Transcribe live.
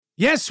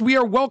Yes, we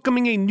are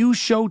welcoming a new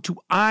show to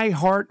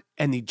iHeart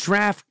and the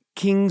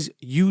DraftKings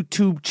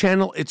YouTube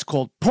channel. It's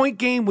called Point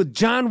Game with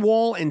John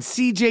Wall and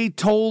CJ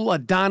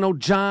Toledano.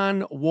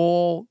 John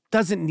Wall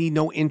doesn't need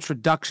no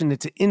introduction.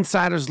 It's an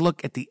insider's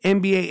look at the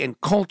NBA and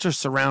culture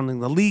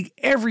surrounding the league.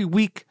 Every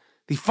week,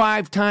 the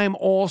five-time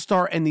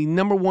All-Star and the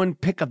number one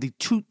pick of the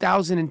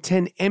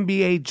 2010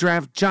 NBA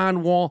Draft,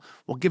 John Wall,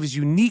 will give his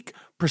unique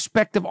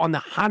perspective on the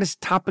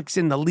hottest topics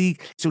in the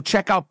league. So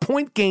check out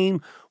Point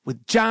Game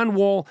with John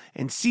Wall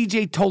and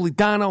CJ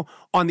Toledano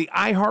on the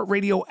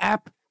iHeartRadio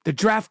app, the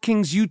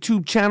DraftKings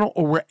YouTube channel,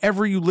 or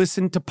wherever you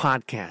listen to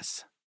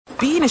podcasts.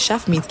 Being a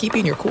chef means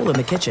keeping your cool in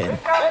the kitchen.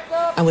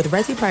 And with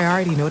Resi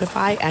Priority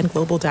Notify and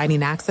Global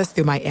Dining Access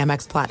through my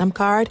Amex Platinum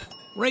card,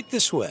 right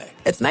this way.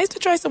 It's nice to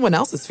try someone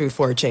else's food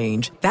for a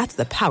change. That's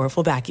the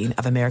powerful backing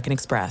of American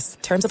Express.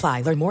 Terms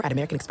apply. Learn more at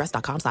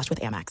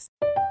americanexpress.com/withAmex.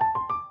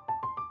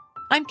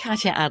 I'm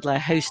Katya Adler,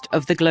 host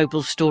of The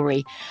Global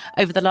Story.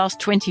 Over the last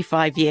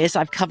 25 years,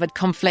 I've covered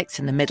conflicts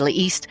in the Middle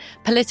East,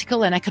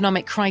 political and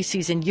economic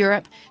crises in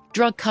Europe,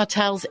 drug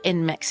cartels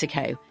in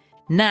Mexico.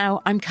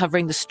 Now I'm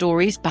covering the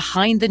stories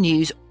behind the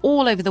news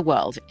all over the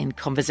world in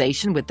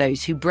conversation with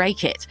those who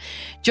break it.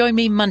 Join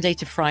me Monday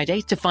to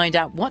Friday to find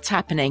out what's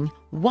happening,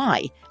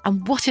 why,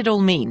 and what it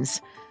all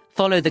means.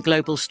 Follow The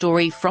Global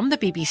Story from the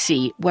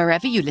BBC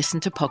wherever you listen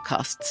to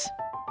podcasts.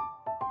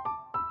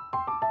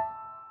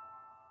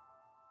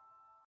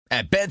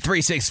 At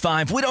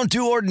Bet365, we don't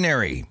do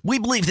ordinary. We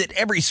believe that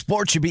every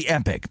sport should be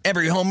epic.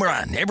 Every home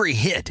run, every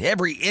hit,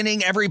 every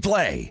inning, every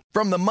play.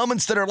 From the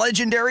moments that are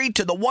legendary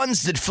to the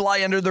ones that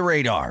fly under the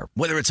radar.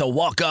 Whether it's a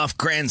walk-off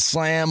grand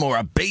slam or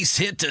a base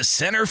hit to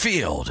center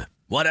field.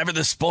 Whatever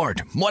the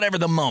sport, whatever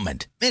the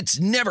moment. It's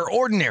never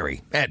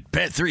ordinary at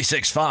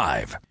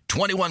Bet365.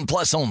 21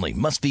 plus only.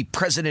 Must be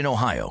present in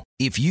Ohio.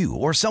 If you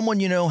or someone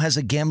you know has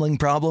a gambling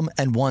problem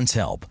and wants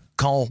help,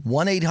 call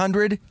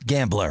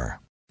 1-800-GAMBLER.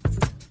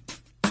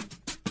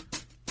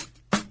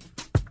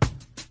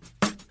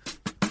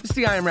 It's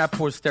the I Am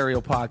Rapaport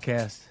Stereo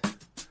Podcast.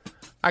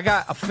 I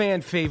got a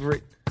fan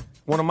favorite,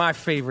 one of my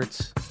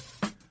favorites,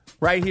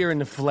 right here in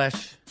the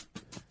flesh.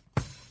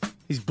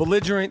 He's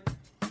belligerent.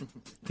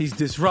 He's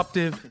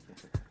disruptive.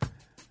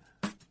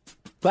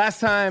 Last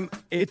time,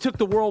 it took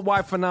the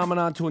worldwide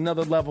phenomenon to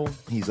another level.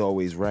 He's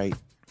always right.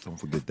 Don't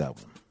forget that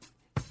one.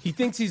 He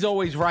thinks he's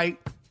always right.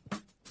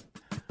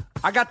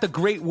 I got the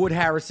great Wood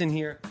Harris in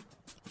here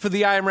for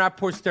the I Am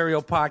Rapaport Stereo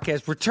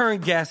Podcast.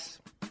 Return guest.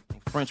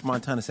 French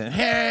Montana saying,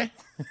 hey.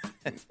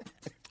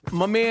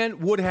 My man,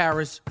 Wood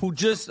Harris, who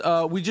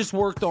we just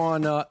worked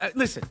on.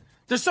 Listen,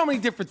 there's so many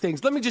different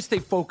things. Let me just stay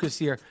focused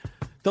here.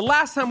 The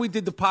last time we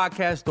did the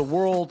podcast, the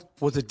world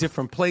was a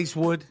different place,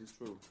 Wood. It's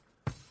true.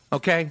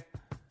 Okay?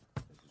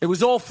 It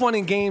was all fun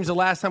and games the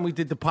last time we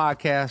did the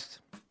podcast.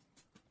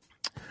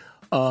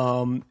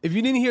 If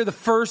you didn't hear the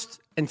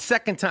first and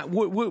second time,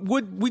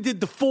 we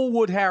did the full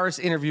Wood Harris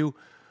interview,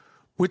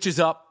 which is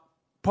up,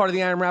 part of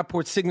the I Am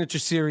Rapaport signature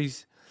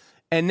series.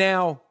 And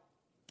now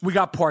we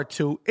got part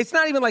two. It's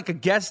not even like a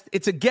guest.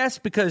 It's a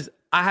guest because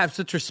I have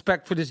such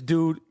respect for this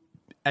dude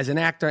as an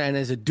actor and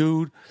as a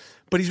dude.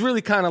 But he's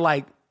really kind of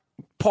like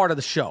part of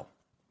the show.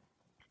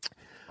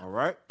 All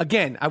right.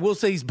 Again, I will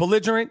say he's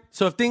belligerent.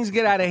 So if things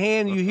get out of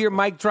hand and you hear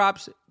mic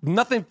drops,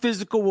 nothing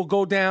physical will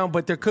go down,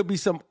 but there could be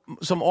some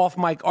off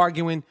mic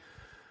arguing.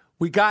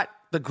 We got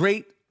the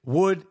great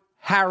Wood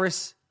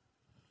Harris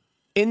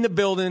in the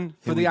building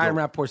for the I Am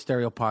Rapaport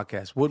Stereo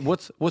Podcast. Wood,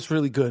 what's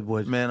really good,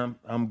 Wood? Man,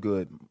 I'm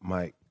good,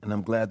 Mike. And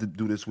I'm glad to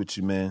do this with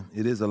you, man.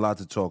 It is a lot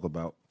to talk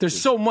about.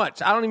 There's so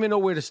much. I don't even know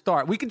where to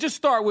start. We could just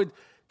start with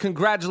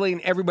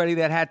congratulating everybody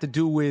that had to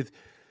do with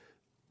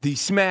the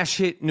smash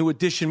hit New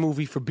Edition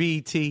movie for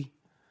BET. Me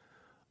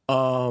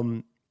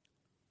and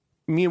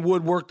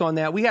Wood worked on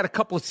that. We had a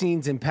couple of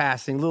scenes in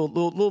passing,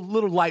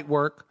 little light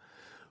work,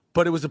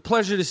 but it was a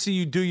pleasure to see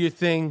you do your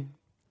thing.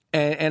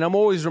 And I'm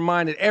always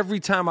reminded every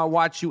time I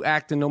watch you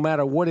acting, no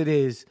matter what it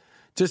is,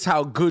 just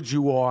how good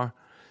you are.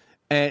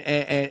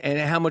 And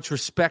how much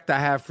respect I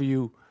have for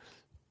you.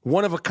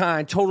 One of a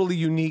kind, totally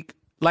unique.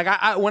 Like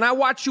when I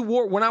watch you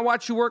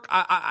work,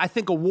 I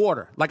think of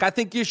water. Like I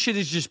think your shit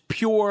is just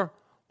pure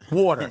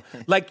water.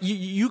 Like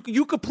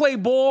you could play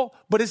ball,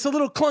 but it's a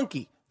little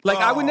clunky. Like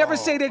I would never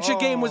say that your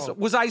game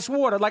was ice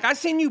water. Like I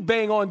seen you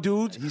bang on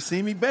dudes. You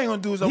seen me bang on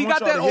dudes. He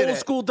got that old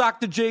school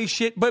Dr. J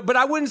shit. But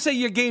I wouldn't say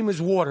your game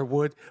is water,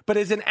 Wood. But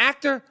as an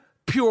actor,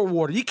 pure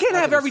water. You can't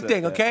have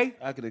everything, okay?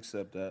 I could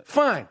accept that.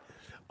 Fine.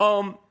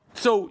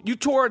 So you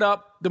tore it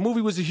up. The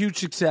movie was a huge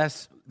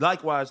success.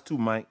 Likewise, too,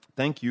 Mike.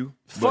 Thank you.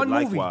 Fun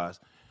movie. Likewise.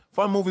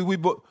 Fun movie.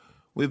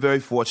 We're very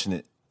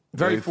fortunate.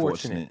 Very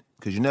fortunate.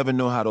 Because you never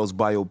know how those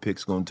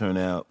biopics going to turn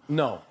out.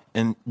 No.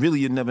 And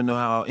really, you never know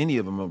how any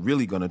of them are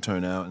really going to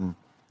turn out. And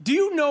do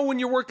you know when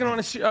you're working on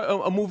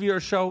a movie or a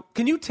show?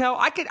 Can you tell?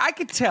 I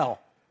could tell.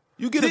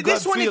 You get a gut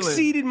This one feeling.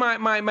 exceeded my,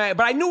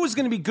 but I knew it was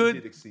going to be good.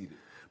 It exceeded.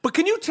 But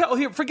can you tell,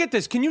 here, forget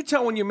this, can you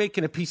tell when you're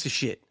making a piece of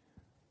shit?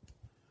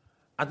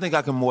 I think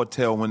I can more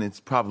tell when it's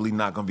probably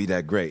not going to be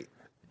that great.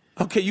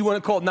 Okay, you want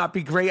to call it not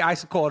be great? I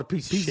call it a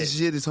piece of shit. Piece of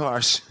shit is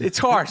harsh. It's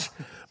harsh.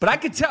 But I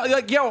could tell,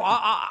 like, yo,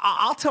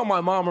 I'll tell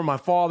my mom or my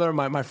father,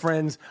 my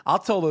friends, I'll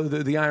tell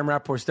the I Am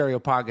Rapport Stereo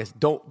podcast,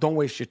 don't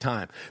waste your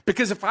time.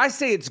 Because if I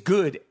say it's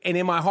good and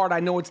in my heart I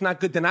know it's not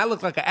good, then I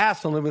look like an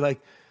asshole and they'll be like,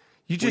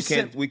 you just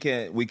we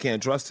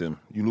can't trust him.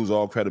 You lose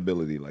all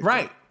credibility like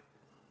right. that.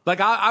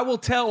 Like I will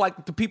tell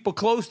like the people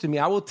close to me,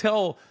 I will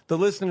tell the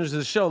listeners of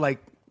the show, like,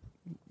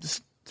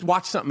 just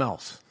watch something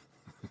else.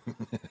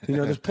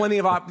 There's plenty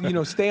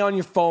of stay on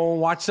your phone,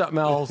 watch something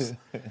else.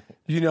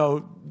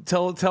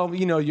 Tell me,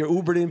 your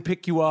Uber didn't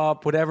pick you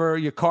up, whatever,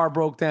 your car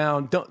broke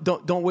down.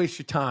 Don't waste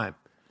your time.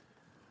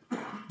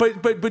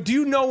 But do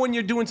you know when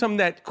you're doing something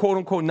that quote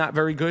unquote not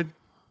very good?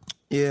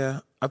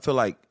 Yeah, I feel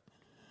like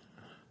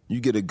you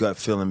get a gut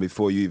feeling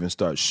before you even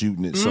start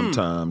shooting it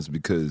sometimes,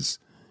 because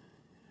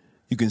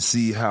you can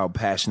see how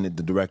passionate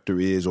the director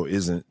is or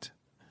isn't.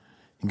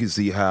 You can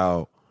see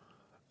how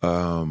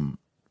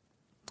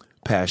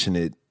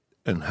passionate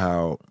and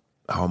how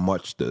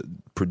much the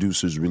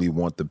producers really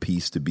want the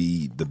piece to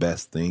be the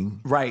best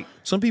thing. Right.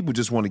 Some people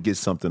just want to get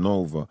something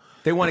over.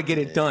 They want to get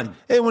it done.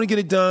 They want to get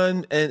it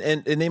done,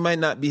 and they might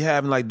not be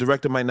having, like,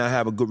 director might not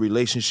have a good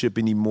relationship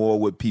anymore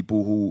with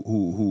people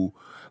who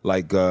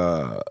like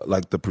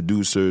the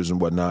producers and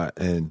whatnot,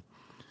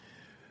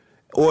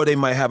 or they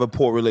might have a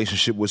poor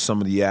relationship with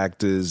some of the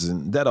actors,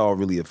 and that all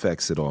really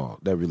affects it all.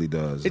 That really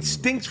does. It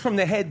stinks from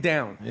the head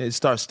down. It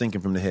starts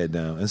stinking from the head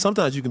down. And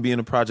sometimes you can be in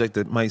a project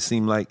that might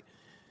seem like,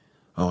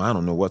 oh, I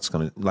don't know what's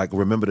going to... Like,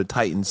 Remember the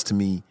Titans, to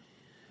me,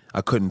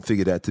 I couldn't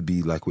figure that to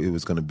be like what it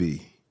was going to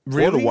be.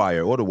 Really?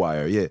 Or The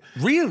Wire, yeah.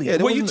 Really? Yeah,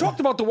 well, you talked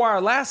about The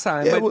Wire last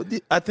time. Yeah, but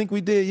I think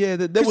we did, yeah.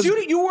 Because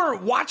you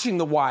weren't watching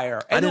The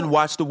Wire. I didn't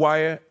watch The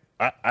Wire.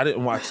 I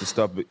didn't watch the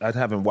stuff. I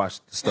haven't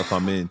watched the stuff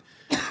I'm in.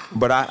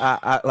 But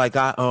like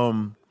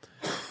the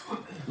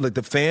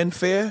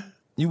fanfare,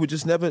 I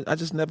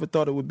just never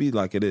thought it would be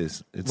like it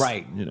is. It's,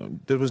 right.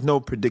 There was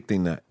no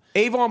predicting that.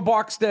 Avon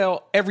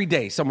Barksdale, every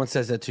day someone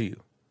says that to you.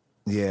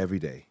 Yeah, every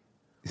day.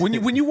 When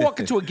you walk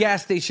into a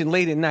gas station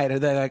late at night, are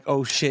they like,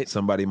 oh shit?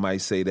 Somebody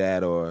might say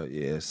that, or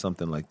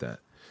something like that.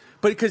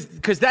 But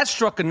because that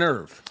struck a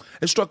nerve.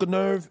 It struck a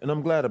nerve, and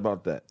I'm glad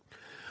about that.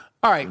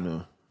 All right.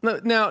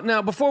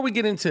 Now, before we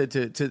get into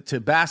to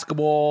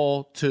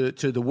basketball, to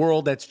the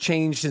world that's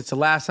changed since the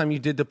last time you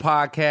did the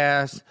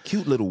podcast.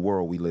 Cute little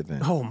world we live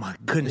in. Oh, my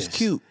goodness. It's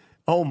cute.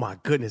 Oh, my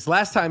goodness.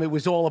 Last time it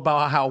was all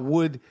about how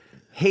Wood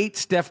hates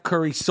Steph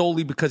Curry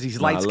solely because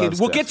he's light-skinned.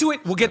 We'll get to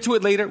it. We'll get to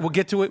it later. We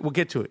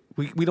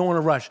don't want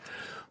to rush.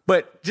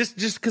 But just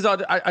because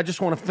I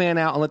just want to fan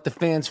out and let the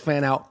fans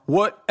fan out,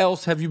 what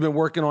else have you been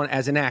working on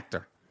as an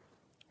actor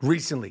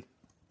recently?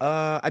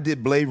 I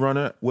did Blade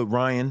Runner with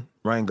Ryan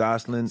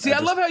Gosling. See, I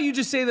love how you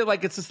just say that,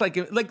 like, it's just like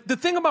the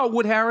thing about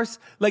Wood Harris,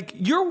 like,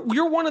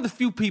 you're one of the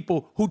few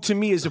people who, to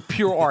me, is a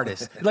pure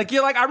artist. Like,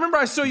 you're like, I remember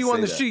I saw you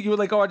on the street. You were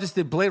like, oh, I just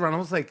did Blade Runner. I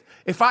was like,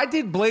 if I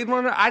did Blade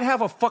Runner, I'd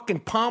have a fucking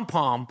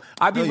pom-pom.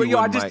 I'd be like,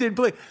 I just did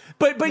Blade.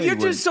 But you're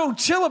just so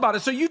chill about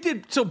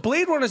it. So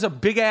Blade Runner's a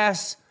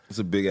big-ass... It's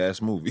a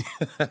big-ass movie.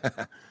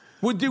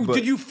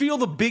 Did you feel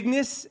the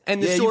bigness?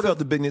 And you felt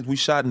the bigness. We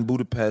shot in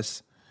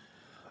Budapest.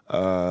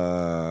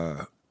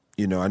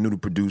 I knew the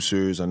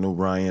producers. I knew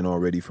Ryan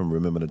already from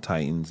Remember the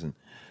Titans. And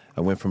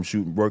I went from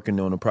working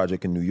on a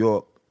project in New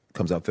York,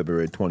 comes out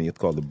February 20th,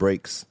 called The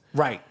Breaks.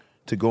 Right.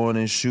 To going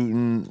and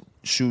shooting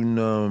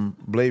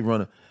Blade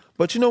Runner.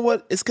 But you know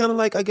what? It's kind of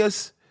like, I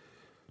guess,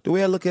 the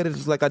way I look at it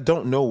is like I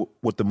don't know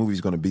what the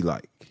movie's going to be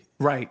like.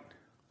 Right.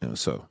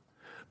 So.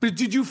 But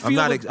did you feel...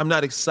 I'm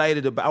not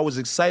excited about... I was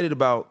excited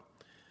about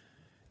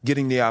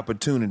getting the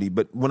opportunity,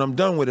 but when I'm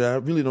done with it, I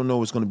really don't know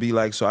what it's going to be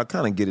like, so I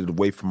kind of get it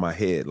away from my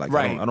head. Like,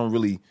 right. I don't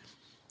really...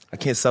 I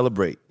can't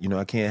celebrate.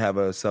 I can't have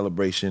a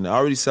celebration. I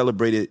already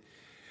celebrated,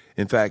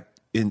 in fact,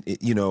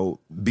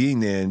 being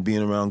there and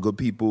being around good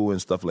people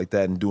and stuff like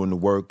that and doing the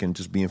work and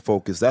just being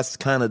focused. That's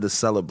kind of the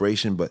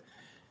celebration, but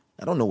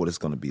I don't know what it's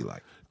going to be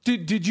like.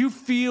 Did you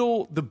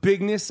feel the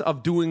bigness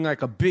of doing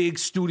like a big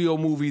studio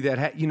movie that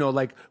had,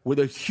 like with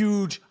a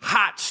huge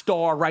hot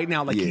star right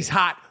now, like he's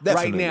hot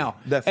right now,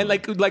 definitely.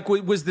 And like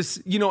was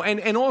this,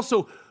 and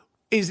also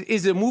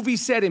is a movie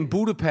set in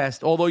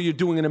Budapest, although you're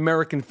doing an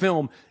American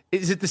film,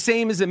 is it the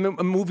same as a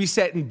movie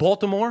set in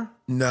Baltimore?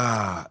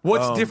 Nah.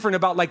 What's different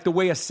about like the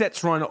way a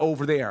set's run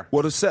over there?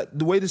 Well,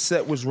 the way the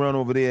set was run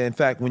over there. In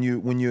fact, when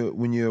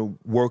you're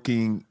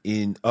working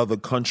in other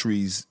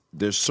countries,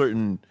 there's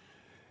certain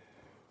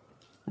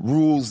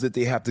rules that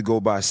they have to go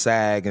by.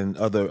 SAG and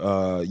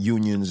other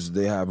unions,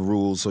 they have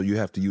rules, so you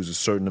have to use a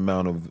certain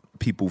amount of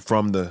people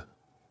from the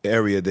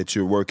area that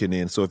you're working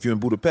in. So if you're in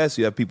Budapest,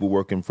 you have people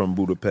working from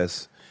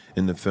Budapest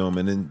in the film,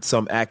 and then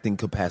some acting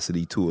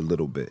capacity too, a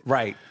little bit.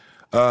 Right.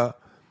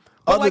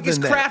 Is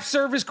craft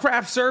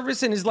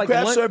service, and is like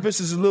craft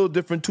service is a little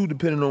different too,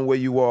 depending on where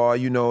you are.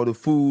 The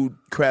food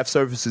craft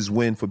services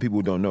win for people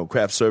who don't know.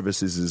 Craft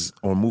services is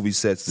on movie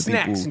sets. The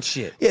snacks people, and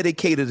shit. Yeah, they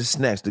cater to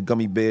snacks, the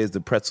gummy bears,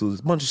 the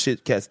pretzels, a bunch of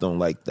shit cats don't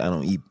like. I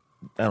don't eat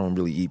I don't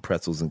really eat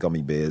pretzels and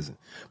gummy bears. And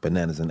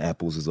bananas and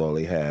apples is all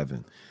they have.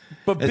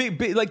 But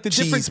big, like the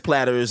cheese difference,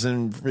 platters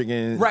and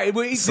friggin'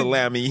 right?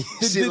 salami,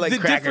 shit like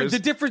crackers. The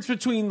difference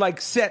between like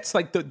sets,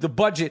 like the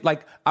budget,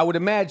 like I would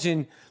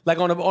imagine, like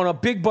on a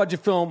big budget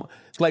film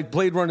like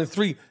Blade Runner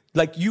 3,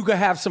 like you could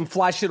have some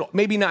fly shit.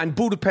 Maybe not in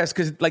Budapest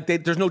because like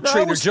there's no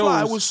Trader Joe's.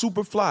 Fly. It was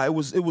super fly. It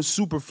was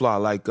super fly.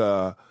 Like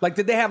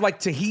did they have like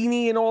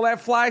tahini and all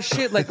that fly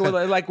shit? Like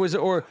was it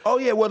or? Oh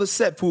yeah, well the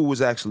set food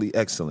was actually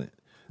excellent.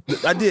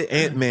 I did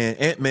Ant-Man.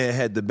 Ant-Man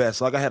had the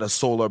best. Like I had a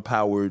solar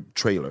powered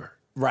trailer.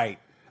 Right.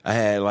 I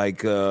had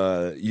like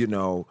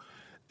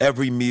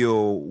every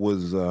meal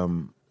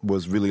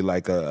was really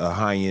like a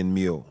high end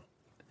meal.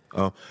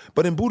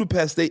 But in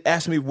Budapest, they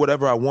asked me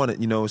whatever I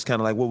wanted. It's kind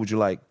of like, what would you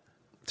like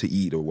to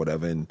eat or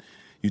whatever, and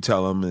you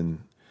tell them, and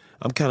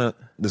I'm kind of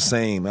the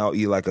same. I'll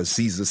eat like a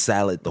Caesar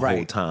salad the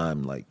whole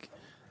time. Like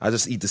I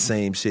just eat the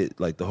same shit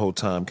like the whole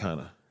time,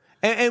 kind of.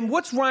 And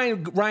what's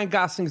Ryan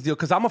Gosling's deal?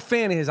 Because I'm a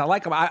fan of his. I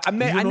like him. I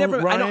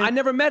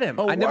never met him.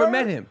 Oh, I never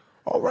met him.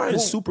 Oh,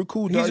 Ryan's super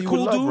cool. He's a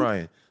cool dude.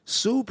 Ryan.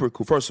 Super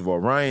cool. First of all,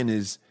 Ryan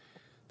is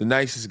the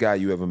nicest guy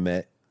you ever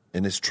met,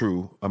 and it's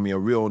true. I mean, a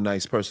real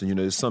nice person.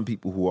 There's some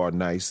people who are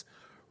nice.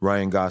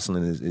 Ryan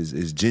Gosling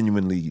is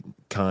genuinely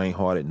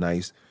kind-hearted,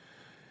 nice.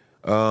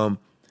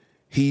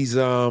 He's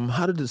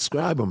how to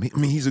describe him? I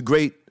mean, he's a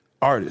great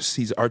artist.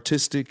 He's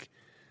artistic,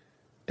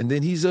 and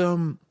then he's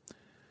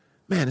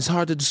man, it's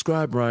hard to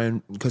describe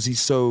Ryan because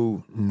he's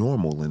so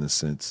normal in a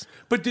sense.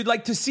 But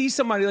to see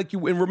somebody like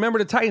you, and Remember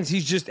the Titans,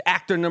 he's just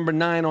actor number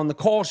 9 on the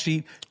call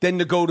sheet, then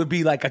to go to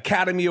be like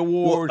Academy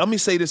Award. Well, let me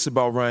say this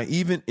about Ryan.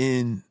 Even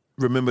in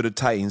Remember the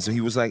Titans,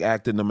 he was like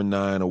actor number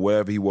 9 or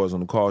wherever he was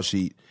on the call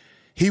sheet.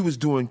 He was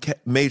doing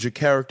major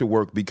character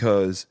work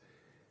because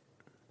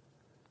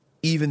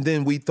even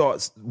then we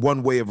thought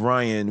one way of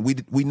Ryan.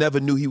 We never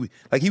knew he was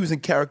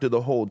in character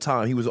the whole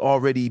time. He was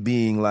already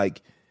being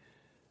like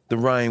the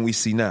Ryan we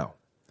see now.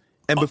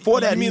 And before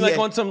that,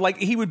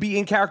 he would be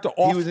in character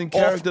off. He was in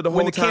character the whole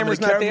when the time. Camera's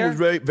the character not there? was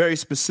very, very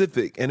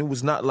specific, and it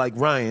was not like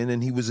Ryan.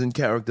 And he was in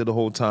character the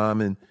whole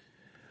time. And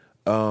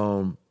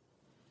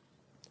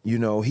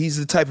he's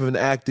the type of an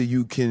actor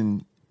you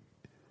can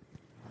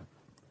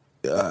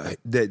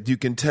that you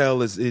can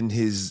tell is in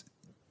his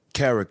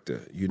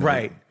character.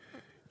 Right.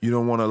 You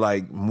don't want to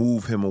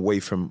move him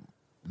away from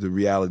the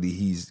reality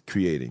he's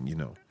creating.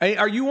 Hey,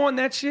 are you on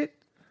that shit?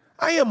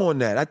 I am on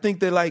that. I think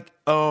that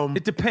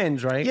it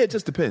depends, right? Yeah, it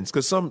just depends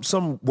because some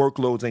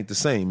workloads ain't the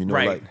same.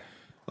 Right.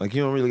 Like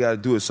you don't really got to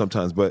do it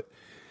sometimes. But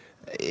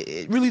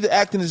really, the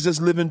acting is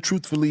just living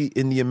truthfully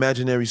in the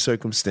imaginary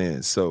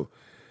circumstance. So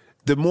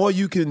the more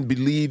you can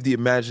believe the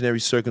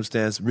imaginary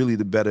circumstance, really,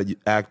 the better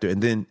actor.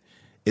 And then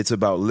it's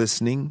about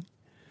listening.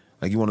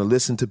 Like you want to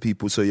listen to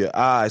people, so your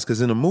eyes.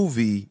 Because in a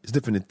movie, it's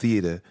different in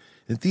theater.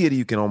 In theater,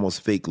 you can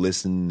almost fake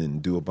listen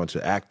and do a bunch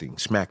of acting,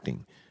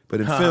 schmacting.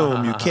 But in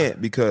film, you can't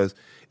because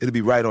it'll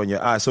be right on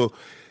your eye. So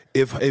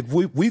if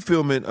we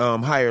film it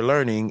Higher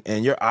Learning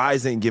and your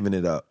eyes ain't giving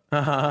it up,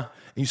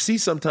 you see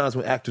sometimes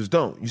when actors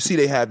don't. You see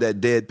they have that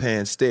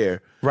deadpan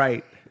stare.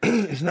 Right.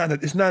 It's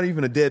not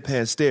even a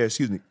deadpan stare.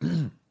 Excuse me.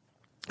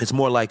 It's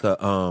more like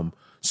a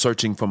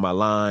searching for my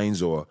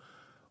lines or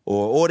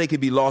they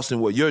could be lost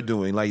in what you're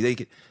doing. Like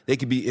they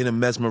could be in a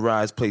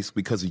mesmerized place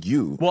because of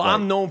you. Well,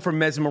 I'm known for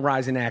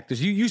mesmerizing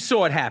actors. You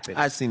saw it happen.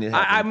 I've seen it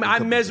happen. I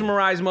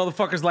mesmerize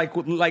motherfuckers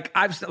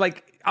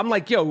I'm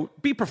like, yo,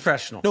 be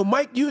professional. No,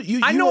 Mike,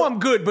 I know I'm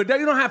good, but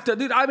you don't have to.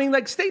 Dude, I mean,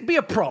 be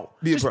a pro.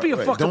 Be a fucking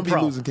pro. Don't be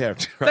losing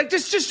character. Right? Like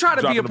just try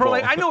to be a pro.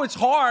 Like I know it's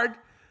hard.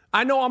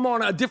 I know I'm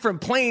on a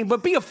different plane,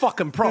 but be a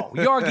fucking pro.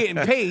 You are getting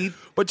paid.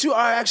 But you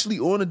are actually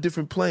on a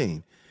different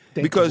plane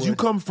because you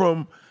come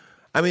from.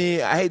 I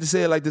mean, I hate to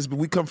say it like this, but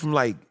we come from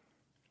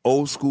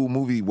old school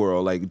movie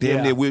world. Like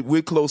damn near,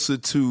 we're closer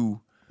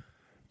to,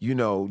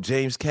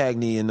 James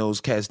Cagney and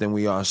those cats than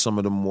we are some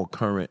of the more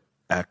current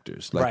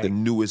actors, the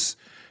newest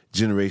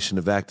generation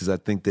of actors. I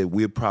think that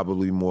we're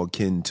probably more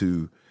akin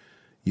to,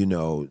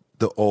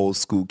 the old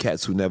school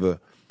cats who never,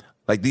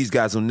 these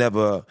guys will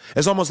never.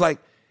 It's almost like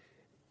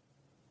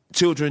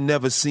children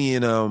never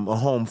seeing a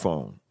home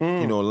phone, a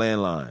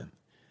landline.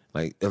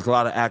 Like there's a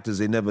lot of actors,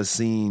 they never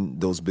seen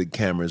those big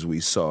cameras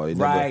we saw.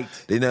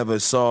 They never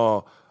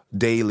saw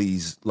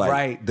dailies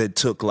that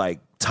took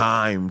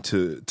time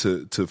to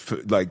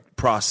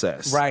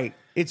process. Right.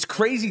 It's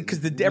crazy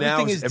because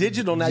everything is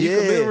digital now. You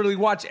can literally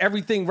watch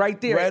everything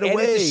right there, right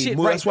away.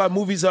 That's why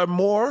movies are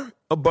more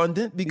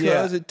abundant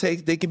because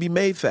they can be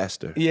made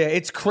faster. Yeah,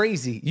 it's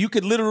crazy. You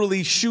could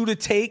literally shoot a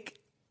take.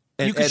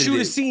 You can shoot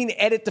a scene,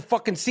 edit the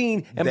fucking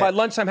scene, and by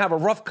lunchtime have a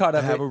rough cut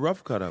of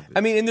it. I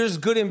mean, and there's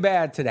good and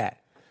bad to that.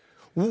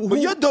 But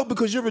you're dope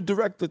because you're a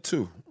director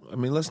too. I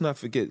mean, let's not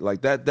forget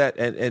that.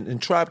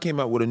 And Tribe came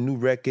out with a new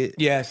record.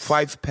 Yes.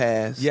 Fife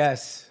Pass.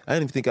 Yes. I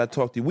didn't even think I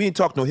talked to you. We ain't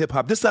talk no hip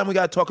hop. This time we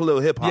gotta talk a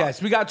little hip hop.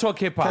 Yes, we gotta talk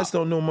hip hop. Cats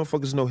don't know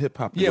motherfuckers know hip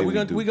hop. Yeah,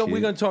 we're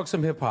gonna talk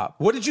some hip hop.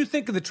 What did you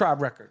think of the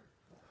Tribe record?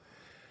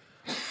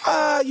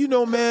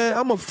 Man,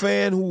 I'm a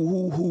fan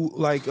who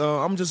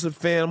I'm just a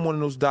fan. I'm one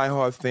of those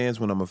diehard fans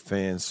when I'm a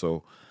fan.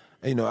 So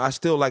You know, I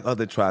still like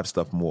other Tribe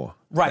stuff more.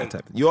 Right.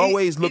 That type. You're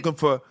always looking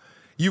for.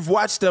 You've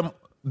watched them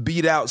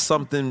beat out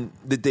something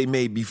that they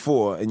made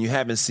before, and you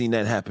haven't seen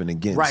that happen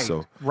again. Right,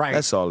 So right.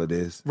 that's all it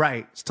is.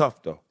 Right. It's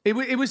tough though.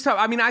 It was tough.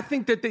 I mean, I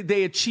think that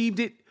they achieved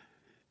it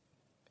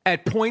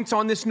at points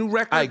on this new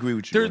record. I agree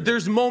with you on that.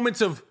 There's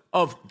moments of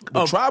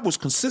Tribe was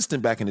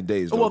consistent back in the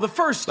days. Though. Well, the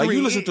first three, like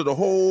you listen to the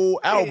whole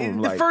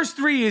album. The first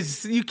three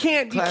is you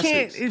can't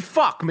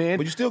fuck, man.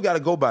 But you still got to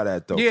go by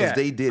that though, because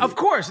they did. Of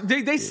course,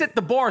 they set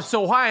the bar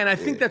so high, and I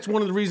think that's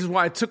one of the reasons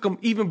why it took them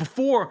even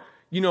before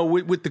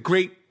with the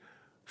great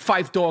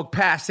Phife Dawg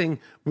passing.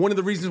 One of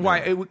the reasons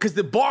why, because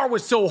the bar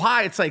was so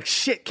high, it's like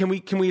shit. Can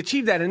we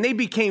achieve that? And they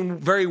became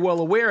very well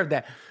aware of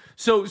that.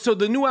 So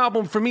the new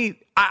album for me,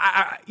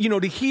 I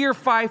to hear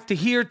Phife, to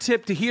hear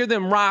Tip, to hear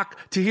them rock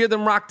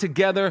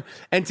together,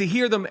 and to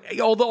hear them,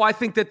 although I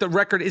think that the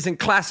record isn't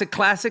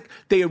classic,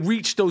 they have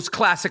reached those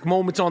classic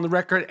moments on the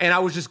record, and I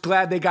was just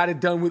glad they got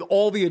it done with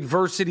all the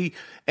adversity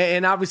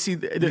and obviously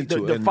the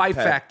Phife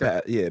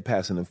factor.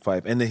 Passing the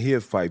Phife, and to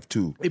hear Phife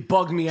too. It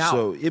bugged me out.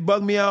 So it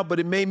bugged me out, but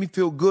it made me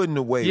feel good in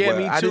a way. Yeah,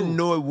 me too. I didn't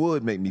know it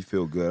would make me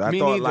feel good. Me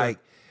neither.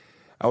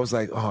 I was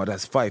like, oh,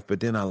 that's Phife, but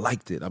then I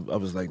liked it. I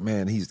was like,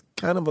 man, he's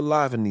kind of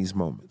alive in these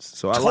moments.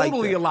 So I like that.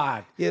 Totally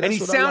alive. Yeah, and he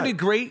sounded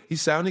great. He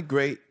sounded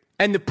great.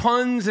 And the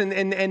puns and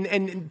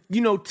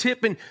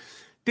Tip, and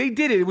they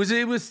did it.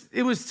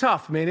 It was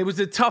tough, man. It was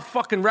a tough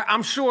fucking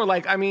I'm sure,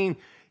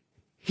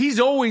 he's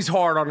always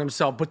hard on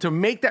himself, but to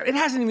make that, it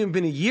hasn't even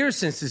been a year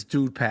since this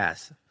dude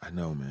passed. I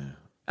know, man.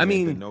 I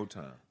mean, been no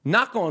time.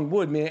 Knock on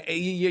wood, man.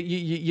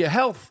 Your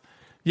health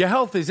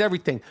is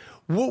everything.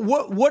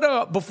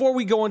 What before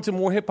we go into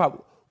more hip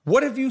hop,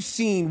 what have you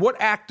seen? What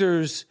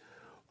actors?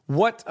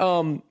 What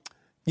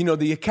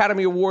the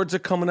Academy Awards are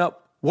coming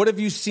up. What have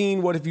you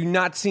seen? What have you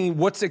not seen?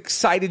 What's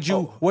excited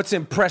you? What's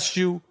impressed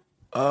you?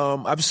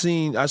 I've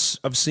seen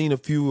a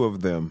few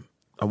of them.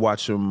 I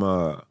watched them.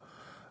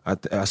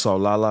 I saw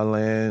La La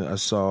Land. I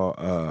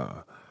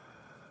saw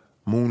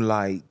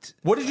Moonlight.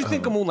 What did you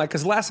think of Moonlight?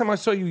 Because last time I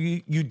saw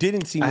you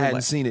didn't see Moonlight. I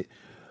hadn't seen it.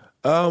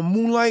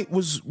 Moonlight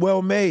was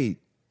well made.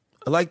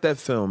 I like that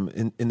film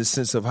in the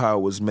sense of how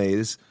it was made.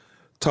 It's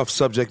tough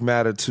subject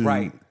matter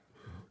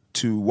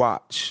to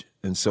watch,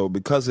 and so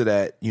because of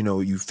that,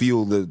 you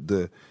feel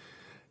the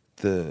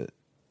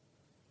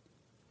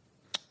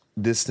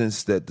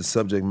distance that the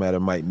subject matter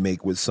might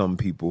make with some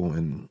people,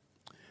 and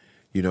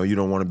you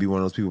don't want to be one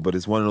of those people, but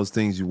it's one of those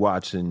things you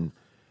watch and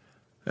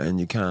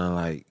you kind of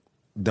like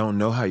don't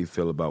know how you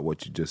feel about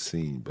what you just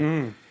seen, but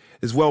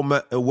it's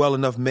well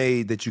enough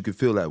made that you could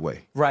feel that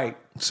way. Right.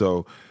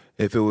 So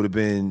if it would have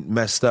been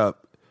messed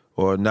up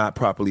or not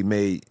properly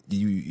made,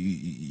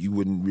 you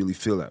wouldn't really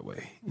feel that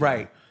way.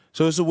 Right.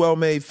 So it's a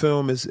well-made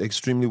film. It's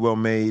extremely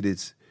well-made.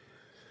 It's,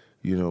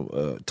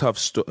 a tough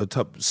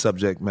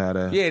subject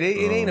matter. Yeah,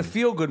 it ain't a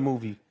feel-good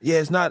movie. Yeah,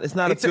 it's not a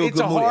feel-good movie. It's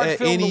a hard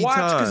film to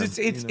watch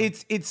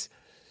because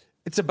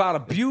it's about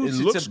abuse.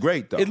 It looks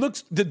great though.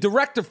 The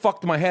director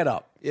fucked my head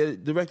up. Yeah,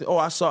 director. Oh,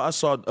 I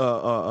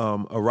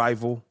saw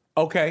Arrival.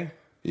 Okay.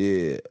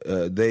 Yeah,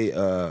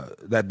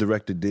 that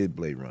director did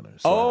Blade Runner.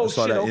 So I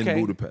saw that in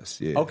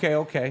Budapest. Yeah.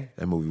 Okay.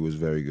 That movie was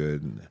very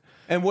good.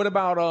 And what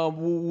about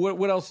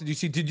what else did you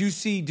see? Did you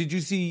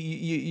see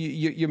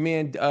your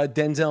man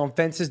Denzel in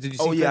Fences? Did you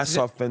see? Oh yeah, Fences? I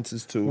saw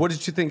Fences too. What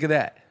did you think of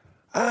that?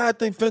 I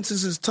think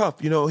Fences is tough.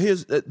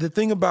 Here's the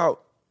thing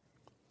about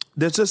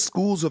there's just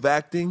schools of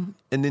acting,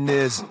 and then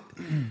there's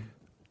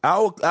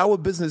our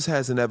business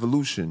has an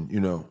evolution.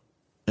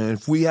 And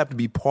if we have to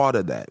be part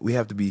of that, we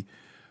have to be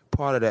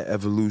part of that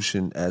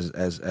evolution as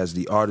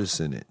the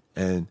artists in it.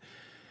 And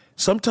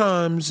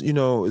sometimes,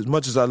 as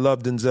much as I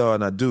love Denzel,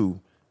 and I do,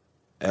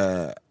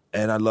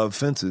 and I love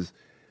Fences,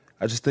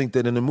 I just think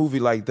that in a movie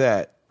like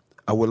that,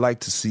 I would like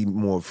to see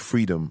more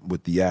freedom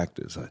with the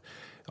actors.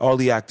 All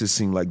the actors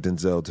seem like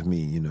Denzel to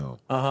me,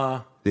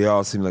 They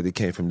all seem like they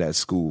came from that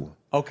school.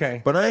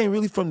 Okay. But I ain't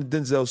really from the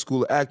Denzel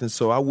school of acting,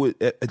 so I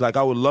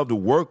would love to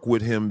work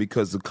with him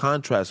because the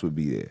contrast would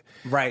be there.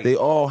 Right. They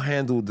all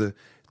handled the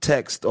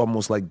text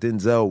almost like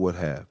Denzel would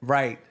have.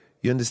 Right.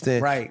 You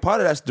understand? Right.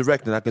 Part of that's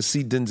directing. I can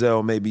see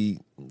Denzel maybe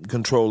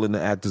controlling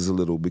the actors a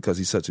little because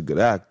he's such a good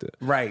actor.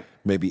 Right.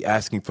 Maybe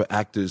asking for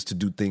actors to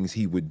do things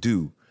he would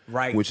do.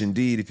 Right. Which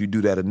indeed, if you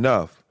do that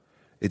enough,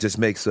 it just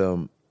makes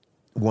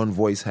one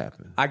voice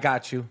happen. I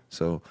got you.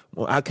 So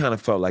I kind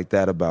of felt like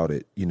that about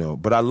it,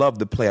 But I love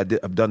the play.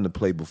 I've done the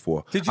play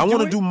before. Did you I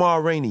want to do do Ma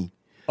Rainey.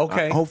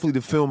 Okay. Hopefully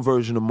the film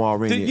version of Ma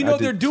Rainey.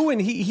 They're doing.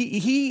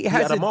 He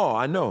has them all.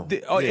 I know.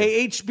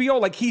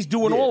 HBO, he's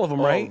doing all of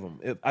them, right? All of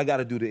them. I got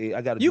to do the.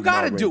 I got to. You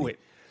got to do it.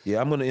 Yeah,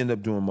 I'm gonna end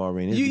up doing Ma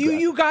Rainey.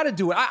 You got to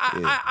do it.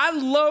 I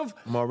love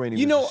Ma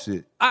Rainey. Was the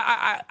shit.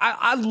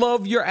 I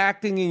love your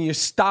acting and your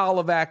style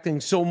of acting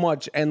so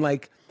much, and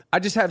I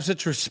just have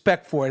such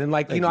respect for it. And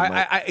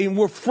and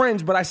we're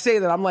friends, but I say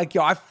that I'm like,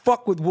 I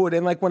fuck with Wood,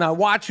 and when I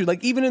watch you,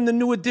 even in the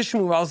New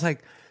Edition movie, I was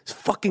like, this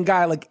fucking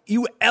guy,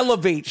 you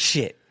elevate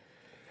shit.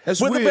 That's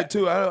weird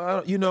too.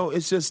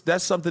 It's just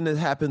that's something that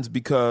happens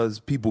because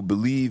people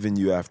believe in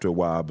you after a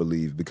while. I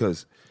believe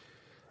because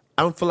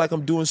don't feel like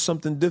I'm doing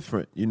something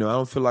different. You know, I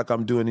don't feel like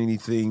I'm doing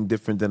anything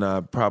different than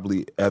I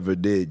probably ever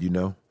did, you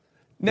know?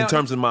 Now, in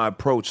terms of my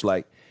approach,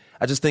 like,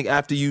 I just think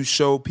after you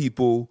show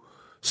people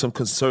some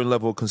certain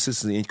level of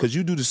consistency, because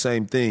you do the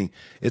same thing,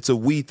 it's a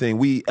we thing.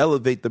 We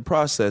elevate the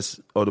process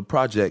or the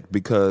project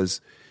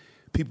because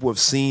people have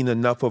seen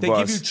enough of us. They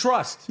give you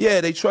trust. Yeah,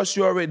 they trust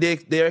you already.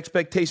 Their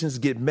expectations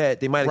get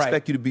met. They might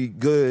expect you to be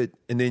good,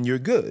 and then you're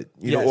good,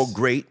 you know, or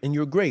great, and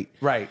you're great.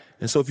 Right.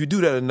 And so if you do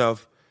that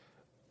enough,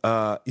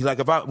 I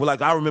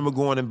remember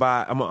going and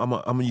buy. I'm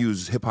gonna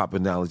use hip hop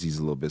analogies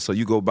a little bit. So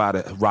you go buy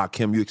the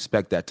Rakim, you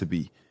expect that to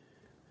be.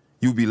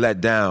 You'd be let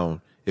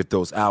down if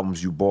those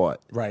albums you bought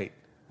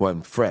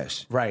wasn't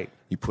fresh. Right.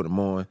 You put them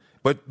on.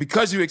 But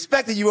because you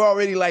expected, you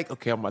already like,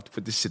 okay, I'm about to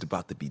put this shit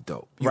about to be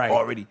dope. You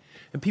already.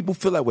 And people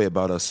feel that way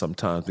about us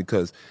sometimes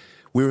because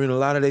we're in a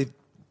lot of their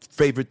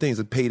favorite things,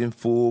 like Paid in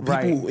Full.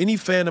 People, any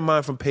fan of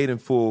mine from Paid in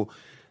Full,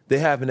 they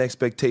have an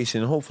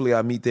expectation. And hopefully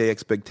I meet their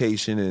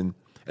expectation. And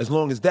as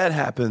long as that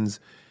happens,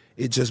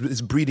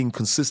 it's breeding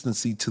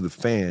consistency to the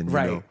fan, you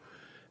know?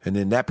 And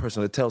then that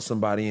person will tell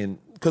somebody, and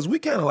because we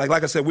kind of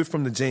like I said, we're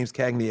from the James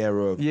Cagney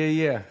era of,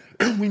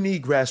 we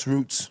need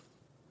grassroots,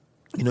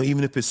 you know,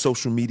 even if it's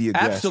social media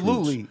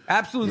Absolutely. grassroots.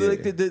 Absolutely.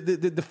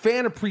 Like the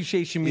fan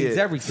appreciation means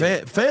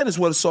everything. Fan is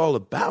what it's all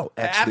about,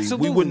 actually.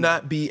 Absolutely. We would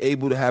not be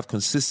able to have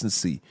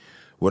consistency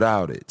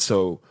without it.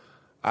 So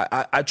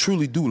I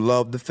truly do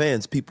love the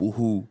fans, people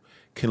who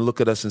can look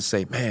at us and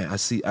say, man, I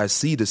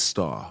see the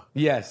star.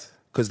 Yes.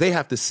 Because they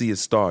have to see a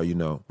star, you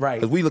know.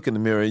 Right. Because we look in the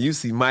mirror and you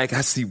see Mike,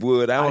 I see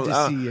Wood. I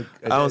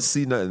don't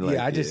see nothing like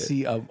that. Yeah, I just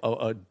see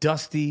a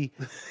dusty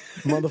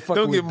motherfucker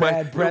don't with get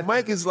bad Mike. breath.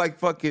 Mike is like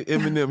fucking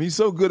Eminem. He's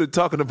so good at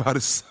talking about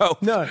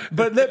himself. No,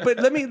 but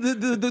let me,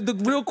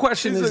 the real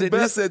question He's is... the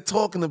best at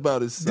talking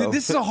about himself.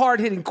 This is a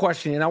hard-hitting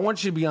question, and I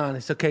want you to be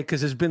honest, okay?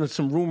 Because there's been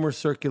some rumors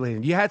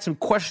circulating. You had some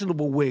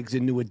questionable wigs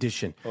in New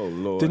Edition. Oh,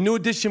 Lord. The New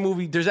Edition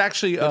movie, there's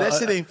actually... that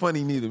shit ain't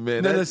funny neither,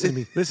 man. No,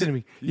 listen to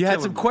me. You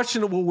had some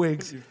questionable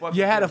wigs.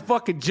 You had a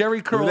fucking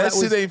Jerry curl that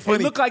shit ain't funny.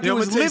 It looked like it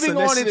was living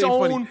on its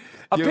own.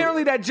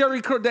 Apparently, that Jerry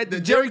curl,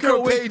 the Jerry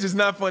curl wig page is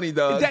not funny,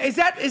 dog. Is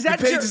that the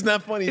page is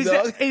not funny,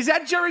 dog. Is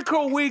that Jerry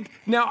curl wig?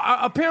 Now,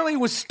 apparently,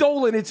 it was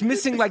stolen. It's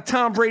missing like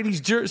Tom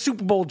Brady's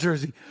Super Bowl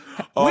jersey.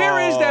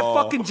 Where is that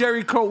fucking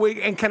Jerry curl wig?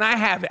 And can I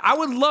have it? I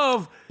would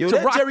love to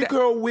rock Jerry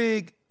curl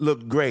wig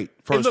looked great.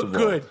 First of all, it looked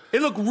good.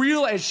 It looked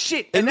real as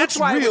shit, and that's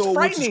looks why real, it was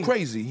frightening. Which is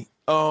crazy.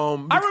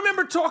 I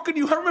remember talking to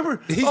you. I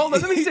remember. Hold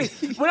on, let me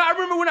say. When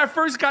I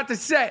first got to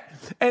set,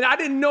 and I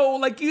didn't know,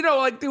 like, you know,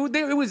 like it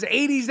was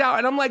 80s out,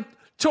 and I'm like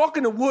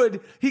talking to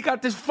Wood. He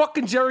got this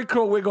fucking Jerry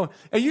curl wig on,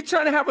 and you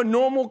trying to have a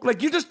normal,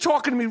 like, you're just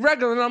talking to me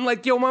regular, and I'm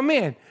like, yo, my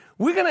man,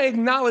 we're gonna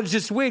acknowledge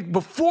this wig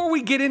before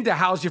we get into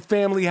how's your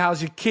family,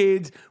 how's your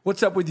kids,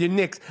 what's up with your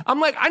Knicks. I'm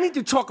like, I need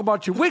to talk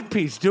about your wig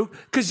piece, dude,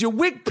 because your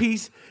wig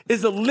piece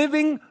is a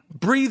living,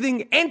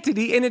 breathing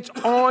entity, and it's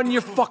on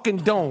your fucking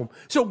dome.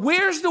 So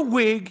where's the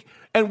wig?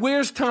 And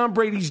where's Tom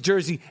Brady's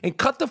jersey? And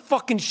cut the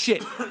fucking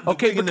shit,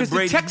 okay? Because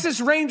the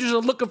Texas Rangers are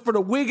looking for the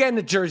wig and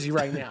the jersey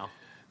right now.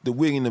 The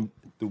wig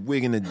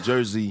and the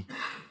jersey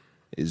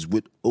is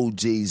with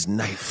OJ's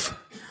knife.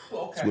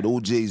 Okay. It's with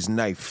OJ's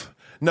knife.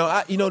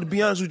 No, to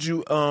be honest with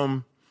you,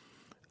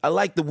 I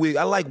like the wig.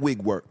 I like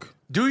wig work.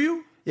 Do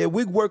you? Yeah,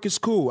 wig work is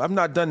cool. I've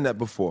not done that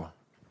before.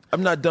 I've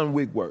not done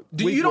wig work.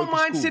 You don't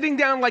mind sitting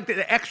down like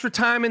the extra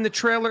time in the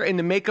trailer and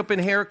the makeup and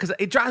hair? Because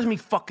it drives me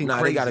fucking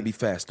crazy. They got to be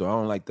fast, though. I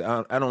don't like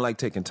that. I don't like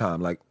taking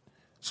time.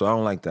 So I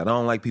don't like that. I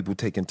don't like people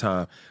taking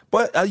time.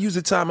 But I use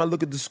the time. I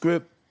look at the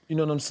script. You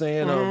know what I'm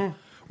saying? Mm-hmm.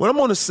 When I'm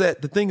on a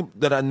set, the thing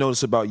that I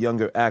notice about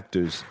younger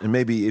actors, and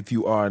maybe if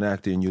you are an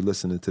actor and you're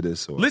listening to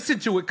this, or listen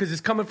to it because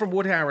it's coming from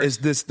Wood Harris. It's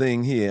this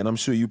thing here, and I'm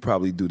sure you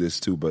probably do this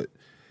too. But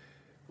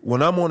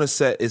when I'm on a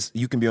set,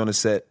 you can be on a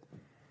set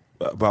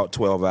about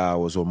 12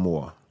 hours or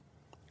more.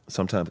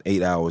 Sometimes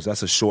 8 hours.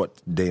 That's a short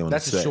day on the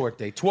set. That's a short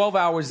day. 12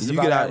 hours is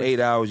about you get out average. 8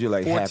 hours, you're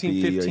like 14,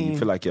 happy. 15. You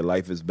feel like your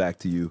life is back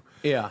to you.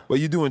 Yeah. But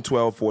you're doing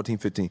 12, 14,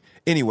 15.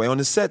 Anyway, on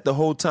the set the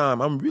whole time,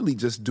 I'm really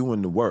just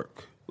doing the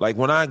work. Like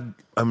when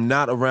I'm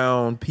not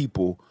around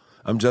people,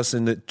 I'm just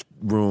in the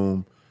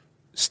room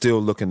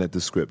still looking at the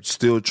script,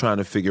 still trying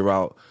to figure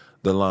out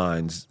the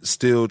lines,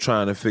 still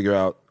trying to figure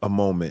out a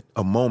moment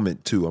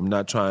too. I'm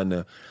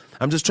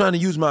just trying to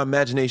use my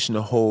imagination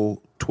the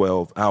whole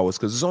 12 hours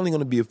because it's only going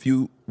to be a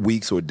few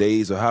weeks or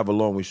days or however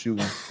long we're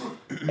shooting.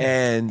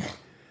 And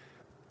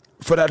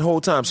for that whole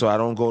time, so I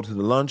don't go to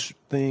the lunch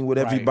thing with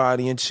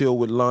everybody and chill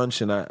with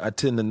lunch, and I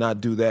tend to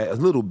not do that a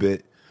little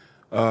bit.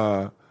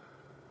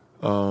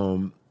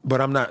 But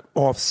I'm not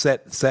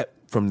set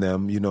from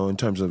them, you know, in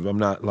terms of I'm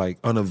not like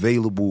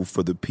unavailable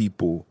for the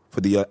people,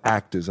 for the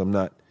actors. I'm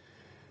not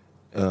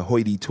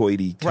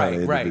hoity-toity kind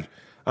of individual.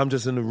 I'm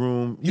just in the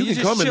room. You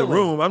can come in the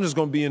room. I'm just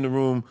going to be in the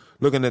room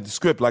looking at the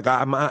script. Like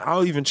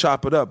I'll even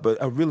chop it up,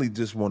 but I really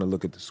just want to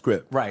look at the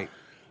script. Right.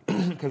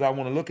 Because I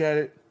want to look at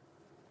it,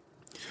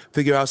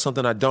 figure out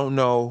something I don't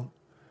know,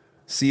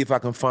 see if I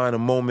can find a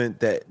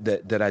moment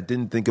that I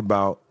didn't think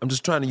about. I'm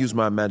just trying to use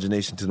my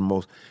imagination to the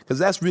most. Because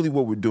that's really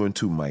what we're doing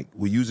too, Mike.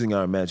 We're using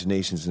our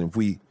imaginations, and if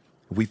we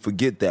We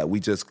forget that. We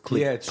just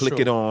click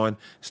it on,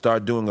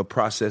 start doing a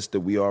process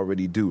that we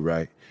already do,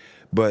 right?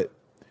 But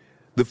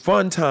the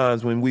fun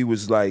times when we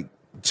was like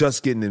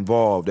just getting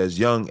involved as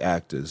young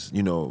actors,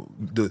 you know,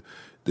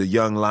 the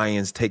young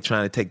lions trying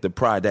to take the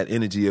pride, that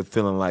energy of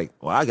feeling like,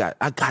 well,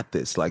 I got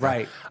this. Like,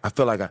 right. I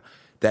feel like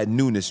that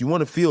newness. You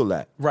want to feel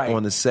that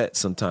on the set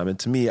sometime. And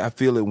to me, I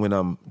feel it when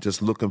I'm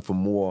just looking for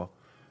more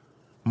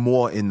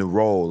in the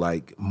role,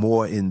 like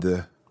more in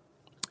the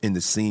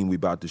scene we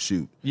about to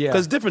shoot. Yeah.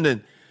 Because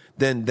different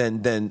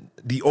than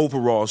the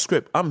overall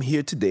script. I'm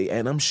here today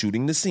and I'm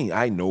shooting the scene.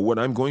 I know what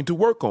I'm going to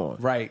work on.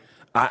 Right.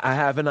 I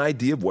have an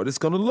idea of what it's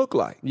going to look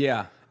like.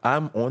 Yeah.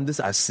 I'm on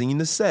this. I've seen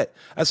the set.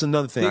 That's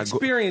another thing. The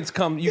experience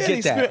you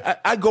get that.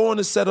 I go on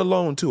the set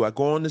alone too. I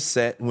go on the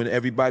set when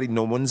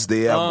no one's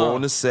there. I go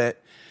on the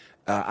set.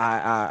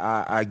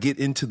 I get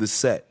into the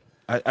set.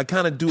 I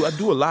kind of do. I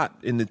do a lot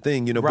in the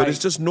thing, you know. But it's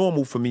just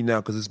normal for me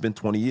now because it's been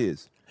 20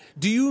 years.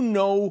 Do you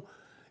know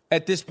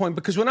at this point?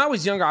 Because when I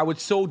was younger, I would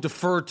so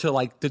defer to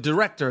like the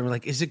director and be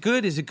like, "Is it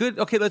good? Is it good?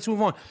 Okay, let's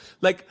move on."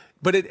 Like,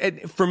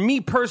 but for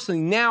me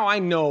personally, now I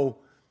know.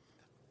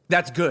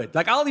 That's good.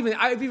 Like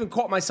I've even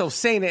caught myself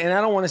saying it, and I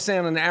don't want to say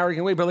it in an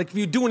arrogant way, but like if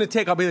you're doing a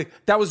take, I'll be like,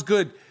 that was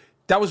good.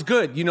 That was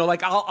good. You know,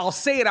 like I'll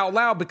say it out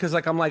loud because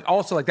like I'm like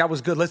also like that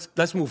was good.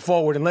 Let's move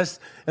forward.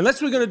 Unless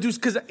we're gonna do,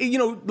 because you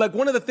know, like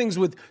one of the things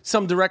with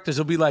some directors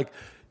will be like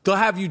they'll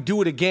have you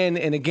do it again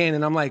and again,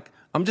 and I'm like,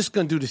 I'm just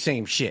gonna do the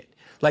same shit.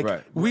 Like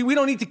we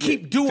don't need to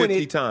keep doing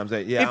 50 it times.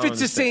 Yeah, if it's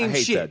the same I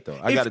hate shit. That, though.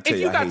 I gotta tell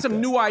you, if you got some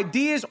new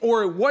ideas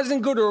or it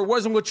wasn't good or it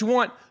wasn't what you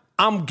want,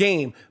 I'm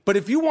game. But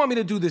if you want me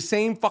to do the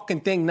same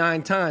fucking thing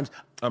 9 times,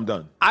 I'm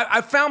done. I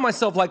found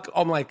myself like,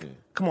 come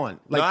on.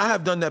 Like, no, I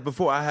have done that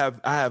before. I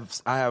have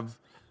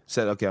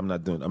said, okay, I'm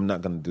not going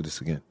to do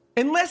this again.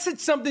 Unless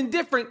it's something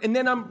different, and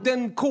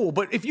then cool.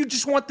 But if you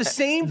just want the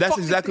same, that's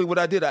exactly what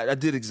I did. I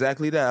did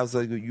exactly that. I was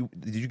like,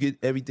 did you get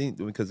everything?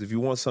 Because if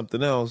you want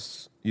something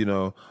else, you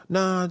know,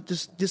 nah,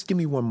 just give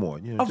me one more.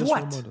 You know, of just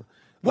what? One more.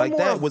 Like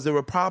that? Was there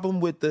a problem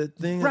with the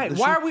thing? Right.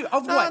 Why are we?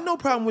 Of what? No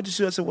problem with the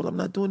shoe. I said, well, I'm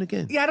not doing it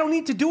again. Yeah, I don't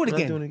need to do it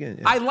again. I'm not doing it again.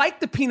 Yeah. I like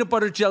the peanut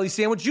butter jelly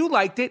sandwich. You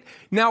liked it.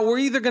 Now we're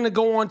either going to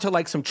go on to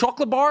like some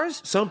chocolate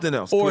bars, something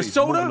else, or please.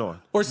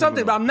 soda, or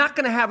something. But I'm not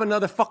going to have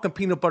another fucking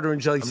peanut butter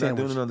and jelly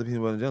sandwich. I'm not doing another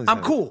peanut butter and jelly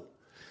sandwich. I'm cool.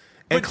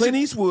 And Clint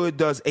Eastwood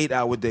does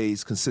 8-hour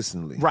days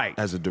consistently,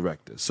 as a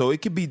director. So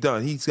it could be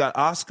done. He's got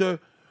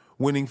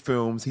Oscar-winning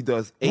films. He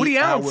does 8 Woody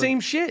Allen, same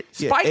shit.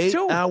 Spike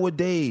too. 8-hour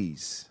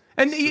days.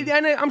 And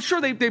I'm sure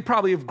they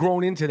probably have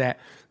grown into that.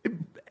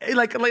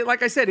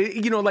 Like I said,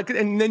 you know, like,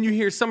 and then you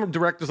hear some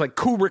directors like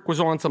Kubrick was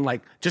on some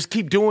like, just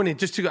keep doing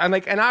it,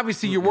 and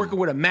obviously you're working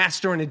with a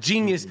master and a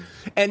genius,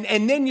 and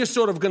then you're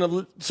sort of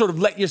gonna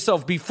let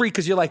yourself be free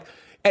because you're like,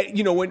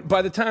 you know, when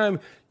by the time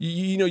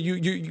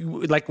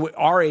you like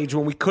our age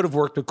when we could have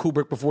worked with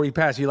Kubrick before he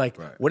passed, you're like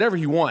whatever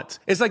he wants.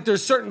 It's like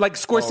there's certain like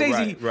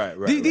Scorsese,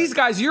 these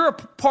guys, you're a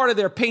part of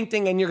their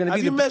painting, and you're gonna.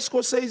 Have you met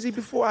Scorsese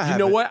before? You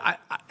know what?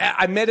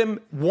 I met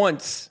him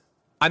once.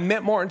 I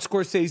met Martin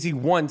Scorsese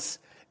once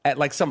at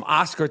like some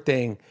Oscar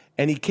thing,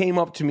 and he came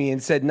up to me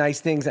and said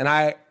nice things, and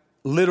I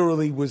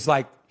literally was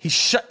like,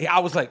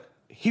 I was like,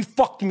 he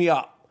fucked me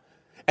up,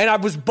 and I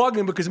was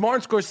bugging because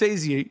Martin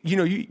Scorsese, you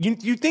know,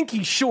 you think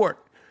he's short.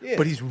 Yeah.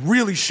 But he's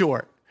really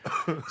short.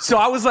 So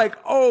I was like,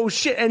 oh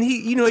shit. And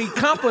he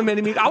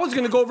complimented me. I was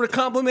going to go over to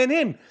compliment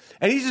him.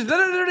 And he's just,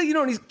 you know,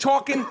 and he's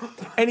talking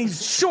and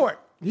he's short.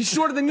 He's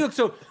shorter than you.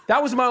 So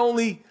that was my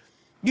only,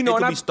 you know.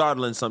 It can be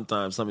startling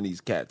sometimes, some of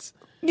these cats.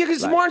 Yeah,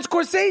 because Martin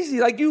Scorsese,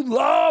 like you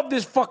love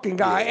this fucking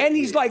guy. And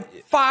he's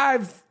like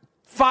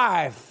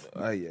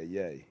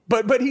 5'5".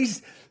 But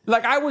he's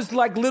like, I was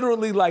like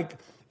literally like,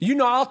 you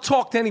know, I'll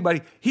talk to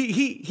anybody.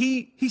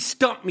 He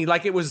stumped me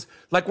like it was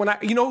like when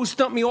you know who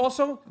stumped me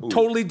also? Ooh.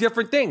 Totally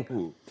different thing.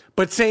 Ooh.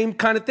 But same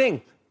kind of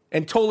thing.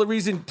 And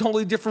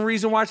totally different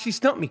reason why she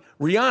stumped me.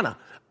 Rihanna.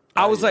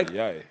 I was like,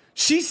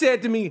 she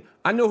said to me,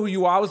 I know who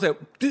you are. I was like,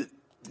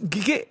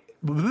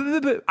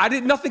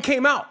 nothing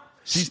came out.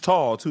 She's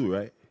tall too,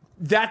 right?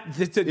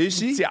 Is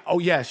she? Yeah, oh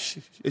yes.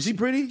 Is she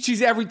pretty?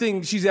 She's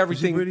everything. She's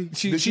everything.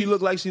 Does she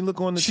look like she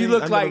look on the? She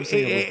looked like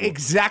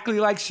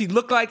exactly like she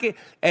looked like it,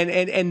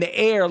 and the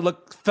air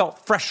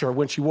felt fresher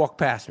when she walked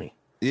past me.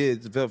 Yeah,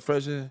 it felt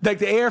fresher. Like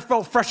the air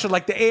felt fresher,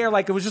 like the air,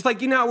 like it was just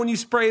like, you know, when you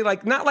spray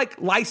like not like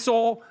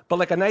Lysol, but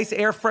like a nice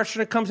air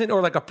freshener comes in,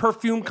 or like a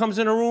perfume comes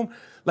in a room.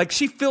 Like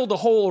she filled the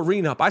whole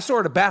arena up. I saw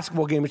her at a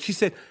basketball game, and she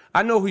said,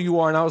 "I know who you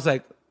are," and I was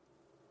like.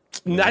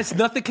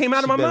 Nothing came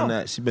out of my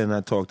mouth. She better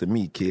not talk to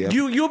me, kid.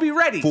 You'll be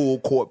ready. Full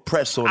court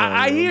press on her.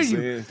 I hear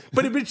you.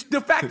 But the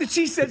fact that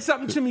she said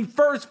something to me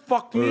first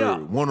fucked me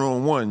up.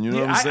 1-on-1, you know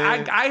what I'm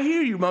saying? I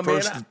hear you, my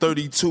first man. First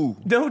 32.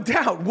 No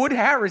doubt. Wood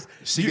Harris.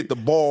 She get the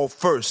ball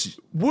first.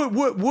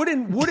 Wood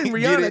and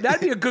Rihanna,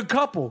 that'd be a good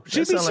couple.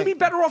 She'd be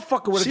better off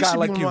fucking with a guy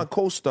like you. She should be my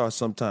co-star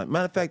sometime.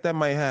 Matter of fact, that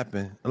might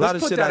happen. A lot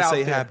of shit I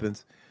say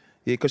happens.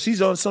 Yeah, because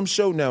she's on some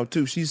show now,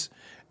 too. She's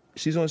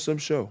on some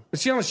show.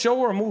 Is she on a show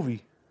or a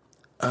movie?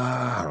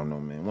 I don't know,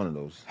 man. One of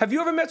those. Have you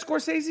ever met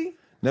Scorsese?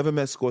 Never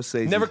met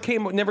Scorsese.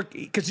 Never,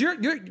 because you're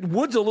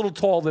Wood's a little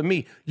taller than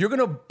me. You're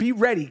gonna be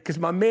ready because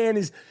my man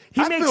is.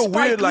 He I makes feel Spike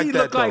weird like Lee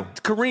that, look though.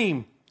 like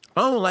Kareem.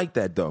 I don't like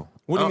that though.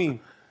 What do you mean?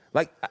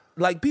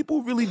 Like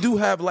people really do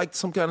have like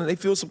some kind of, they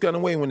feel some kind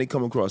of way when they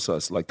come across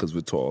us, like because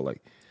we're tall.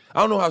 Like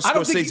I don't know how I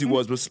don't think Scorsese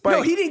was, but Spike.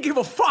 No, he didn't give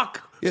a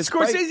fuck. Yeah,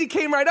 Scorsese Spike-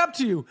 came right up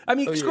to you. I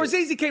mean, Oh, yeah.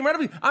 Scorsese came right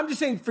up to you. I'm just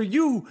saying for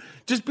you,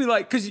 just be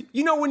like, because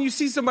you know when you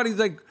see somebody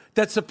like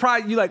that's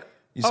surprised, you like.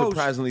 You're oh,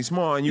 surprisingly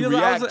small and you know, I was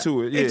react like-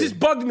 to it. Yeah. It just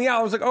bugged me out.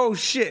 I was like, oh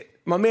shit,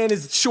 my man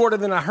is shorter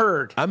than I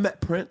heard. I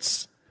met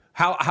Prince.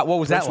 How what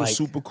was Prince that like? was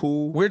super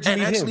cool. Where'd you and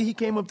meet him? actually, he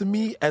came up to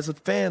me as a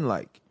fan,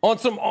 like On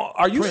some?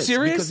 Are you Prince,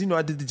 serious? Because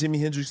I did the Jimi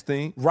Hendrix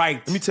thing. Right.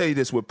 Let me tell you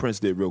this: what Prince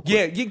did real quick.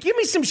 Yeah, you give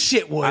me some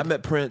shit, Wood. I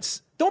met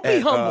Prince. Don't be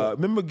humble.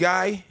 Remember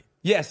Guy?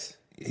 Yes.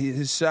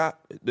 His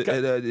shop,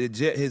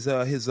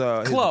 his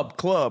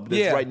club that's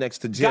Yeah. right next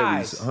to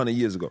Jerry's Guys. 100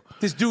 years ago.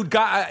 This dude,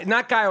 Guy,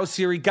 not Guy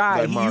Osiri,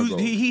 Guy. Guy Margo.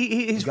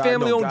 His Guy-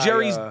 family no, owned Guy,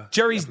 Jerry's I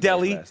forget his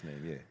Deli, last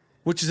name, yeah.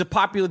 which is a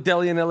popular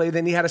deli in LA.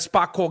 Then he had a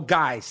spot called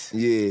Guy's.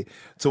 Yeah.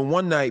 So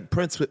one night,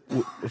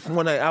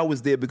 I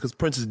was there because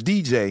Prince's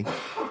DJ,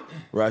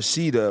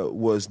 Rashida,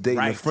 was dating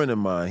a Right. friend of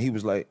mine. He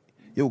was like,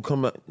 yo,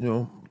 come up,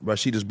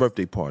 Rashida's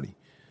birthday party.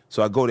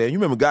 So I go there. You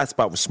remember Guy's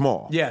spot was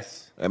small.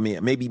 Yes. I mean,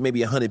 maybe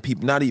 100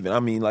 people, not even. I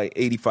mean, like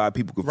 85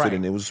 people could fit Right.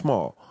 in. It was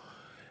small.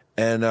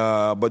 And,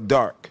 but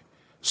dark.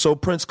 So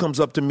Prince comes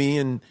up to me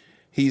and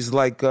he's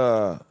like,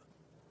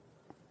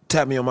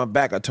 tap me on my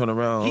back. I turn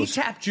around. He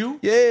tapped you?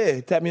 Yeah,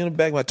 he tapped me on the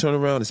back. When I turn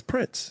around, it's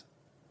Prince.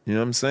 You know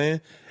what I'm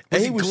saying?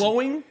 Was And he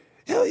glowing?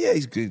 Hell yeah,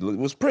 it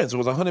was Prince. It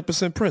was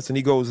 100% Prince. And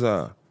he goes,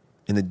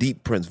 in a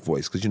deep Prince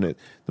voice, because,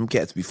 them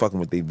cats be fucking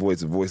with their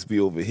voice. The voice be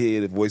over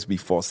here. The voice be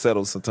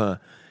falsetto sometimes.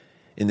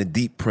 In the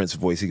deep Prince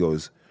voice, he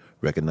goes,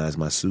 recognize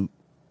my suit?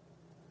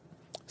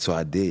 So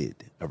I did.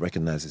 I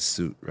recognized his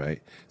suit,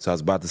 right? So I was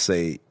about to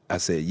say, I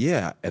said,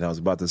 yeah. And I was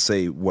about to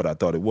say what I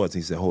thought it was.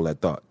 He said, hold that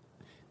thought.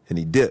 And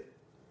he dipped.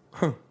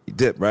 He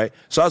dipped, right?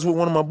 So I was with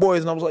one of my boys,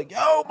 and I was like,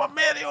 yo, my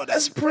man, yo,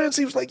 that's Prince.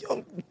 He was like,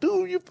 yo,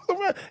 dude, you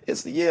fucking around.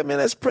 It's yeah, man,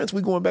 that's Prince.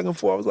 We going back and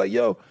forth. I was like,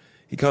 yo.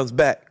 He comes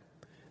back.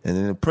 And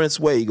in the Prince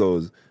way, he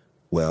goes,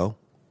 well.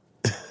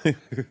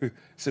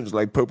 Seems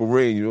like Purple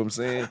Rain, you know what I'm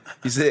saying?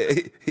 He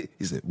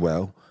said,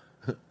 well.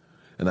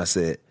 And I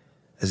said,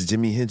 that's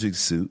Jimi Hendrix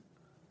suit.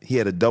 He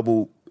had a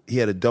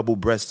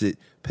double-breasted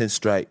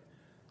pinstripe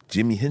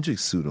Jimi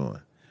Hendrix suit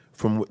on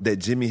from that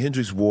Jimi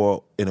Hendrix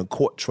wore in a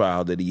court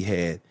trial that he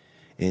had.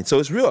 And so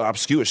it's real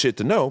obscure shit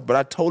to know, but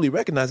I totally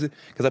recognize it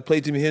because I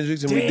played Jimi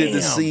Hendrix and we did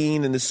the Damn.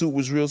 scene and the suit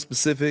was real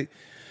specific.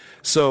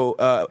 So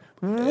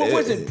What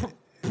was it?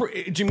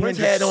 Jimi Prince Hendrix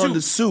had on suit.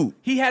 the suit.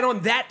 He had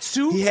on that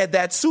suit? He had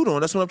that suit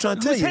on. That's what I'm trying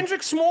to tell Was you.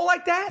 Hendrix small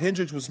like that?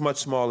 Hendrix was much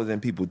smaller than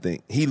people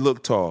think. He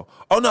looked tall.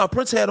 Oh no,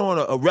 Prince had on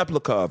a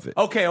replica of it.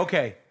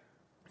 Okay.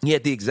 He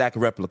had the exact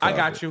replica. I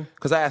got you.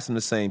 Because I asked him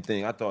the same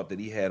thing. I thought that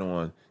he had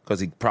on because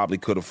he probably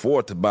could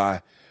afford to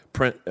buy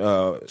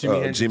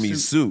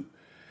Jimmy's suit.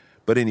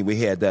 But anyway,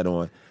 he had that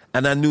on.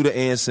 And I knew the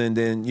answer, and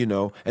then,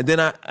 and then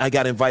I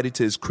got invited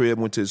to his crib,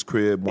 went to his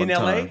crib one In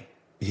LA? time.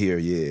 Here,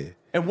 yeah.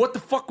 And what the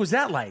fuck was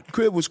that like?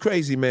 Crib was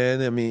crazy,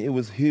 man. I mean, it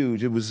was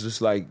huge. It was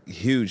just like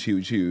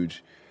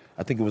huge.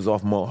 I think it was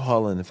off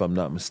Mulholland, if I'm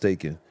not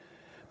mistaken.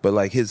 But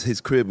like his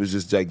crib was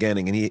just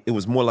gigantic, and it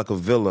was more like a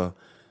villa,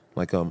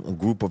 like a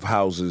group of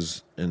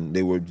houses, and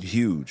they were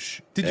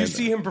huge. Did you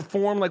see him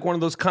perform like one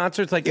of those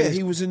concerts? Like Yeah,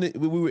 he was in.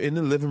 We were in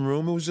the living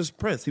room. It was just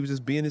Prince. He was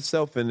just being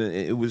himself, and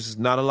it was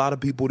not a lot of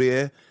people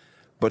there.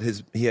 But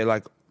he had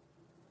like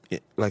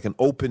an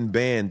open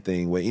band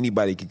thing where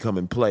anybody could come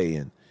and play,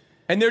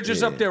 and they're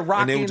just up there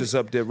rocking. And they were just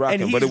up there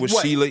rocking. And But it he's was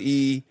what? Sheila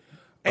E.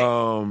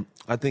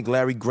 I think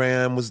Larry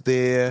Graham was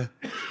there.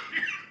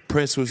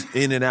 Prince was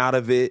in and out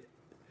of it.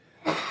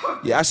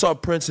 Yeah, I saw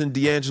Prince and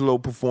D'Angelo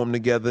perform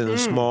together in a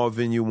small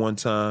venue one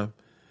time.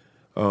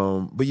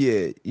 But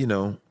yeah,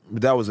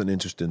 that was an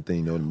interesting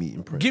thing, though, to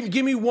meet Prince.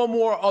 Give me one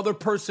more other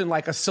person,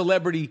 like a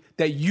celebrity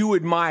that you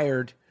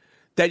admired,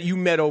 that you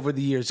met over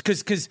the years.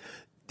 Because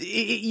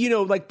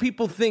like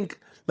people think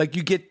like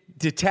you get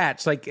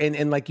detached, like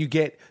and like you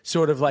get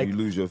sort of like You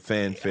lose your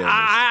fanfare.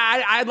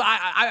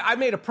 I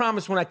made a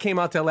promise when I came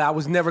out to LA I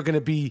was never going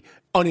to be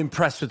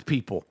unimpressed with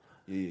people.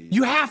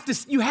 You have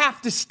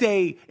to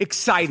stay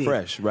excited,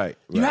 Fresh, right?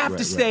 You have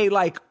to stay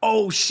like,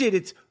 oh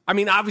shit,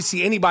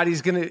 obviously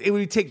anybody's it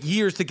would take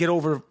years to get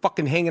over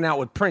fucking hanging out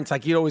with Prince.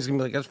 Like you're always gonna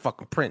be like, that's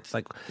fucking Prince.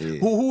 Like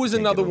who was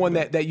another one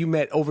that you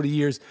met over the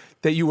years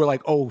that you were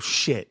like, oh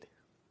shit?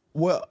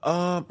 Well,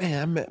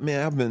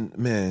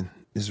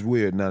 it's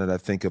weird now that I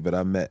think of it.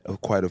 I met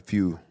quite a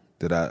few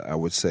that I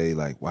would say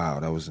like, wow,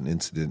 that was an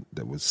incident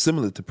that was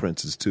similar to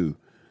Prince's too.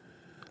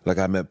 Like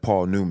I met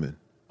Paul Newman.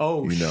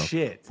 Oh,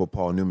 shit. Before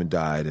Paul Newman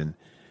died. And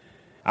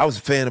I was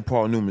a fan of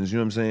Paul Newman's, you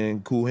know what I'm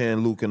saying? Cool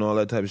Hand Luke and all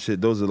that type of shit.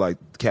 Those are like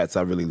cats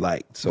I really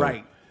liked. So,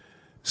 right.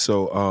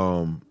 So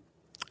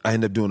I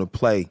ended up doing a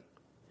play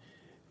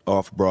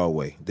off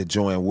Broadway that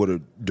Joanne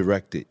Woodard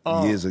directed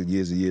years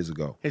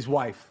ago. His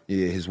wife.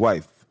 Yeah, his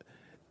wife.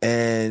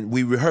 And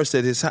we rehearsed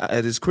at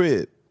his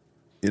crib.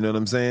 You know what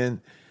I'm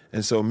saying?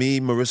 And so me,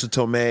 Marissa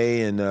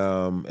Tomei, and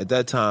at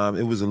that time,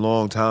 it was a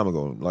long time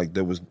ago. Like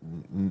there was,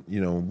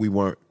 we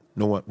weren't,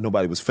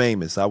 nobody was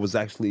famous. I was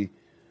actually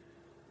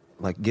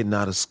like getting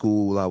out of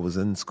school. I was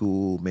in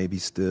school, maybe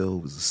still.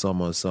 It was the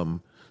summer or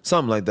something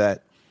like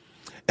that.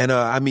 And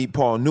I meet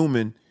Paul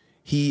Newman.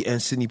 He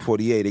and Sidney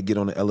Poitier, they get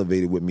on the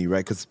elevator with me,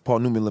 right? Because Paul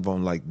Newman lived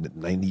on like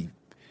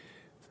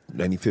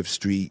 95th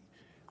Street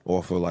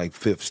off of like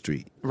 5th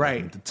Street.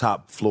 Right. Like, the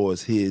top floor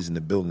is his and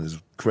the building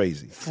is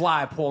crazy.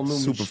 Fly Paul Newman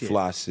Super shit.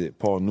 fly shit.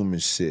 Paul Newman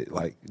shit.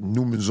 Like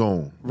Newman's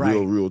own. Right.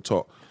 Real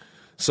talk.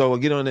 So I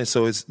get on there.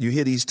 So you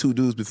hear these two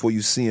dudes before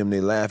you see them.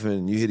 They laughing.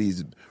 And you hear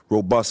these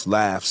robust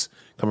laughs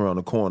come around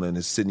the corner. And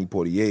it's Sidney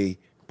Poitier,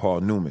 Paul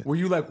Newman. Were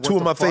you like, what two of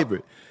the my fuck?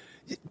 favorite?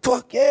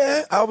 Fuck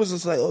yeah. I was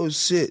just like, oh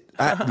shit.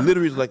 I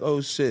literally was like,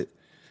 oh shit.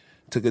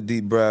 Took a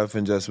deep breath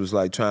and just was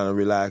like trying to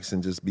relax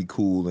and just be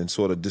cool and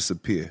sort of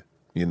disappear.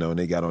 And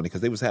they got on it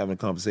because they was having a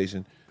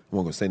conversation. I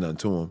wasn't gonna say nothing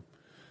to him.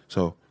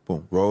 So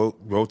boom,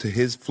 rolled to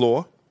his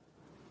floor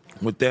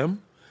with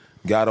them,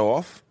 got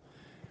off.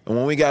 And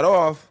when we got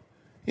off,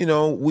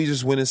 we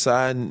just went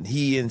inside and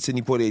he and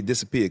Sidney Poitier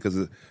disappeared because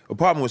the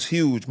apartment was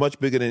huge, much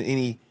bigger than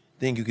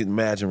anything you can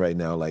imagine right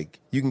now. Like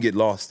you can get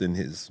lost in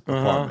his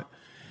apartment.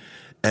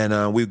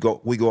 And we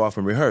go off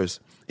and rehearse.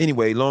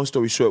 Anyway, long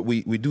story short,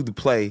 we do the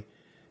play.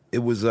 It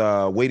was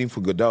Waiting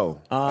for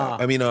Godot.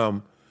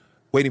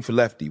 Waiting for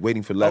Lefty.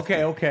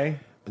 Okay.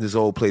 This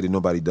old play that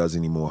nobody does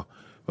anymore.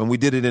 And we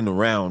did it in the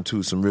round,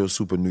 too, some real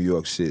super New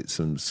York shit,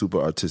 some super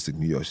artistic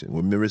New York shit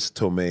with Marissa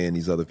Tomei and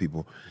these other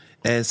people.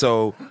 And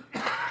so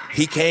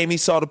he came, he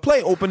saw the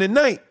play opening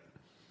night.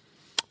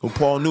 When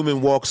Paul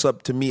Newman walks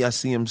up to me, I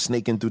see him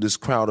snaking through this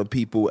crowd of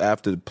people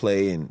after the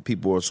play, and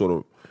people are sort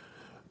of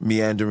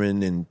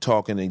meandering and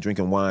talking and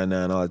drinking wine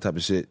now and all that type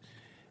of shit.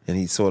 And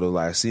he sort of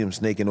like, I see him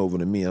snaking over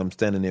to me. I'm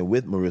standing there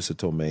with Marissa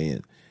Tomei,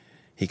 and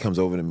he comes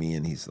over to me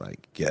and he's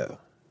like, yo.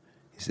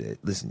 He said,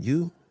 listen,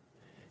 you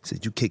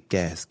kick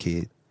ass,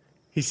 kid.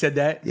 He said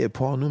that? Yeah,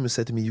 Paul Newman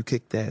said to me, you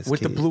kicked ass,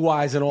 with kid. the blue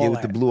eyes and all that. Yeah,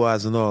 with the blue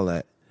eyes and all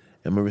that.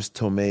 And Marissa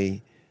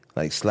Tomei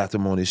like slapped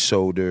him on his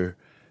shoulder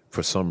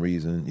for some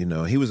reason.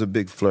 He was a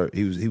big flirt.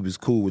 He was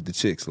cool with the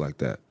chicks like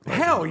that.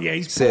 Hell yeah,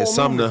 he's said Paul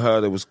something Newman. to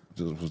her that was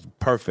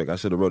perfect. I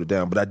should have wrote it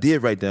down, but I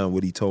did write down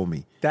what he told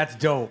me. That's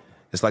dope.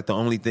 It's like the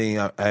only thing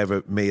I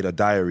ever made a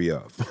diary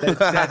of.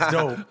 That's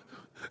dope.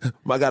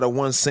 I got a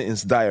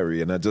one-sentence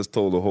diary, and I just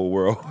told the whole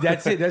world.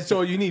 That's it. That's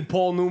all you need.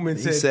 Paul Newman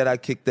He said, I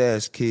kicked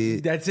ass,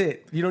 kid. That's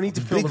it. You don't need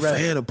to fill Big the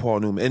rest. fan of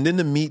Paul Newman. And then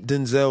to meet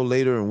Denzel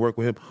later and work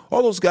with him.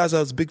 All those guys I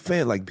was a big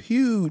fan, like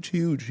huge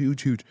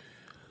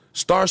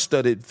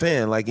star-studded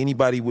fan, like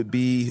anybody would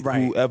be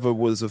whoever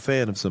was a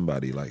fan of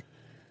somebody. Like,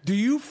 do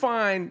you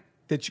find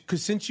that,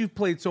 because since you've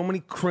played so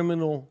many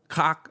criminal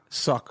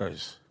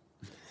cocksuckers,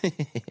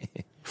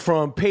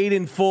 from Paid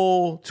in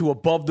Full to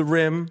Above the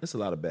Rim, that's a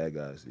lot of bad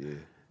guys, yeah.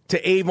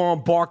 to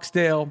Avon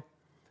Barksdale,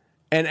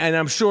 and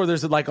I'm sure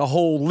there's like a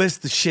whole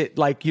list of shit.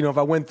 Like, if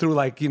I went through,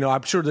 like,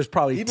 I'm sure there's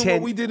probably Even 10.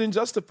 what we did in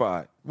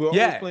Justified. We were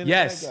always playing the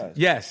bad guys.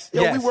 Yes.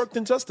 We worked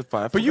in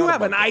Justified. But you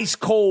have an ice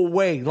cold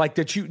way, like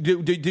that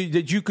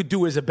you could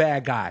do as a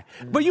bad guy.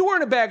 Mm-hmm. But you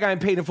weren't a bad guy in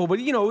Paid in Full. But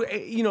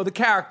the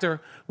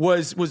character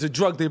was a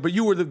drug dealer. But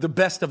you were the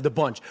best of the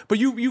bunch. But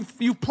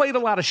you played a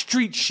lot of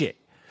street shit.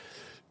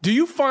 Do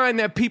you find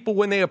that people,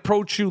 when they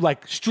approach you,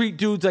 like street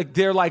dudes, like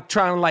they're like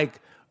trying to like,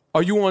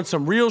 are you on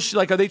some real shit?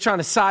 Like, are they trying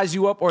to size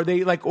you up, or are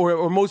they like,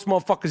 or most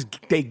motherfuckers,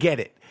 they get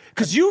it?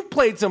 Because you've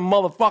played some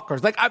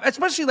motherfuckers, like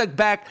especially like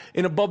back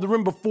in Above the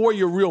Rim before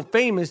you're real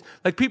famous.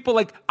 Like people,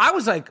 like I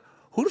was like,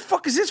 who the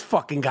fuck is this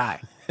fucking guy?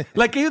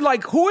 Like you're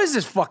like, who is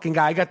this fucking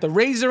guy? I got the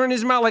razor in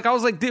his mouth. Like I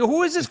was like, dude,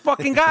 who is this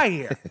fucking guy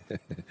here?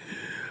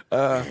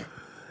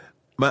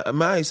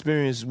 My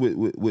experience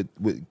with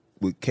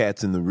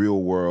cats in the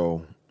real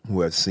world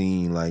who have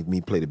seen like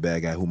me play the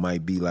bad guy, who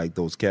might be like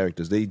those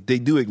characters, they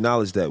do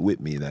acknowledge that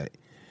with me, that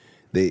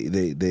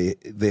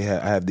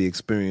I have the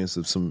experience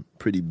of some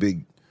pretty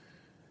big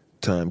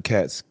time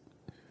cats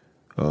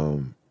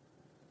showing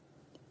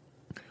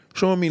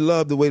me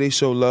love the way they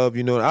show love.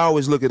 I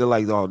always look at it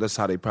like, oh, that's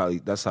how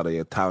the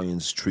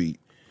Italians treat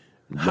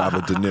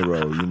Robert De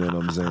Niro. You know what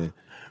I'm saying?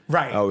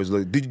 Right. I always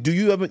look. Do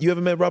you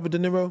ever met Robert De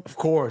Niro? Of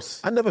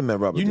course. I never met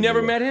Robert De Niro. You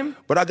never met him?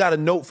 But I got a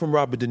note from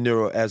Robert De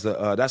Niro as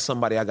that's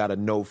somebody I got a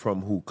note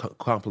from who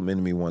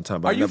complimented me one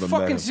time. But Are I you never met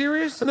fucking him.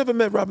 serious? I never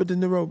met Robert De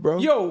Niro, bro.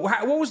 Yo,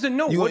 what was the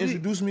note? You gonna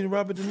introduce me to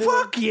Robert De Niro?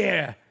 Fuck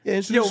yeah. Yeah,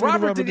 introduce Yo, me to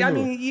Robert De Niro. I Niro.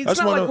 mean, it's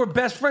not like we're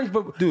best friends,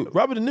 but dude,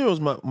 Robert De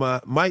Niro's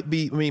might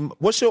be. I mean,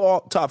 what's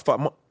your top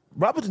five?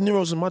 Robert De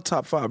Niro's in my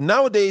top five.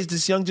 Nowadays,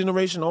 this young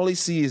generation, all they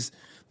see is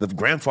the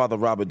grandfather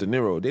Robert De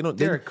Niro.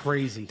 They're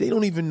crazy. They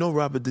don't even know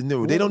Robert De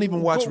Niro. They don't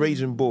even watch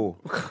Raging Bull.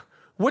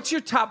 What's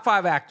your top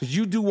five actors?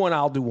 You do one,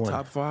 I'll do one.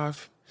 Top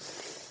five?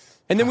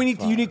 And then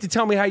you need to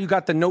tell me how you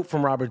got the note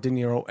from Robert De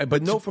Niro.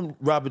 But note from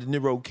Robert De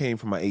Niro came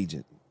from my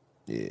agent.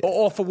 Yeah.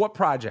 Off of what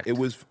project? It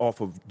was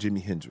off of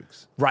Jimi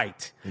Hendrix.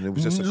 Right. And it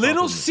was just a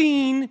little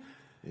compliment.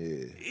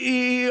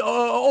 scene,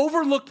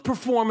 overlooked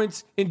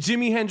performance in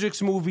Jimi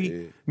Hendrix movie.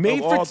 Yeah.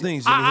 Made Of for all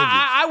things, Jimi Hendrix.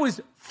 I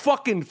was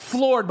fucking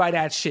floored by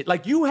that shit.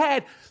 Like you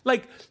had,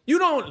 like you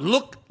don't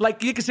look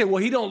like you can say,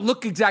 well, he don't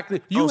look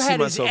exactly. You had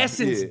his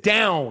essence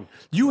down.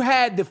 You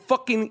had the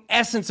fucking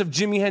essence of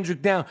Jimi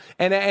Hendrix down.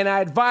 And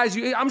I advise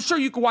you. I'm sure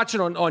you can watch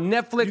it on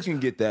Netflix. You can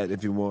get that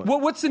if you want.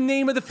 What's the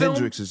name of the film?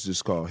 Hendrix is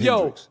just called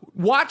Hendrix.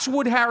 Watch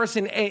Wood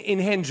Harrison in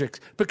Hendrix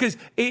because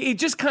it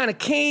just kind of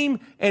came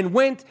and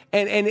went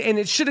and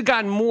it should have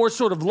gotten more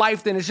sort of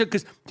life than it should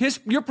because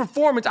your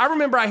performance. I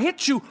remember I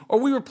hit you or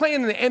we were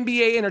playing in the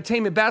NBA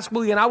Entertainment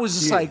Basketball League and I was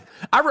just like,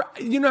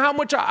 you know how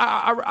much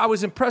I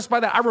was impressed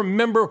by that. I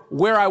remember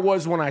where I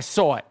was when I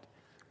saw it.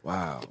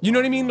 Wow. You know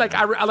what I mean? Like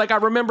I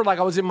remember like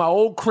I was in my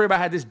old crib. I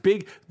had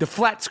the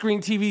flat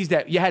screen TVs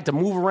that you had to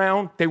move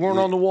around. They weren't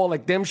on the wall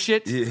like them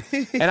shit. Yeah.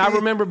 And I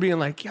remember being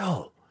like,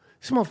 yo,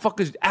 this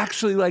motherfucker's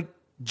actually like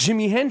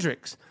Jimi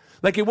Hendrix.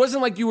 Like it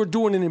wasn't like you were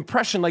doing an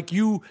impression. Like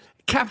you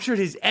captured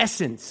his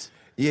essence.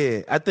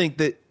 Yeah, I think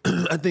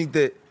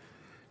that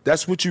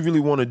that's what you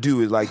really want to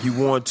do is like you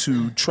want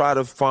to try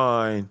to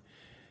find,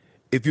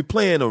 if you're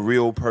playing a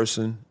real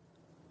person,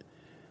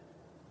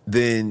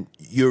 then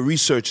your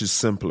research is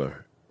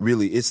simpler.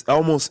 Really, it's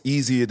almost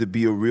easier to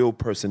be a real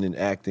person in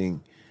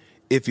acting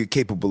if you're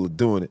capable of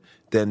doing it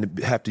than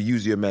to have to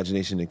use your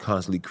imagination and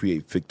constantly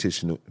create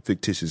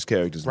fictitious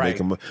characters,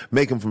 right.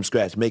 make them from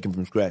scratch.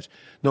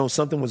 No,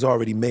 something was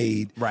already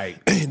made.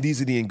 Right.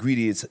 These are the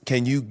ingredients.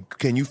 Can you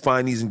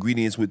find these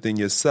ingredients within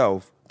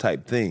yourself?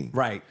 Type thing.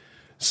 Right.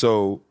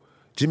 So,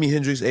 Jimi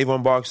Hendrix,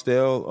 Avon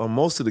Barksdale,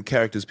 most of the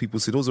characters people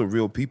see, those are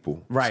real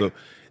people. Right. So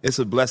it's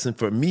a blessing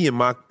for me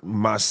and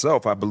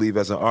myself, I believe,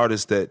 as an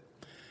artist that,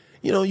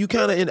 you know, you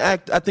kind of I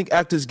think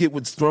actors get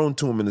what's thrown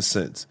to them in a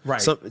sense.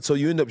 Right. So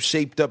you end up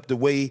shaped up the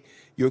way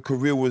your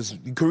career was.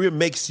 Your career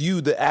makes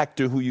you the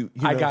actor who you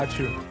know. I got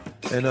you.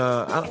 And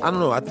I don't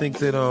know. I think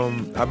that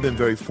I've been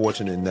very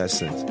fortunate in that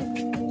sense.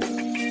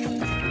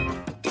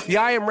 The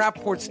I Am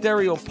Rappaport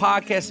Stereo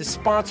podcast is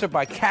sponsored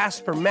by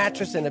Casper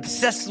Mattress, an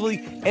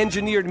obsessively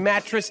engineered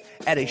mattress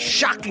at a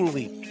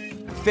shockingly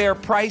fair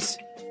price.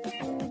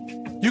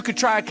 You could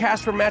try a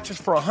Casper mattress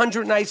for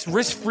 100 nights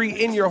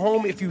risk-free in your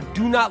home. If you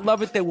do not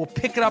love it, they will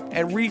pick it up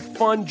and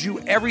refund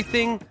you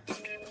everything.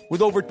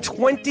 With over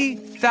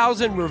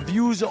 20,000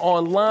 reviews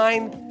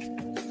online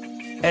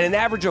and an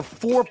average of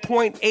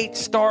 4.8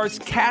 stars,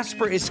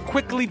 Casper is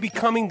quickly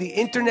becoming the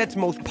internet's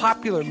most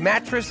popular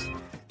mattress.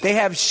 They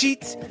have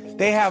sheets,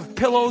 they have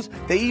pillows,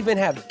 they even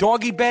have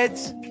doggy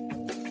beds.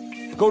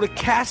 Go to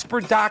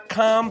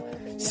Casper.com.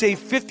 Save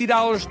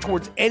 $50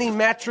 towards any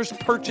mattress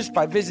purchased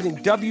by visiting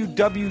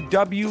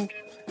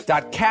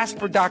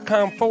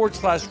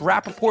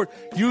www.casper.com/Rappaport.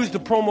 Use the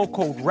promo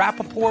code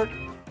Rappaport.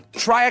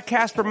 Try a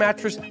Casper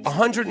mattress,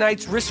 100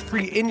 nights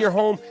risk-free in your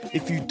home.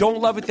 If you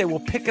don't love it, they will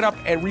pick it up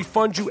and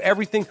refund you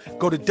everything.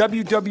 Go to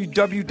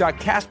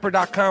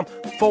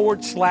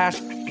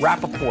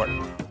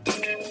www.casper.com/Rappaport.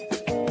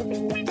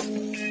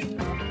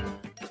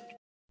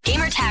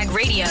 Gamertag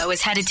Radio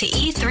is headed to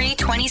E3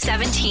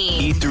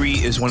 2017.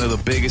 E3 is one of the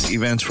biggest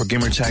events for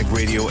Gamertag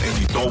Radio, and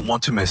you don't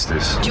want to miss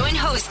this. Join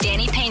hosts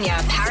Danny Pena,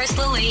 Paris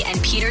Lilly,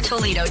 and Peter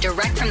Toledo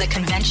direct from the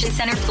Convention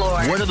Center floor.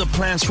 What are the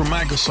plans for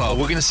Microsoft?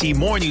 We're going to see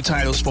more new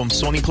titles from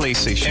Sony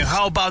PlayStation. And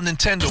how about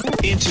Nintendo?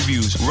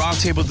 Interviews,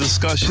 roundtable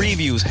discussion,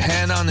 previews,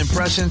 hand-on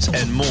impressions,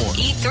 and more.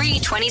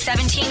 E3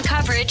 2017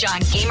 coverage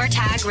on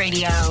Gamertag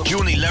Radio.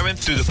 June 11th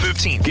through the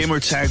 15th.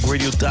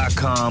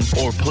 GamerTagRadio.com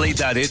or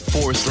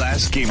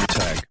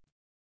play.it/Gamertag.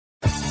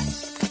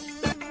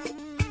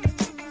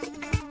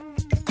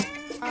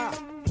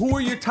 Who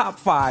are your top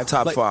five?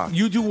 Top five.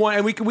 You do one,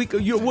 and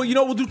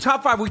we'll do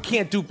top five. We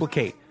can't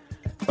duplicate.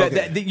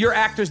 Your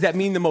actors that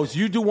mean the most.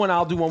 You do one,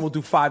 I'll do one. We'll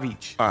do five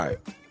each. All right.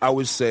 I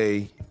would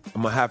say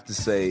I'm gonna have to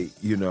say,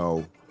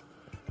 well,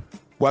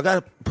 I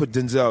gotta put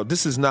Denzel.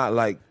 This is not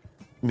like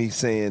me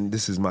saying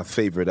this is my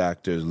favorite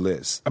actors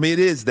list. I mean, it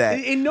is that.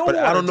 In no but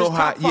order. I don't know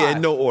how. Yeah,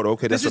 in no order.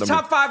 Okay, that's this what is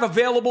top five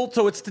available,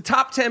 so it's the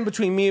top 10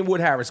 between me and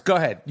Wood Harris. Go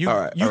ahead. You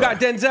got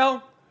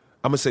Denzel?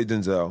 I'm gonna say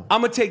Denzel. I'm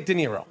gonna take De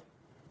Niro.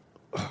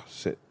 Oh,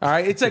 shit. All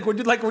right, it's like we're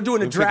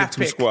doing a draft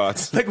pick.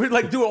 Squads. Like we're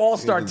doing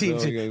all-star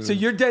teams. So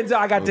you're Denzel,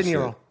 I got De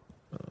Niro.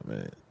 Oh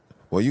man.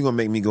 Well, you're gonna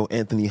make me go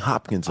Anthony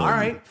Hopkins on All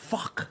you. right,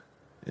 fuck.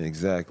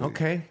 Exactly.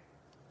 Okay.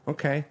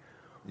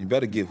 You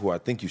better get who I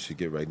think you should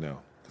get right now.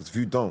 Because if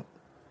you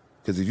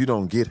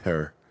don't get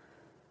her.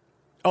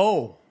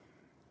 Oh.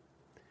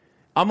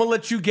 I'm going to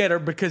let you get her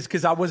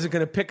because I wasn't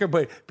going to pick her,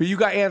 but you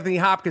got Anthony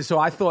Hopkins, so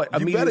I thought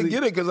immediately. You better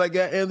get it because I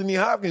got Anthony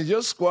Hopkins.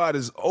 Your squad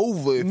is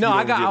over if No,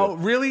 you don't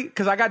get really?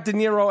 Because I got De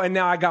Niro and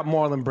now I got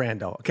Marlon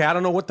Brando. Okay, I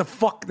don't know what the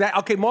fuck that.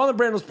 Okay, Marlon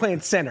Brando's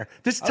playing center.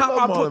 This is top.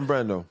 I love Marlon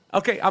Brando.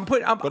 Okay, I'm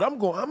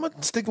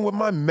sticking with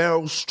my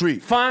Meryl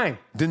Streep. Fine.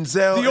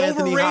 Denzel, the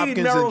Anthony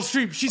overrated Hopkins. Meryl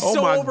Streep. She's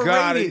so my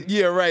overrated. God.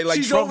 Yeah, right. Like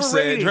She's Trump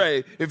overrated. said,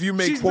 right? If you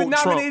make She's quote been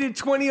nominated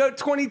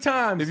 20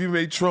 times. If you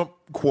make Trump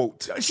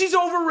quote. She's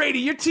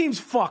overrated. Your team's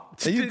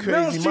fucked. Are you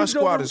crazy? My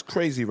squad is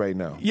crazy right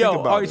now. Yo,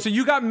 all right, so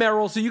you got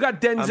Meryl. So you got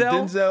Denzel, I'm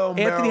Denzel,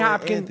 Anthony Meryl,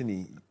 Hopkins.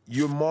 Anthony.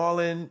 You're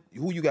Marlon.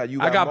 Who you got?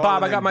 I got Marlon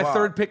Bob. I got and my Bob.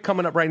 third pick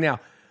coming up right now.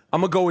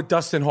 I'm going to go with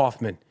Dustin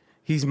Hoffman.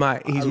 He's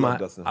my.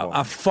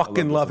 I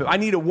fucking love him. I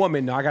need a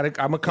woman. I'm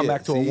gonna come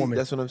back to a woman.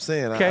 That's what I'm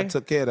saying. Okay? I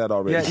took care of that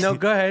already. Yeah, no,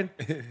 go ahead.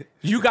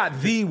 You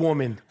got the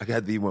woman. I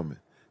got the woman.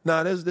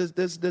 Nah,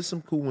 there's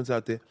some cool ones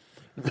out there.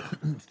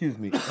 Excuse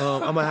me.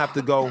 I'm gonna have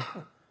to go.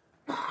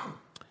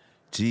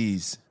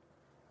 Jeez,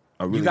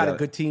 you got a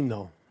good team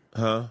though.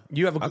 Huh?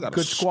 You have a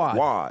good squad.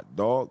 Squad,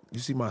 dog. You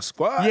see my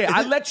squad? Yeah,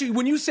 I let you.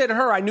 When you said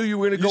her, I knew you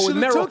were gonna go with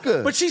Meryl. Took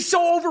her. But she's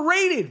so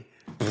overrated.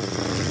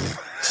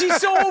 She's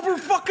so over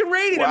fucking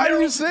rated. Why do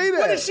you say that?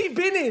 What has she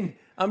been in?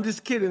 I'm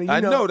just kidding.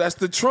 I know that's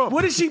the Trump.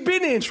 What has she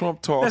been in?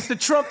 Trump talk. That's the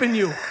Trump in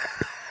you.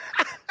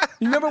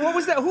 You remember what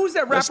was that? Who's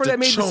that rapper that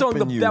made the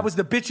song? That was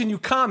the bitch in you.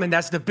 Common.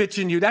 That's the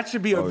bitch in you. That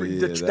should be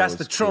that's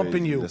the Trump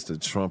in you. That's the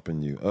Trump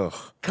in you. Ugh.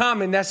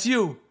 Common. That's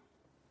you.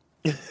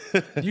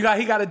 He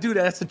got to do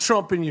that. That's the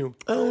Trump in you.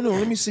 I don't know.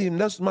 Let me see.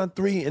 That's my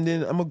 3, and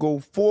then I'm gonna go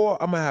 4.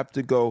 I'm gonna have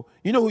to go.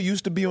 You know who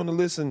used to be on the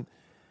list, and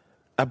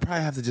I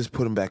probably have to just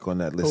put him back on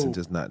that list and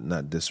just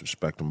not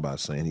disrespect him by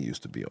saying he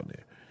used to be on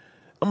there.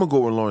 I'm gonna go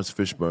with Lawrence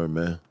Fishburne,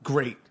 man.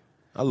 Great.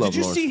 I love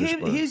Lawrence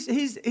Fishburne. Did you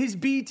see his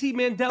BET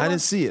Mandela? I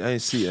didn't see it.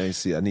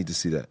 I need to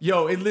see that.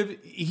 Yo,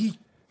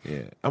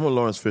 Yeah, I'm a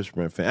Lawrence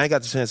Fishburne fan. I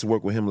got the chance to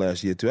work with him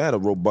last year too. I had a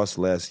robust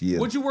last year.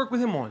 What'd you work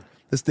with him on?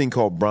 This thing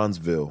called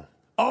Bronzeville.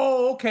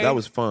 Oh, okay. That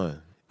was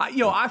fun.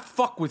 I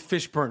fuck with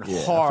Fishburne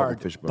Yeah, hard. I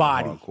fuck with Fishburne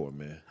body. hardcore,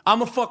 man.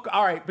 I'm a fuck.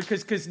 All right,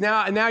 because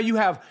now you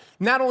have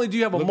not only do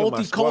you have a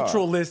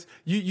multicultural list,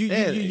 you're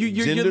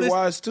gender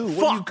wise too. Fuck.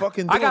 What are you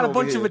fucking doing? I got a over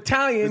bunch here? of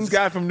Italians. This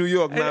guy from New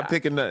York not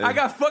picking nothing. I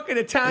got fucking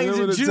Italians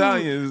and Jews.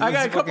 Italians. I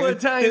got a couple of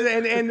Italians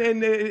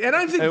and I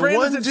don't think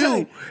Brandon's one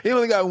Italian. Jew. He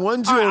only got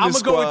one Jew on I'm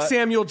his gonna squad. go with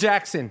Samuel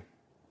Jackson.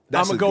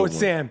 I'm gonna go with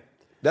Sam.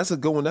 That's a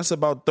good one. That's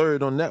about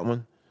 3rd on that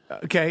one.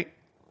 Okay.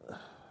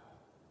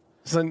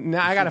 So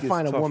now I gotta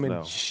find a woman.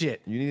 Now.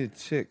 Shit. You need a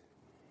chick.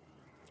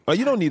 Oh,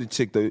 you don't need a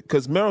chick though,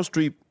 because Meryl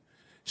Streep,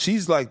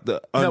 she's like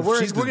the. We're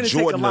gonna Jordan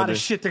take a lot of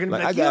shit. They're gonna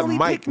be like, I got you only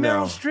Mike pick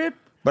now. Meryl Streep?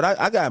 But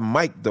I got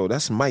Mike though.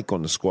 That's Mike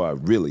on the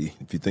squad, really.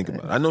 If you think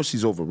about it, I know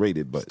she's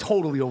overrated, but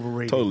totally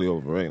overrated. Totally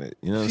overrated.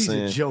 You know what I'm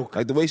saying? She's a joke.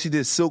 Like the way she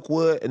did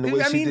Silkwood and the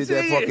way she did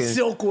that fucking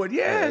Silkwood.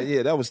 Yeah,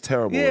 yeah, that was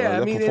terrible.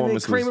 Yeah, that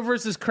performance Kramer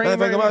versus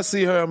Kramer. If I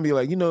see her, I'm be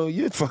like,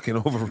 you're fucking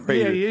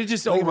overrated. Yeah, you're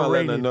just overrated.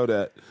 overrated. Letting her know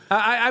that.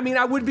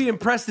 I would be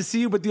impressed to see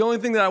you, but the only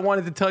thing that I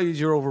wanted to tell you is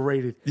you're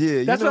overrated.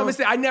 Yeah, that's what I'm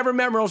saying. I never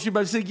met Meryl Streep, but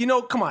I was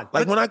like, come on.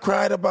 Like when I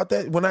cried about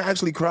that, when I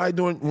actually cried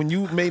when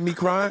you made me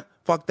cry.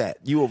 Fuck that.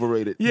 You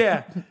overrated.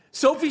 Yeah.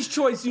 Sophie's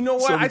Choice, you know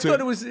what? I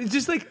thought it was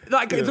just like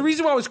the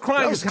reason why I was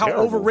crying is how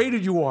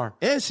overrated you are.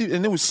 And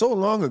it was so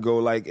long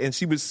ago, and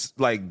she was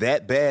like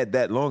that bad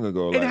that long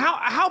ago. And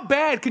how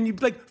bad can you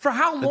for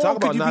how long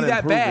could you be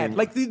that bad?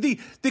 Like the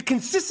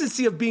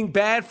consistency of being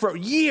bad for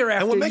year after year.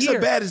 And what makes her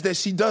bad is that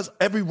she does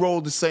every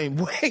role the same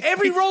way.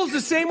 Every role is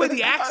the same way,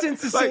 the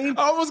accent's the same.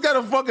 I almost got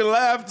a fucking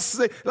laugh to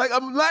say now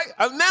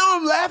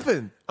I'm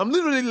laughing. I'm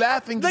literally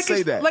laughing to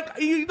say that.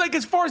 Like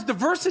as far as the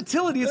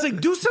versatility, it's like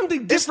do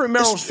something different,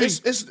 Meryl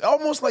Streep. It's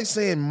almost like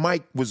saying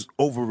Mike was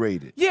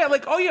overrated. Yeah,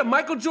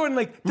 Michael Jordan,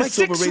 the Mike's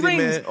 6 rings.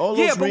 Man. All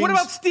those but what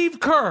about Steve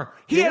Kerr?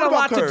 He had a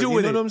lot to do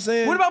with it. You know what I'm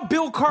saying? What about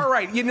Bill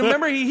Cartwright? You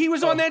remember he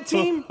was on that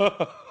team?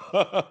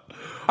 All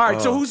right,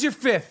 so who's your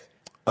 5th?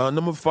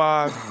 Number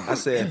 5, I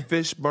said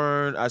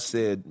Fishburne. I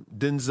said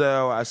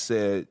Denzel. I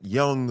said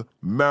young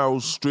Meryl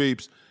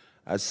Streep.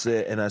 I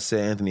said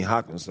Anthony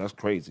Hopkins. That's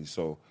crazy.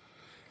 So.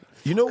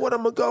 You know what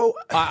I'm going to go?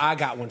 I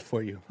got one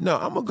for you. No,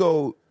 I'm going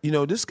to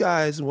go, this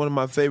guy is one of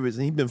my favorites,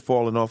 and he's been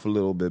falling off a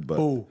little bit, but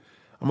I'm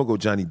going to go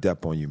Johnny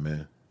Depp on you,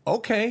 man.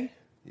 Okay.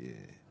 Yeah.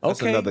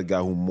 That's another guy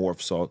who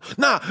morphs all.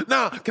 Nah,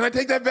 can I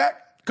take that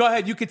back? Go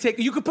ahead. You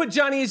could put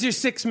Johnny as your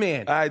 6th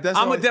man. All right, that's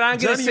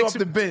Johnny off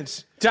the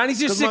bench.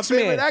 Johnny's your 6th man. My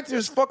favorite actor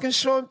is fucking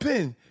Sean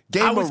Penn.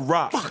 Game of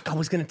Rock. Fuck, I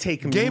was going to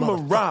take him. Game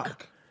of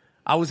Rock.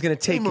 I was gonna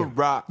take him.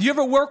 You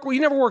never worked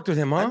with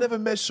him, huh? I never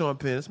met Sean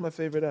Penn. That's my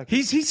favorite actor.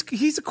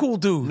 He's a cool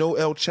dude. No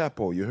El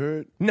Chapo, you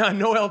heard? No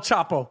El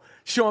Chapo.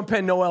 Sean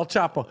Penn, no El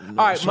Chapo. All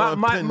right,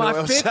 my 5th.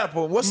 El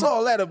Chapo. What's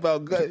all that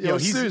about?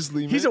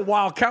 Seriously, man. He's a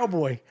wild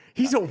cowboy.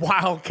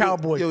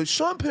 Yo,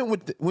 Sean Penn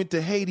went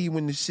to Haiti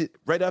when the shit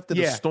right after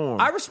the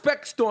storm. I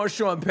respect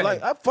Sean Penn.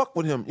 I fuck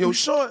with him.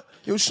 Sean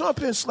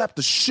Penn slapped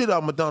the shit out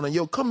of Madonna.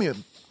 Yo, come here.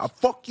 I'll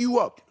fuck you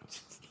up.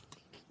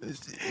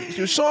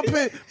 Sean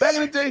Penn, back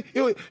in the day,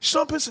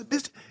 Sean Penn said,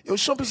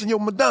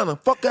 Madonna,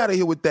 fuck out of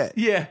here with that.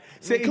 Yeah.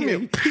 Come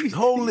here,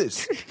 hold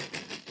this.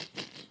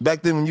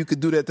 Back then when you could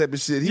do that type of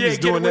shit, he was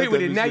doing that.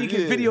 With it. Now you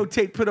can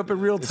videotape, put up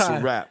in real time.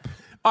 It's a wrap.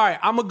 All right,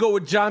 I'm going to go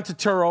with John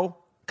Turturro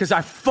because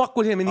I fuck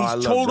with him and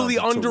he's totally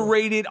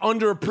underrated,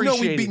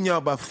 underappreciated. We beating y'all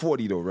by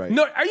 40 though, right?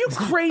 No, are you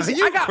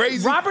crazy? I got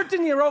crazy? Robert De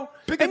Niro.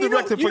 Pick a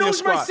director for your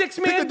squad. My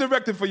 6th man? Pick a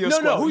director for your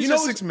squad. Who's your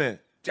 6th man?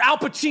 Al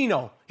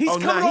Pacino. He's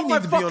coming off my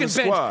fucking bench.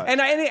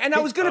 And I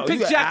was going to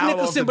pick Jack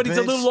Nicholson, but he's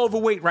a little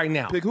overweight right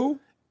now. Pick who?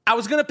 I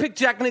was going to pick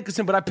Jack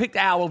Nicholson, but I picked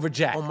Al over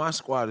Jack. Oh, my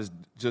squad is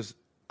just,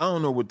 I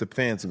don't know what the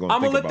fans are going to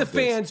think about this. I'm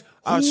going to let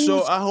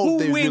the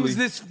fans, who wins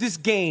this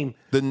game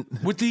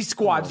with these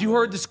squads? You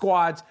heard the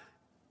squads.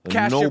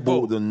 Cash your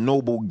vote. The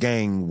noble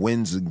gang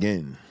wins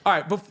again. All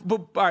right, but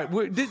all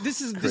right,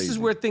 this is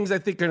where things I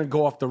think are going to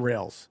go off the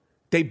rails.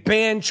 They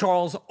banned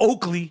Charles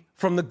Oakley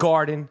from the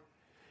Garden.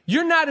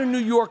 You're not a New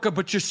Yorker,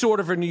 but you're sort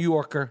of a New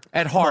Yorker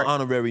at heart. I'm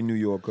an honorary New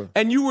Yorker.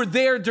 And you were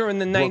there during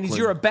the 90s. Brooklyn.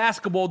 You're a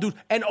basketball dude.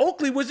 And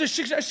Oakley was a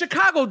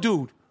Chicago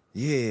dude.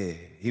 Yeah,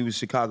 he was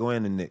Chicago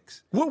and the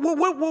Knicks.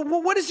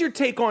 What is your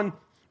take on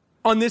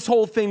this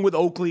whole thing with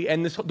Oakley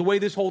and the way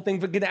this whole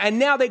thing... And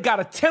now they got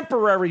a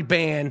temporary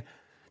ban.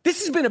 This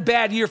has been a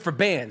bad year for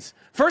bans.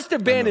 First they're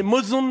banning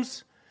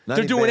Muslims.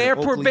 They're doing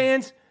airport Oakley.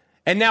 bans.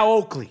 And now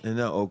Oakley.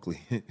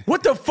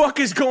 What the fuck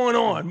is going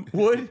on,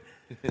 Wood?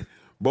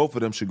 Both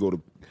of them should go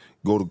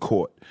to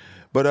court.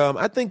 But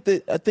I think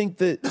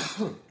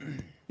that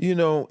you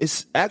know,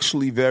 it's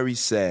actually very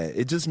sad.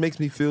 It just makes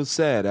me feel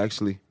sad,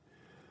 actually.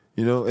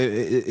 You know,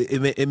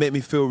 it made me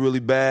feel really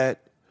bad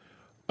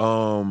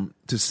to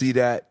see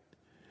that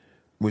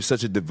we're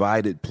such a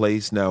divided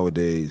place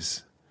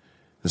nowadays.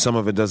 And some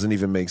of it doesn't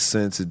even make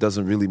sense. It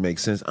doesn't really make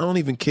sense. I don't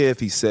even care if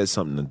he says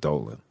something to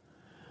Dolan.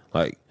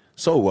 Like,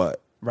 so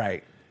what?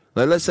 Right.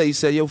 Like, let's say he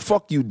said, yo,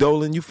 fuck you,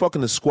 Dolan. You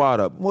fucking the squad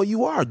up. Well,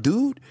 you are,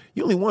 dude.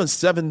 You only won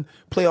 7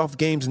 playoff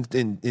games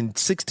in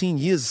 16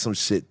 years or some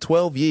shit.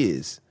 12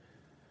 years.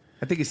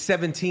 I think it's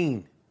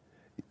 17.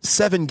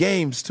 7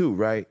 games, too,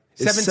 right?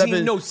 It's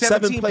 17.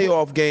 7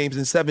 playoff games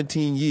in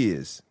 17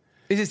 years.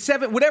 Is it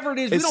 7? Whatever it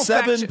is, It's we don't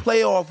 7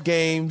 playoff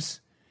games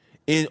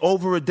in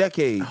over a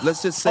decade.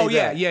 Let's just say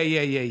that.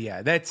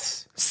 Yeah.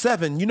 That's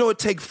 7. You know it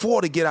take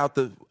 4 to get out.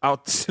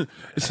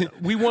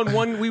 We won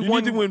one. You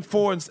need to win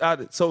 4 and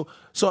out. So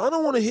I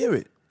don't want to hear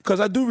it because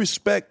I do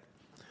respect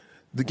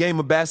the game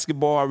of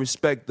basketball. I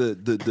respect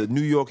the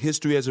New York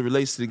history as it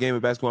relates to the game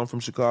of basketball. I'm from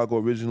Chicago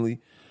originally.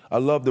 I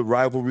love the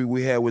rivalry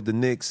we had with the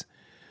Knicks.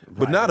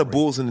 But now the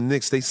Bulls and the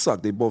Knicks, they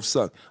suck. They both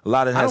suck. A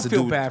lot of it has to do. I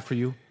don't feel bad for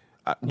you.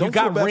 You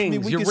got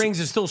rings. Your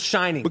rings are still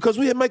shining. Because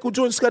we had Michael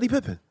Jordan, Scottie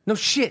Pippen. No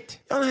shit.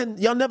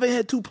 Y'all never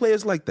had 2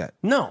 players like that.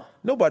 No.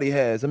 Nobody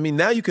has. I mean,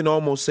 now you can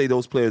almost say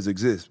those players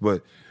exist.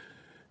 But,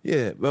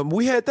 yeah,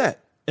 we had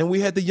that. And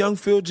we had the young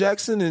Phil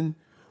Jackson. And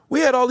we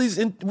had all these.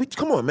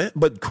 Come on, man.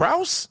 But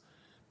Krause?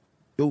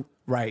 Yo,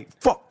 right.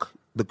 Fuck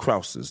the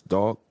Krauses,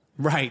 dog.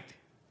 Right.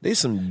 They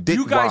some dick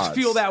You guys wads.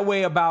 feel that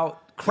way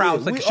about Krause.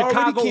 Yeah, like we Chicago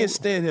already can't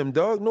stand him,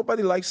 dog.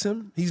 Nobody likes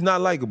him. He's not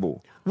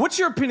likable. What's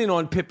your opinion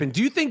on Pippen?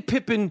 Do you think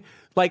Pippen,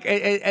 like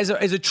as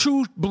a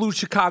true blue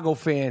Chicago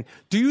fan,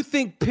 do you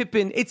think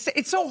Pippen?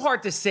 It's so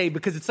hard to say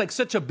because it's like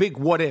such a big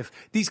what if.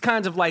 These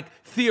kinds of like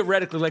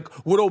theoretically,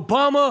 like would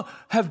Obama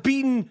have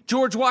beaten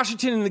George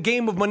Washington in the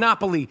game of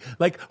Monopoly?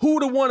 Like who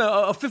would have won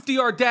a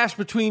 50-yard dash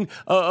between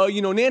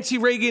Nancy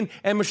Reagan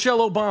and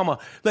Michelle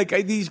Obama? Like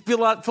these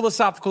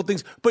philosophical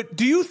things. But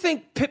do you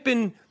think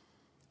Pippen?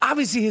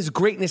 Obviously, his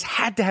greatness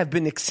had to have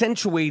been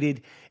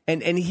accentuated,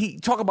 and he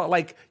talk about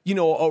like a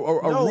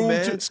No, room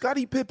man. to.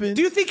 Scottie Pippen.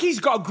 Do you think he's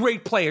got a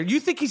great player? Do you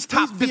think he's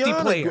top 50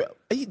 player?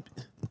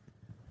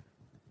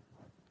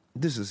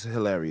 This is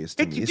hilarious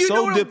to me. Do It's you know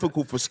so what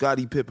difficult for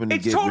Scottie Pippen to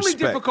It's get totally respect.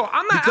 difficult.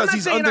 I'm because not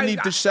he's saying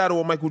underneath the shadow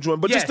of Michael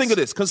Jordan. But Yes. just think of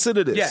this.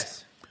 Consider this.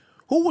 Yes.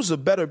 Who was a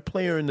better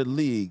player in the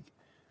league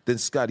than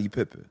Scottie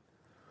Pippen,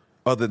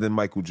 other than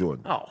Michael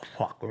Jordan? Oh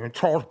fuck, man.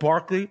 Charles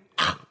Barkley.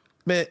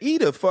 Man,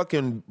 eat a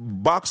fucking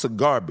box of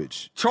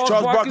garbage. Charles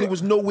Barkley Barkley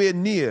was nowhere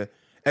near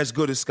as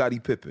good as Scottie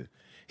Pippen.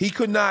 He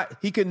could not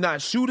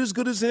shoot as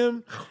good as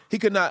him.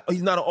 He's not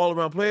an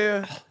all-around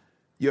player.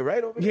 You're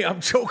right over there? Yeah,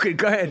 I'm joking.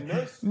 Go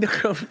ahead.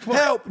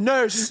 Help,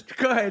 nurse.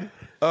 Go ahead.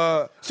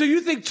 So you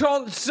think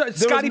There Scottie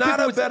was not Pippen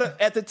a was better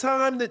at the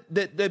time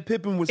that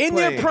Pippen was in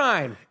playing, their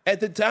prime?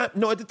 At the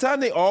time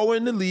they all were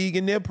in the league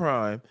in their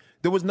prime.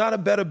 There was not a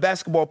better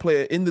basketball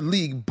player in the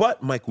league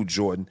but Michael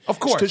Jordan. Of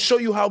course. To show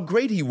you how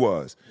great he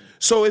was.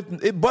 So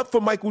but for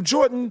Michael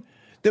Jordan,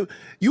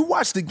 you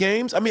watch the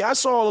games. I mean, I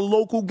saw all the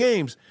local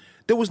games.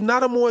 There was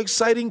not a more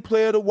exciting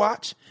player to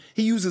watch.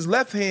 He used his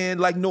left hand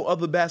like no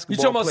other basketball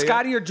player. You talking about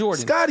Scottie or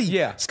Jordan? Scottie.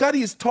 Yeah.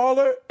 Scottie is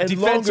taller and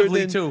Defensively, longer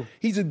than, too.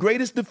 He's the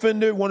greatest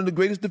defender, one of the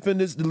greatest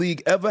defenders the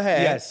league ever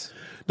had. Yes.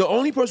 The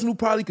only person who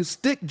probably could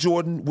stick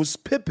Jordan was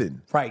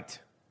Pippen. Right.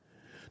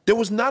 There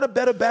was not a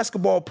better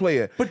basketball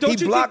player. But don't he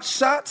you blocked think-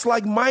 shots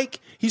like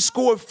Mike. He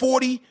scored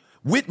 40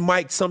 with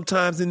Mike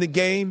sometimes in the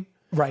game.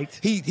 Right.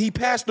 He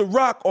passed the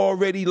rock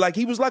already like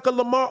he was like a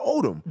Lamar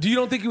Odom. Do you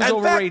don't think he was In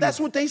overrated? fact, that's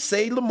what they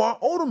say Lamar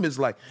Odom is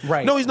like.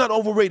 Right. No, he's not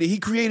overrated. He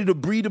created a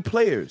breed of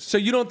players. So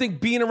you don't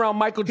think being around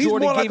Michael He's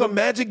Jordan more like gave a him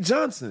Magic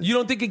Johnson. You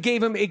don't think it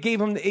gave him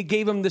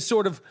the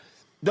sort of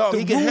No, the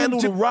he can room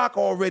handle to- the rock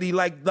already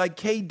like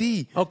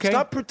KD. Okay.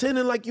 Stop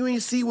pretending like you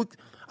ain't see what.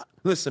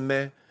 Listen,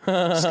 man.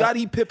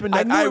 Scottie Pippen, I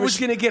that knew it was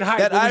gonna get hyped.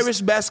 That It was-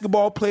 Irish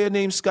basketball player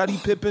named Scottie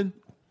Pippen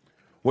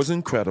was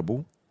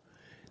incredible.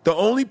 The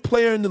only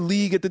player in the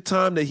league at the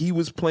time that he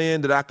was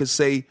playing that I could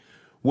say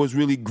was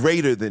really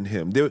greater than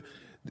him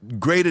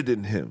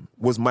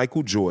was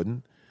Michael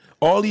Jordan.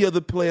 All the other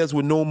players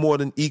were no more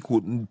than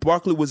equal.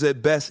 Barkley was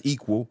at best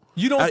equal.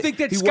 You don't think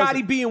that he Scotty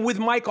wasn't- being with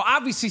Michael,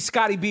 obviously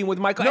Scotty being with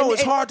Michael. No, and-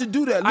 it's hard to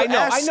do that. I know.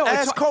 Ask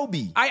It's-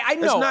 Kobe. I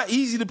know. It's not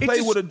easy to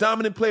play with a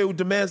dominant player who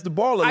demands the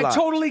ball a lot. I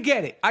totally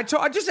get it. I'm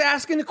just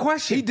asking the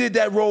question. He did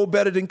that role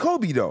better than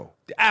Kobe, though.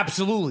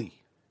 Absolutely.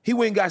 He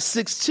went and got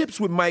 6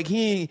 chips with Mike.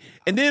 And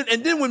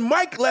then when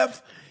Mike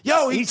left, he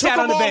took sat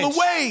on him the all bench, the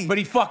way. but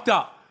he fucked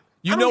up.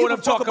 You I know don't what give I'm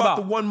a fuck talking about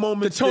about. the one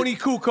moment The Tony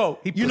Kukoc.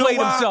 He played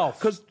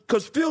himself.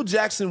 Because Phil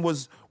Jackson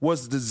was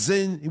the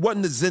Zen. He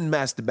wasn't the Zen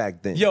master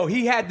back then. Yo,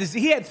 he had 3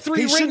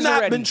 He rings should not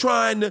already. have been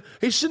trying to.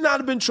 He should not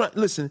have been trying.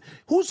 Listen,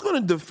 who's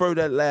going to defer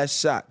that last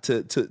shot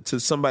to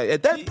somebody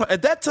at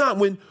that time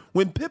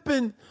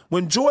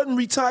when Jordan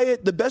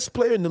retired? The best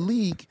player in the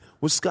league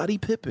was Scottie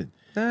Pippen.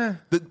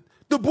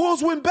 The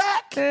Bulls went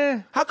back.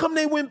 How come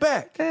they went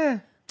back?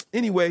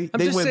 Anyway,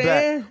 they just went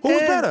saying, back. Who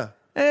was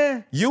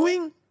better?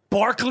 Ewing?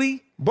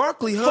 Barkley,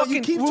 huh?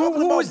 You keep talking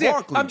who about was there?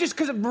 Barkley. I'm just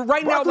because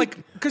right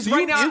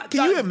now,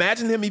 Can you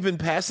imagine him even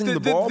passing the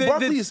ball?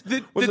 Barkley was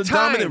the a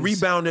dominant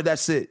rebounder.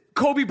 That's it.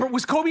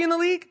 Was Kobe in the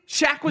league?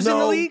 Shaq was in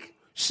the league?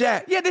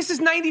 Shaq. Yeah, this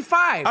is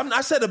 95. I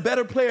said a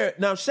better player.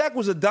 Now, Shaq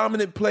was a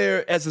dominant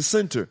player as a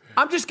center.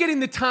 I'm just getting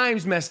the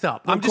times messed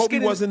up. Kobe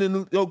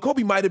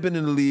might have been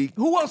in the league.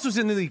 Who else was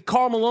in the league?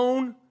 Karl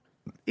Malone?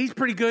 He's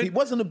pretty good. He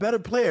wasn't a better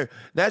player.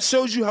 That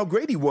shows you how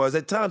great he was.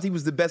 At times, he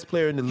was the best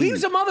player in the league. He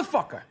was a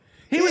motherfucker.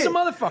 He was a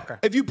motherfucker.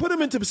 If you put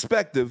him into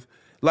perspective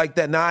like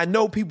that, now I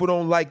know people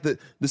don't like the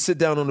sit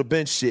down on the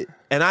bench shit,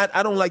 and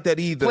I don't like that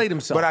either. Played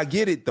himself. But I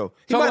get it though.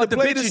 He Talk might about have the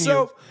played bitch in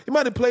himself. you. He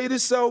might have played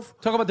himself.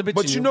 Talk about the bitch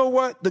But in you you. know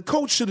what? The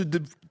coach should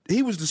have.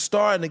 He was the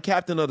star and the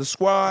captain of the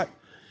squad.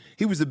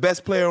 He was the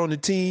best player on the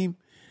team.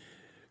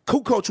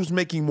 Coach was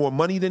making more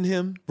money than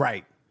him.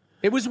 Right.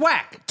 It was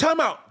whack. Time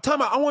out.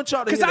 I want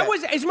y'all to hear Because I that.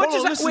 was, as much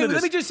Hold on, as listen wait, to let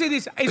this. me just say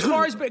this. As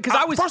far as, because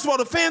I was. First of all,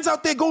 the fans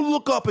out there, go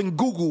look up and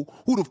Google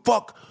who the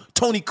fuck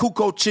Tony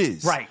Kukoc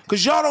is. Right.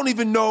 Because y'all don't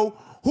even know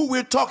who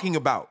we're talking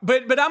about.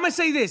 But I'm going to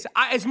say this.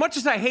 As much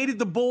as I hated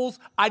the Bulls,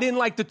 I didn't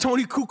like the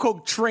Tony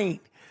Kukoc train.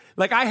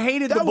 Like, I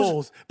hated the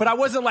Bulls, but I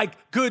wasn't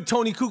like, good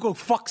Tony Kukoc,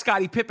 fuck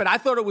Scottie Pippen. I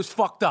thought it was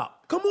fucked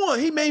up. Come on,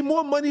 he made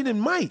more money than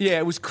Mike. Yeah,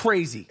 it was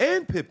crazy.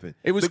 And Pippen.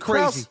 It was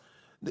crazy.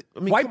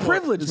 White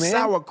privilege, the man.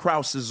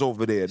 Sauerkraut is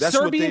over there. That's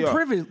Serbian what they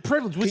are.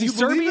 privilege. Was Can he you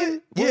believe Serbian?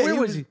 it? Yeah, Where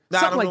was he? I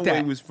Something don't like know that.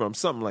 where he was from.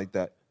 Something like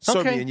that.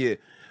 Okay. Serbian, yeah.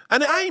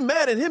 And I ain't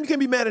mad at him. You can't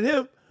be mad at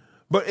him.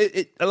 But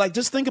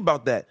just think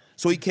about that.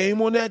 So he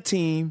came on that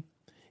team.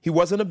 He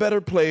wasn't a better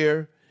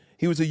player.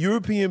 He was a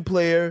European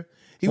player.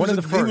 He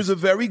was a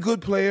very good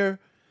player.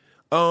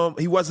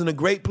 He wasn't a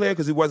great player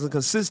because he wasn't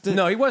consistent.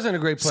 No, he wasn't a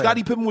great player.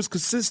 Scottie Pippen was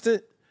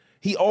consistent.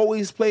 He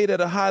always played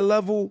at a high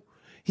level.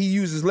 He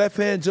used his left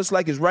hand just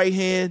like his right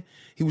hand.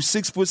 He was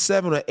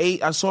 6'7" or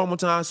 8. I saw him one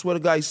time. I swear to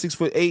God, he's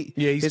 6'8".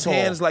 Yeah, he's his tall.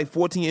 hand is like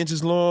 14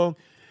 inches long.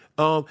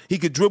 He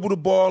could dribble the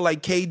ball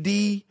like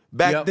KD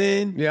back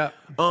then. Yeah.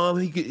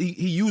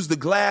 He used the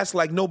glass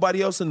like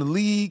nobody else in the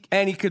league.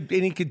 And he could D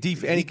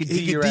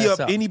your D ass up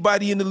up.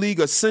 anybody in the league,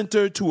 a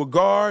center to a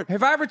guard.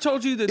 Have I ever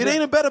told you that It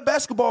ain't a better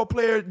basketball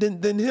player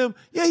than him.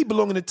 Yeah, he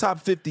belong in the top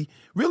 50.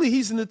 Really,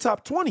 he's in the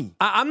top 20.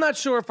 I'm not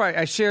sure if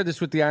I shared this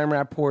with the Iron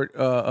Rapport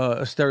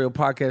Stereo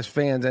Podcast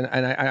fans, and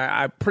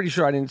I'm pretty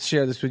sure I didn't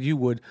share this with you,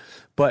 Wood.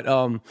 But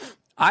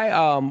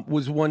I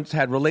was once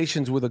had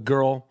relations with a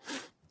girl,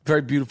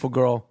 very beautiful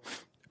girl,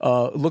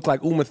 looked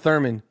like Uma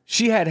Thurman.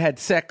 She had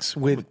sex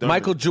with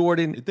Michael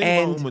Jordan. The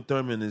thing about Uma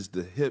Thurman is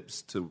the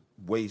hips to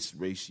waist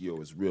ratio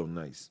is real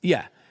nice.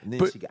 Yeah. And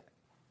then she got...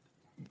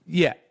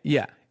 Yeah.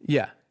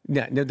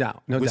 Yeah, no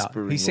doubt.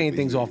 He's saying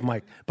things off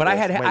mic, but I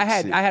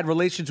had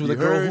relations with a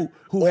girl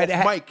who had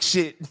mic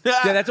shit.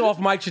 Yeah, that's off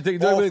mic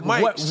shit. Off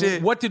mic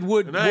shit. What did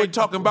Wood? And I ain't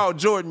talking about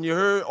Jordan. You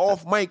heard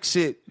off mic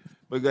shit.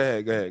 But go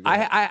ahead.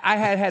 I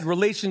had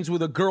relations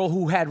with a girl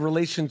who had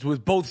relations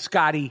with both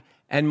Scotty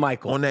and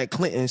Michael on that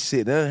Clinton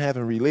shit. They're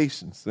having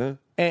relations, huh?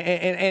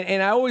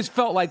 And I always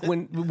felt like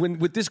when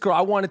with this girl,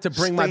 I wanted to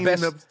bring my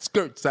best up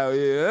skirts out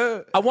here.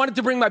 Huh? I wanted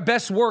to bring my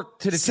best work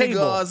to the table,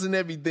 cigars and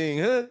everything,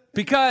 huh?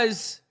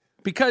 Because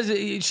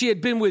she had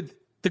been with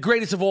the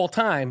greatest of all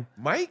time,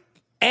 Mike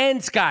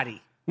and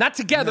Scotty. Not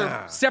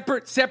together,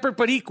 separate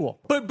but equal.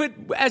 But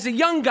as a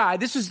young guy,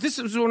 this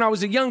was when I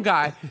was a young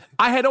guy,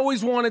 I had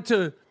always wanted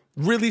to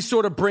really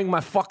sort of bring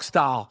my fuck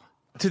style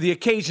to the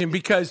occasion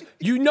because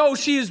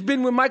she has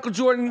been with Michael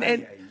Jordan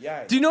and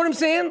do you know what I'm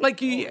saying?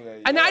 Like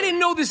and I didn't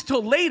know this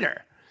till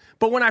later.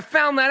 But when I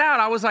found that out,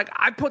 I was like,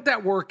 I put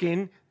that work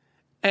in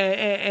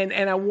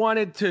and I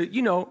wanted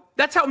to,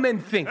 that's how men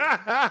think.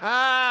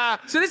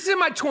 So this is in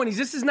my 20s.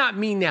 This is not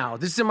me now.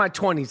 This is in my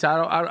 20s.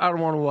 I don't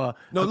want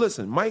to. No,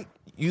 listen, Mike,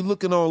 you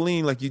looking all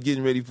lean like you're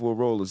getting ready for a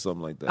role or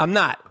something like that. I'm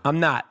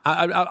not.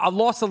 I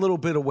lost a little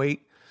bit of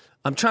weight.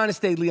 I'm trying to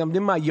stay lean. I'm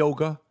in my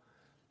yoga.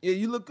 Yeah,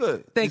 you look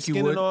good. Thank you,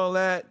 skin Wood. and all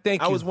that.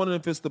 Thank you. I was wondering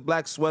if it's the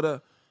black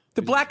sweater.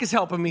 The black is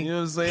helping me. You know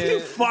what I'm saying? You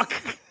fuck.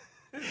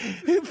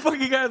 You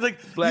fucking guys like,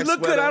 Black you look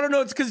sweater. good. I don't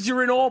know. It's because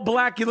you're in all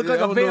black. You look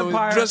like a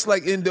vampire. Dressed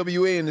like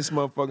NWA in this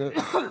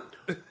motherfucker.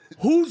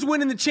 Who's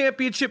winning the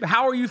championship?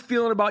 How are you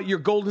feeling about your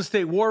Golden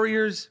State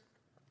Warriors?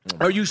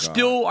 Are you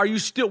still?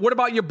 What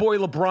about your boy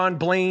LeBron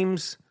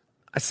Blames?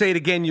 I say it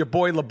again, your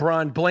boy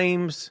LeBron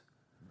Blames.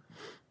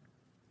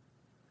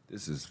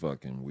 This is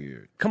fucking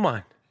weird. Come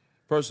on.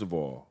 First of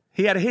all,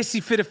 he had a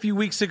hissy fit a few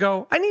weeks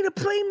ago. I need a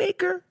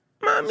playmaker,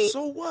 mommy.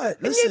 So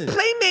what? Listen, I need a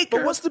playmaker.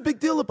 But what's the big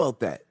deal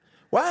about that?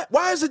 Why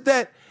is it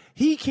that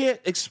he can't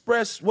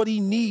express what he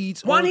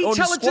needs on the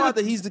squad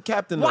that he's the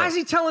captain of? Why is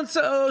he telling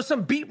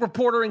some beat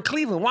reporter in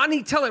Cleveland? Why didn't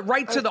he tell it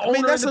right to the owner? I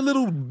mean, that's a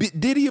little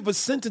ditty of a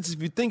sentence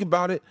if you think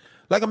about it.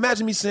 Like,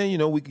 imagine me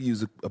saying, we could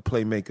use a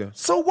playmaker.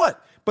 So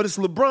what? But it's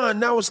LeBron.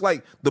 Now it's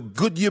like the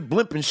Goodyear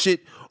blimp and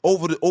shit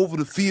over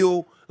the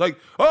field. Like,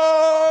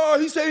 oh,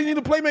 he said he need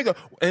a playmaker.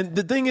 And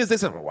the thing is, they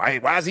said, why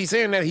is he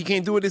saying that? He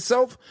can't do it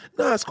himself?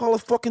 Nah, it's called a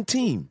fucking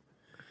team.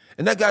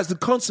 And that guy's the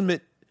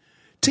consummate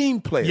team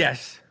player.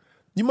 Yes.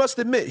 You must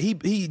admit,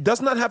 he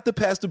does not have to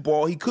pass the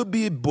ball. He could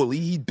be a bully.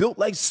 He built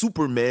like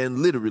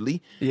Superman,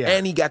 literally. Yeah.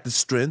 And he got the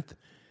strength.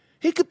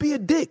 He could be a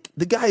dick.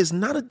 The guy is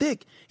not a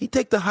dick. He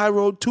take the high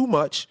road too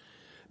much.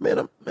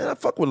 Man, I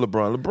fuck with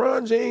LeBron.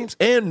 LeBron James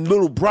and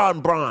little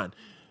Bron.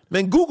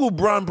 Man, Google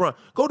Bron.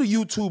 Go to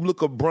YouTube,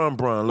 look up Bron.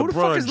 Who the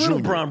fuck is Jr. little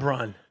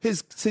Bron?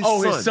 His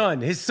son. son.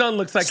 His son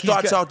looks like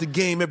starts out the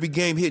game, every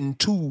game hitting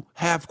 2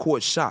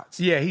 half-court shots.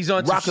 Yeah, he's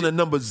on rocking a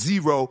number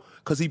 0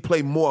 because he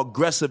played more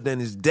aggressive than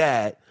his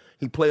dad.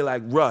 He played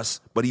like Russ,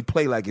 but he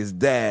played like his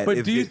dad.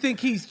 But do you think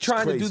he's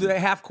trying to do the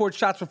half-court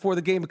shots before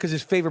the game because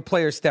his favorite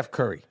player is Steph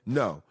Curry?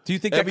 No. Do you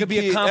think that could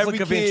be a conflict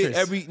of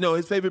interest? No,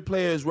 his favorite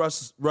player is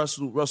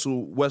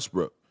Russell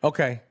Westbrook.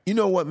 Okay. You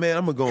know what, man?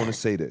 I'm going to go on and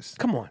say this.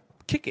 Come on.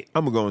 Kick it.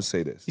 I'm going to go and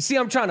say this. You see,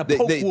 I'm trying to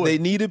poke wood. They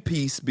need a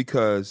piece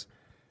because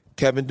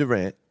Kevin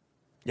Durant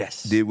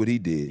did what he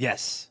did.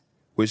 Yes.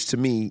 Which to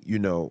me,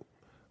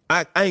 I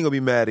ain't going to be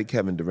mad at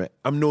Kevin Durant.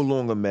 I'm no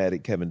longer mad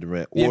at Kevin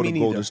Durant or the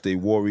Golden State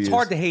Warriors. It's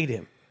hard to hate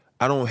him.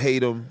 I don't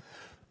hate him.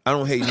 I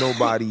don't hate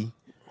nobody.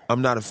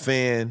 I'm not a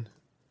fan.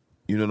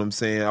 You know what I'm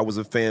saying? I was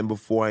a fan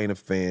before. I ain't a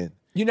fan.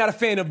 You're not a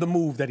fan of the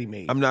move that he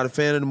made. I'm not a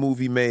fan of the move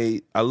he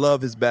made. I love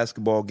his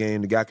basketball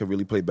game. The guy can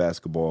really play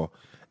basketball.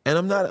 And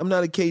I'm not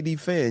a KD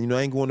fan.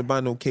 I ain't going to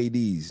buy no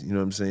KDs. You know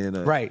what I'm saying?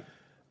 Right.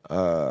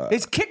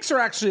 His kicks are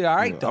actually all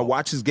right, though. I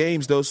watch his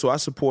games, though, so I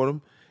support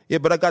him. Yeah,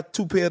 but I got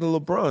 2 pairs of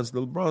LeBrons.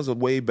 The LeBrons are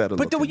way better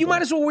looking. But you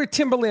might as well wear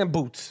Timberland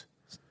boots.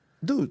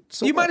 Dude,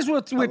 so you might as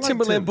well wear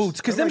Timberland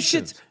boots because them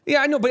shits.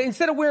 Yeah, I know, but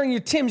instead of wearing your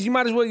Timbs, you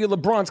might as well wear your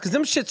LeBrons because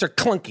them shits are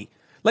clunky.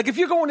 Like if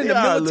you're going into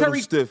military, a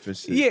little stiff and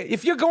shit. Yeah,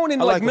 if you're going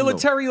into like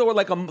military or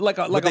like a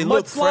they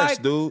look fresh,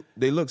 dude.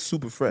 They look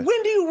super fresh.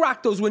 When do you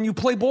rock those? When you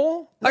play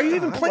ball? Are you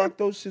even playing? I rock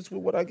those shits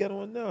with what I got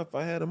on now. If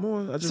I had them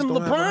on, I just some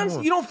don't have them LeBrons.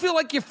 on. You don't feel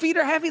like your feet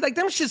are heavy? Like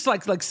them shits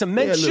like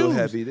cement shoes.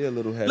 They're a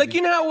little heavy. Like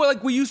you know how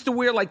we used to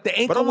wear like the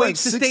ankle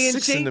weights to stay in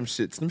shape. In them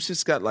shits. Them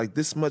shits got like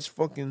this much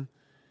fucking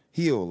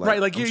heel. Like, right,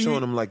 like I'm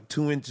showing them like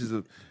 2 inches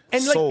of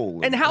and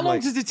sole. And how long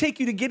does it take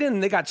you to get in?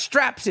 They got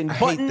straps and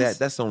buttons. I hate that.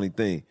 That's the only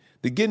thing.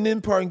 The getting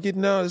in part and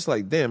getting out, it's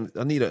like, damn,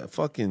 I need a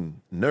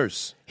fucking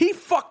nurse. He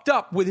fucked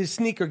up with his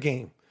sneaker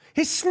game.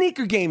 His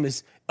sneaker game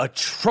is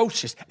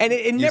atrocious. And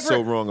it never... You're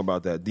so wrong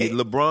about that. The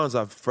LeBrons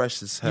are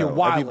fresh as hell. You're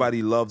wild.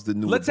 Everybody loves the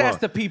new Let's LeBron. ask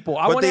the people.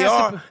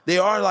 They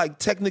are like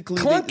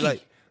technically...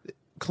 Clunky.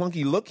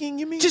 Clunky looking,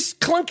 you mean? Just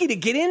clunky to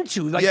get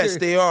into. Like yes,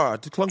 they are.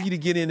 Clunky to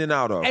get in and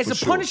out of. As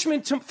a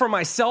punishment for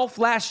myself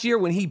last year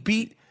when he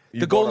beat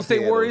the Golden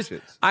State Warriors,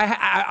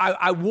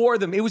 I wore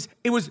them. It was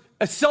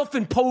a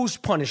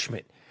self-imposed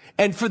punishment.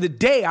 And for the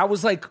day, I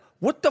was like,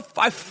 what the...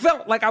 I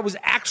felt like I was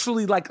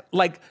actually like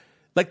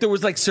there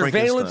was like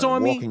surveillance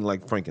on me. Walking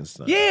like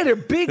Frankenstein. Yeah, they're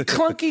big,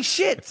 clunky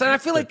shits. And I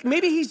feel like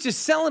maybe he's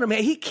just selling them.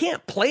 He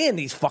can't play in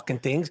these fucking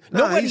things.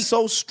 He's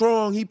so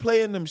strong. He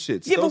playing them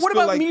shits. Yeah, but what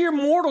about mere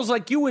mortals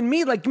like you and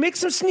me? Like, make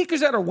some sneakers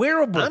that are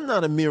wearable. I'm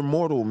not a mere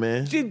mortal,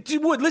 man.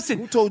 Wood, listen.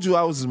 Who told you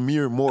I was a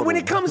mere mortal? When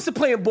it comes to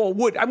playing ball,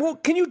 Wood,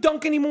 can you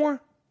dunk anymore?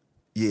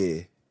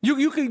 Yeah.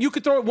 You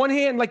could throw it one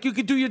hand like you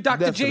could do your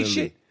Dr. Definitely. J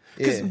shit.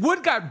 Because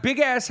Wood got big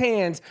ass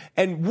hands,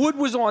 and Wood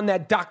was on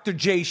that Dr.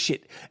 J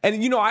shit. And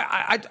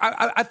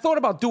I thought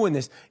about doing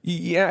this.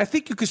 Yeah, I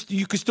think you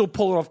could still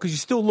pull it off because you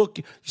still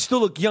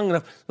look young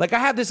enough. Like I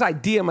have this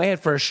idea in my head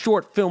for a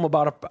short film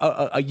about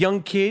a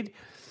young kid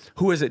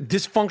who has a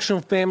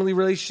dysfunctional family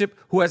relationship,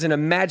 who has an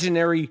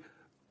imaginary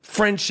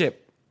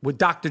friendship with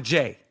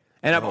Dr.J.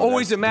 And I've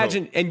always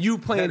imagined, and you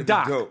playing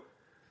Doc. Dope.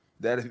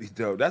 That'd be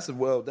dope. That's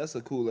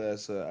a cool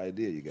ass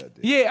idea you got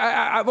there.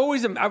 Yeah, I've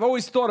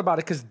always thought about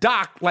it because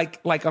Doc,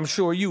 like I'm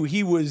sure you,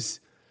 he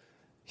was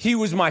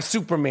my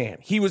Superman.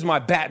 He was my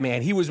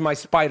Batman. He was my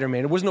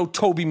Spider-Man. It was no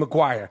Tobey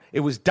Maguire.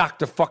 It was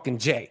Dr. fucking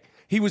J.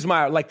 He was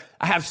my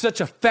I have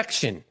such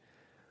affection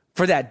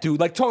for that dude.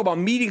 Like talk about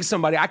meeting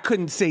somebody. I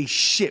couldn't say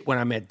shit when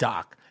I met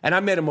Doc, and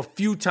I met him a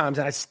few times,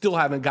 and I still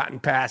haven't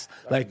gotten past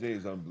Dr. J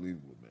is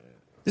unbelievable.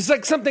 There's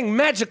like something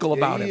magical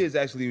about him. He is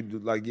actually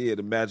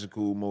the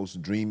magical,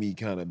 most dreamy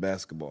kind of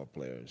basketball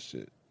player and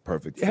shit.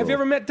 Perfect. Have you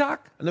ever met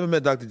Doc? I never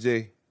met Dr.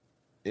 J.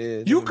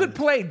 Yeah, you could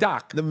play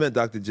Doc. Never met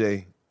Dr.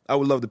 J. I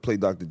would love to play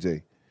Dr.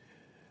 J.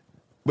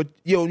 But,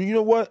 you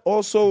know what?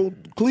 Also,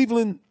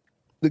 Cleveland,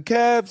 The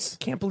Cavs.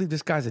 Can't believe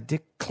this guy's a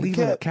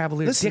Cleveland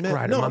Cavaliers dick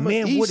rider. No, my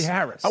man Wood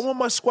Harris. I want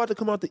my squad to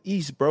come out the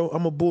East, bro.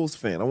 I'm a Bulls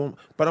fan.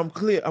 But I'm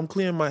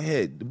clearing my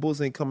head. The Bulls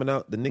ain't coming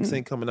out. The Knicks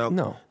ain't coming out.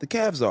 No. The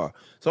Cavs are.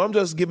 So I'm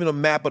just giving a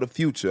map of the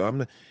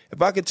future.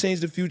 If I could change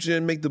the future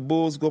and make the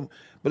Bulls go,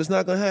 but it's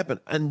not gonna happen.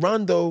 And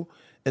Rondo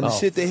and the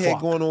shit they had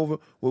going over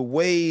with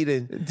Wade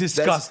and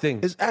disgusting.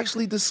 It's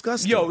actually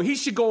disgusting. Yo, he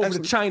should go over to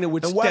China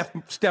with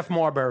Steph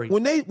Marbury.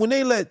 When they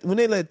let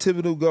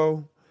Thibodeau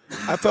go,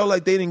 I felt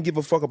like they didn't give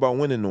a fuck about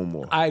winning no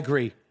more. I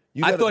agree.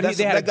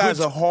 That guy's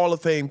a Hall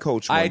of Fame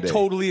coach. I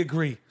totally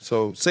agree.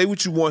 So say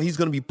what you want. He's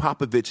going to be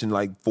Popovich in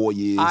like 4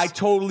 years. I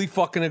totally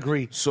fucking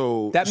agree.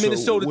 That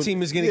Minnesota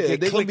team is going to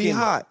get they're clicking. Going to be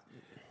hot.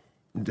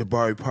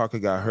 Jabari Parker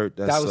got hurt.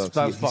 That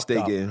sucks. He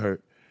stayed getting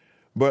hurt.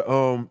 But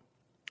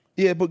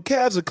but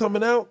Cavs are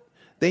coming out.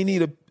 They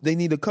need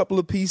a couple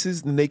of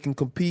pieces and they can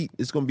compete.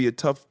 It's going to be a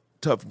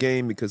tough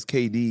game because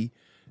KD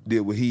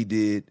did what he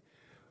did.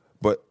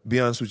 But be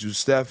honest with you,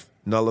 Steph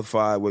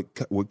nullified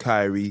with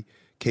Kyrie.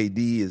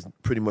 KD is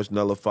pretty much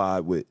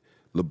nullified with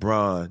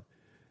LeBron.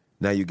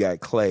 Now you got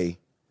Clay.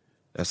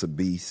 That's a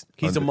beast.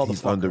 He's a motherfucker.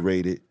 He's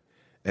underrated.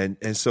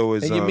 And so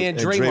is your man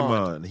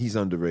Draymond. He's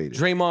underrated.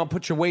 Draymond,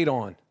 put your weight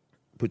on.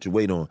 Put your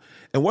weight on.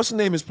 And what's the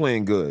name is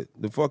playing good?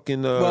 The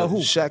fucking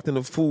Shaq and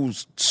the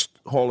Fools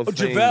Hall of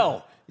Fame.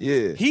 JaVale.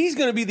 Yeah. He's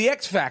going to be the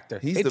X factor.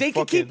 If they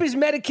can keep his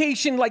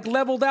medication like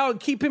leveled out and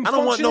keep him functioning. I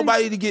don't want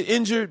nobody to get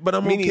injured, but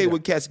I'm okay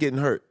with cats getting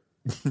hurt.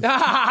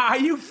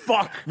 You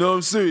fuck. No,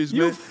 I'm serious,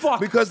 man. You fuck.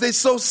 Because they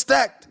so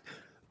stacked.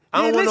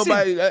 I don't want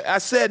nobody. I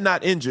said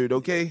not injured,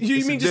 okay?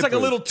 You mean just like a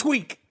little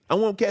tweak? I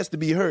want cats to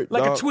be hurt.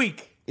 Like dog. a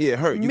tweak. Yeah,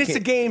 hurt. Miss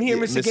a game here,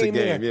 miss a game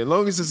there. Yeah, as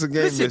long as it's a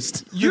game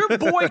missed. Your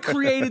boy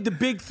created the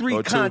Big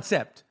Three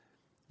concept.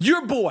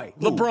 Your boy,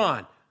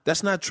 LeBron.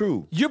 That's not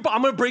true.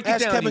 I'm going to break it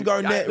down. Kevin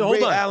Garnett,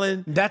 Ray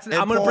Allen,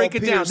 I'm going to break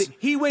it down.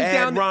 He went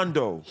down.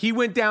 Rondo. He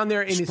went down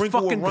there in his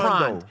fucking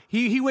prime.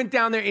 He went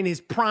down there in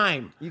his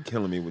prime. You're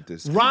killing me with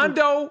this.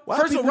 Rondo.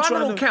 First of all, Rondo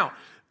don't count.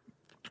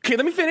 Okay,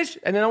 let me finish,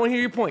 and then I want to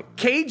hear your point.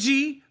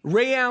 KG,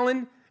 Ray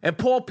Allen, and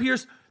Paul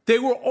Pierce. They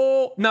were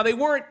all. Now they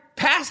weren't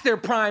past their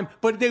prime,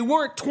 but they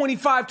weren't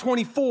 25,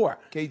 24.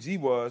 KG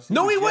was.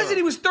 No, he wasn't.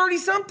 He was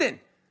 30-something.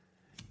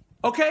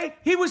 Okay?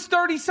 He was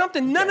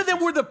 30-something. None of them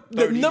were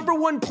the number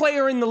one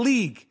player in the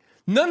league.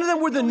 None of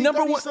them were the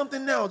number one.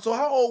 Something now. So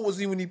how old was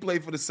he when he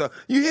played for the Suns?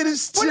 You hear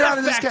this shit out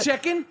of this cat? We're not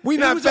fact-checking. We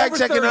not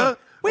fact-checking, huh?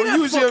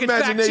 Use your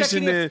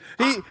imagination then.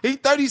 He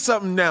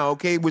 30-something now,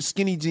 okay, with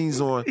skinny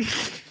jeans on.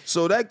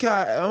 So that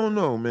guy, I don't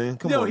know, man.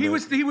 Come on, he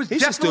was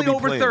definitely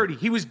over 30.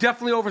 He was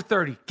definitely over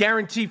 30.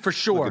 Guaranteed for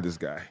sure. Look at this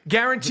guy.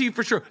 Guaranteed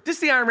for sure. This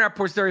is the Iron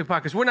Rapport's Stereo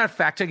Podcast. We're not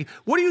fact-checking.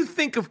 What do you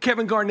think of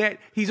Kevin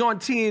Garnett? He's on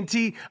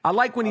TNT. I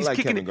like when he's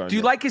kicking it. Do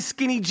you like his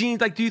skinny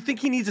jeans? Like, do you think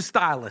he needs a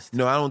stylist?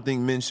 No, I don't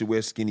think men should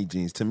wear skinny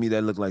jeans. To me,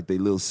 that look like they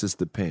little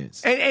sister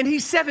pants. And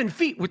he's 7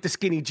 feet with the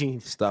skinny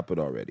jeans. Stop it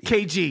already.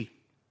 KG.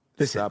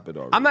 Listen, stop it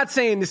already. I'm not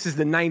saying this is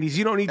the 90s.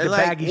 You don't need the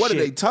baggy shit. What are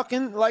they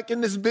tucking like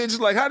in this bitch?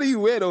 Like, how do you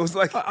wear those?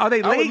 Like, are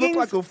they leggings? I would look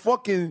like a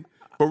fucking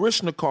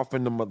Baryshnikov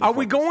in the motherfucker. Are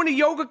we going to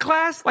yoga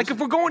class? Like, if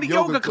we're going to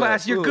yoga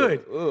class, you're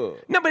good.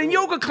 No, but in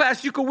yoga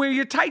class, you can wear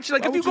your tights.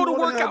 Like, if you go to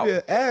work out.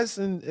 Your ass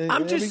and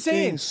I'm just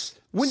saying.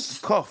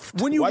 Cuffed.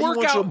 When you Why work you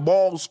want out, your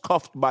balls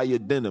cuffed by your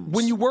denims?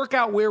 When you work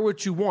out, wear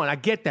what you want. I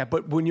get that,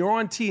 but when you're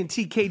on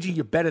TNT, KG,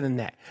 you're better than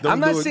that.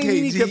 I'm not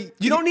saying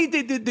you don't need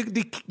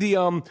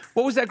the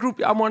what was that group?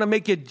 I want to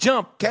make you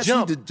jump. Cats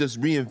need to just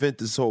reinvent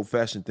this whole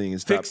fashion thing and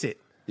stop. Fix it.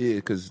 Yeah,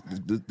 because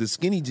the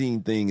skinny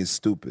jean thing is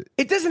stupid.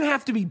 It doesn't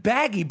have to be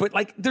baggy, but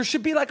like there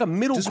should be like a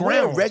middle just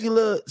ground. Wear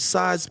regular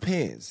size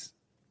pants.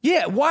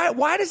 Yeah,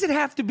 why does it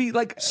have to be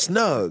like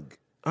snug?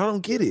 I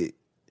don't get it.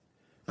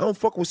 I don't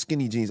fuck with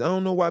skinny jeans. I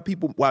don't know why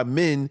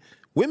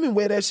women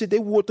wear that shit. They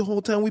wore it the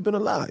whole time we've been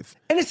alive.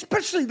 And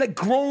especially like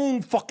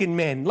grown fucking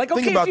men. Like,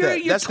 okay, think about if you're that.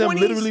 in your That's 20s, them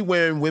literally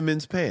wearing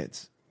women's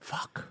pants.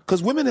 Fuck.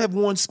 Because women have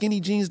worn skinny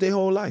jeans their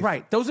whole life.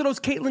 Right. Those are those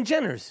Caitlyn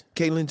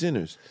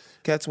Jenners.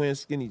 Cats wearing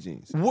skinny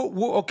jeans.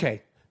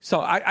 Okay.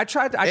 So I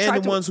tried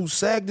the ones who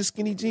sag the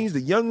skinny jeans,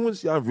 the young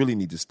ones, y'all really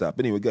need to stop.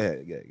 Anyway, go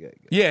ahead.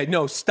 Yeah,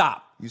 no,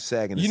 stop. You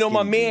sagging the You know,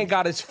 my man jeans.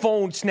 got his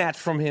phone snatched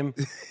from him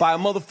by a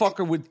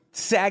motherfucker with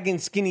sagging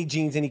skinny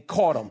jeans, and he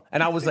caught him.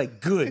 And I was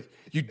like, good.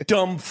 You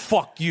dumb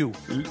fuck you.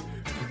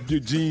 Your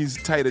jeans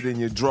tighter than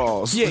your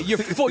drawers. Yeah, your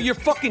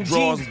fucking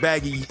drawers jeans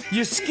baggy.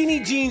 Your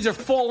skinny jeans are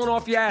falling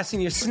off your ass,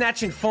 and you're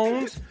snatching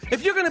phones.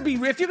 If you're gonna be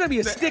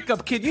a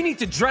stick-up kid, you need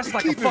to dress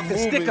like a fucking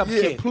stick-up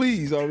kid.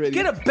 Please already.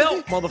 Get a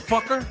belt,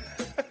 motherfucker.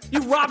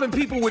 You robbing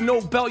people with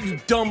no belt, you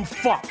dumb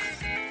fuck.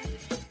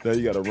 Now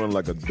you gotta run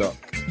like a duck.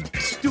 You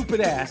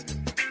stupid ass.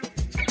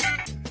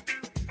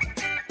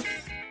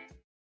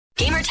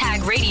 Gamer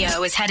Gamertag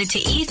Radio is headed to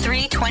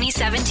E3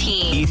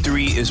 2017.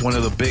 E3 is one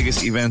of the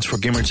biggest events for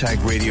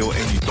Gamertag Radio,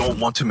 and you don't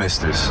want to miss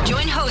this.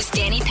 Join hosts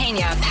Danny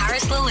Pena,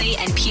 Paris Lilly,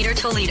 and Peter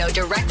Toledo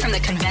direct from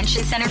the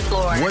convention center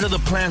floor. What are the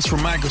plans for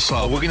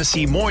Microsoft? We're going to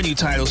see more new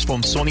titles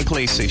from Sony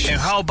PlayStation. And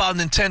how about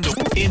Nintendo?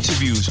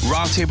 Interviews,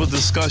 roundtable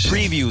discussion,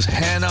 previews,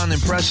 hand-on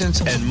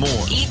impressions, and more.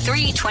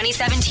 E3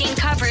 2017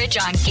 coverage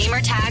on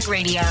Gamertag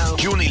Radio.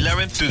 June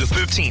 11th through the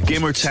 15th.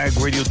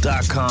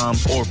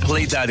 GamerTagRadio.com or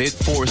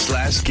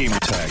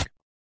play.it/Gamertag.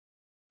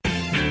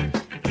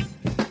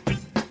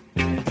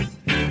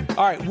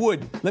 All right,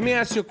 Wood, let me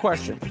ask you a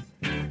question.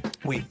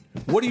 Wait,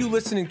 what are you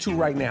listening to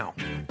right now?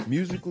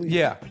 Musically?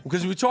 Yeah,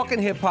 because we're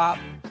talking hip-hop.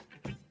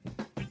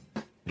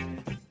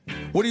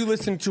 What are you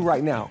listening to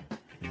right now?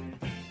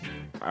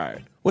 All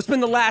right. What's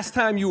been the last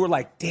time you were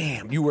like,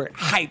 damn, you were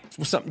hyped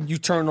with something, you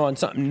turned on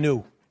something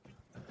new?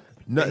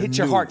 Nothing hit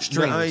your new.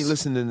 heartstrings. No, I ain't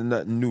listening to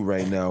nothing new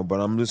right now, but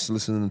I'm just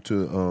listening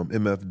to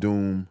MF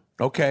Doom.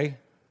 Okay.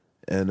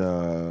 And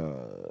I've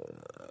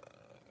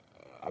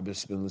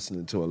just been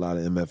listening to a lot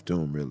of MF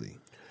Doom, really.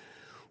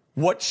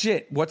 What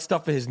shit? What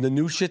stuff is the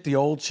new shit, the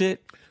old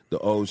shit? The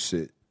old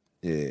shit.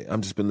 Yeah,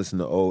 I've just been listening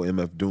to old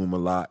MF Doom a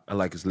lot. I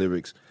like his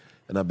lyrics.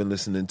 And I've been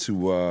listening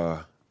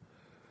to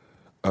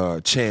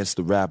Chance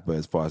the Rapper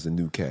as far as the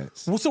new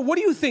cats. Well, so what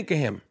do you think of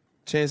him?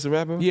 Chance the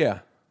Rapper? Yeah.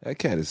 That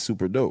cat is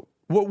super dope.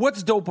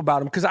 What's dope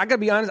about him? Because I got to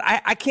be honest,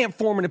 I can't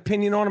form an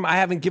opinion on him. I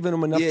haven't given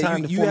him enough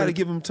time to you form got to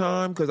give him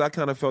time because I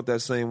kind of felt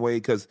that same way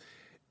because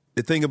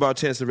the thing about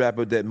Chance the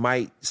Rapper that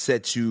might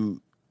set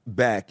you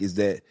back is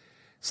that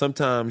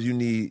sometimes you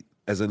need,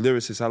 as a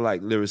lyricist, I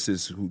like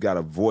lyricists who got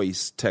a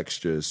voice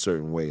texture a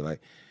certain way. Like,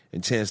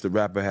 and Chance the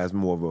Rapper has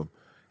more of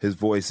his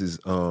voice is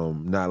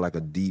not like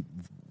a deep,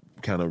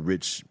 kind of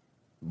rich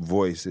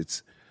voice.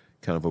 It's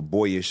kind of a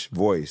boyish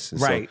voice.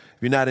 And right. So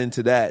if you're not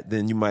into that,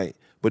 then you might.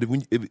 But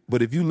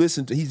if you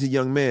listen to, he's a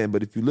young man.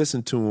 But if you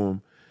listen to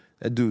him,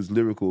 that dude's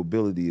lyrical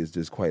ability is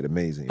just quite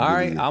amazing. All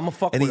right, I'm a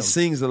fuck with him. And he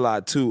sings a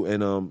lot too.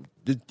 And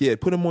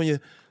put him on your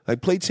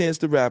play Chance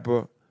the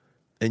Rapper,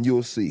 and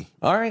you'll see.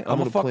 All right, I'm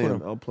gonna fuck play with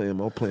him. him. I'll play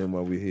him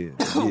while we're here.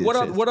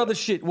 What other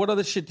shit? What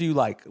other shit do you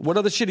like? What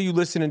other shit are you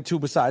listening to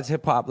besides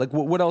hip hop? Like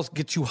what else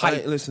gets you hyped? I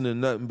ain't listening to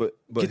nothing but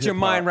get your hip-hop.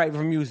 mind right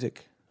for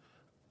music.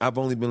 I've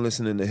only been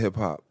listening to hip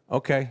hop.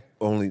 Okay.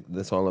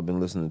 That's all I've been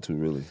listening to,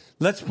 really.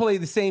 Let's play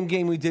the same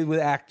game we did with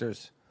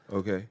actors.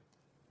 Okay.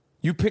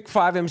 You pick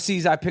 5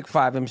 MCs, I pick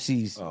 5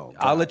 MCs. Oh,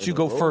 I'll let you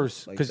go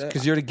first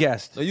because you're the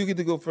guest. No, you get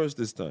to go first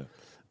this time.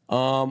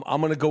 I'm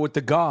gonna go with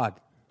the God.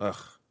 Ugh.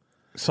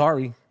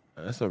 Sorry.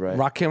 That's all right.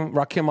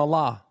 Rakim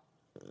Allah.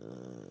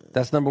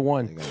 That's number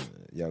 1.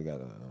 Y'all got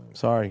to.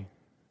 Sorry.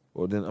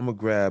 Well, then I'm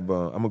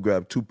gonna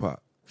grab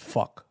Tupac.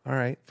 Fuck. All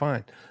right,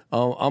 fine.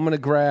 I'm gonna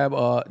grab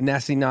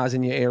Nasty Nas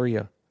in your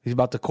area. He's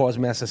about to cause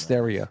mass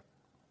hysteria.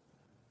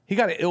 He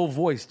got an ill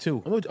voice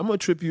too. I'm gonna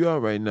trip you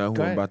out right now. Who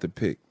Go I'm ahead. about to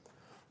pick?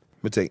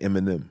 I'm gonna take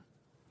Eminem.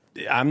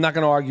 I'm not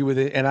gonna argue with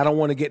it, and I don't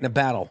want to get in a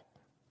battle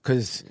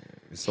because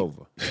It's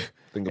over.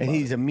 Think about and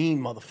he's it. a mean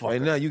motherfucker.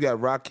 Right now, you got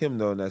Rakim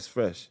though, and that's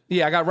fresh.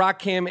 Yeah, I got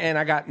Rakim and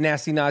I got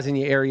Nasty Nas in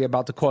your area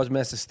about to cause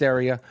mass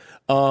hysteria.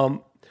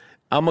 I'm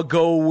gonna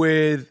go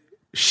with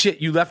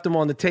shit. You left him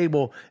on the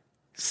table.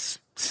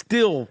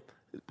 Still,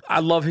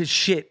 I love his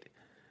shit.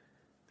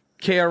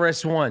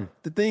 KRS-One.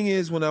 The thing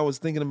is, when I was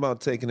thinking about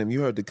taking him,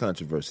 you heard the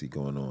controversy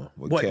going on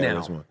with What now?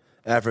 KRS-One.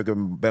 Africa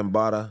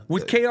Bambaataa.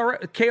 With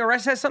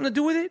KRS has something to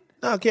do with it?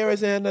 No,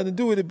 KRS had nothing to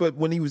do with it, but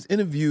when he was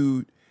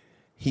interviewed,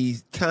 he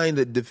kind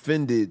of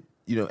defended,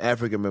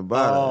 Africa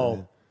Bambaataa.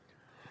 Oh.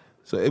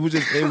 So it was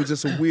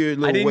just a weird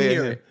little I didn't way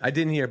hear of him. it. I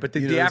didn't hear it. But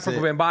You know the what I'm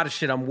Africa saying? Bambaataa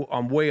shit,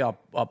 I'm way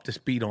up to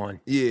speed on.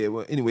 Yeah,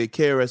 well, anyway,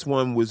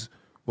 KRS-One was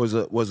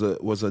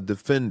a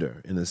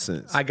defender in a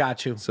sense. I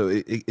got you. So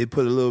it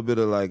put a little bit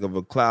of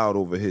a cloud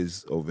over him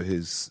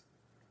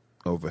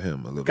a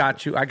little.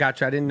 Got you. I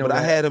got you. I didn't know But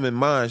that. I had him in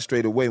mind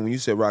straight away. When you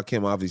said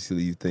Rakim,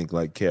 obviously you think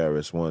like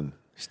KRS-One.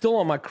 Still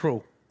on my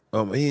crew. He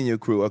and your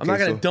crew. Okay, I'm not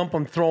going to dump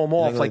him, throw him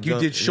off like you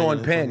did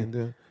Sean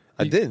Penn.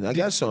 I didn't. I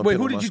got Sean Wait, Penn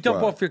who on did my you dump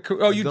squad. off your crew?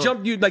 Oh, you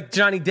like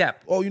Johnny Depp.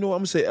 Oh, you know what? I'm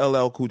going to say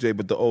LL Cool J,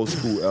 but the old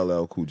school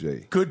LL Cool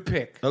J. Good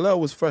pick.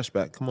 LL was fresh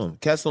back. Come on.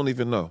 Cats don't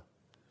even know.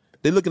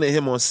 They're looking at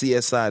him on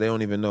CSI. They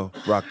don't even know.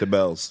 Rock the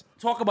Bells.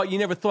 Talk about you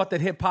never thought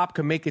that hip hop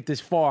could make it this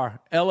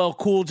far. LL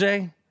Cool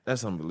J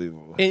That's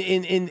unbelievable.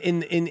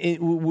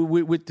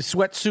 with the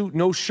sweatsuit,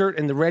 no shirt,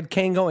 and the red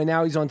Kango, and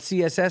now he's on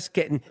CSS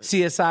getting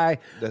CSI.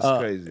 That's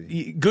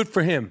crazy. Good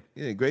for him.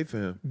 Yeah, great for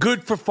him.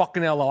 Good for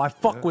fucking LL. I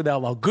fuck with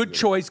LL. Good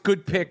choice.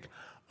 Good pick.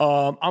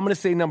 I'm gonna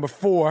say number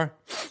 4.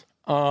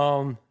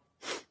 God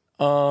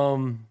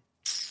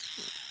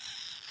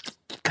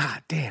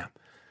damn,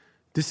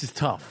 this is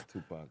tough.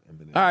 Tupac,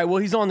 Eminem. All right, well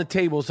he's on the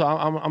table, so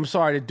I'm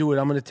sorry to do it.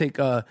 I'm gonna take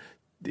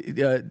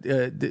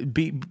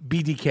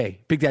BDK,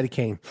 Big Daddy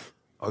Kane.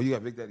 Oh, you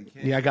got Big Daddy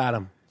Kane? Yeah, I got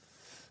him.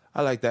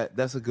 I like that.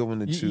 That's a good one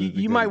to choose.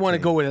 You might want to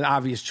go with an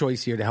obvious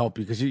choice here to help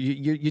you because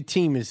your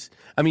team is.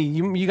 I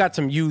mean, you got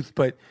some youth,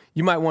 but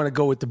you might want to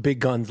go with the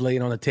big guns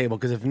laying on the table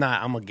because if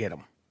not, I'm gonna get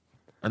them.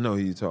 I know who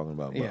you're talking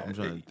about, but Yeah. I'm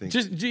trying to think.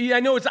 Just, I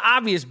know it's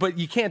obvious, but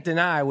you can't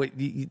deny what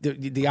the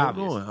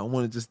obvious. Hold on. I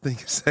want to just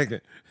think a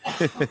second.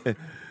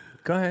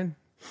 Go ahead.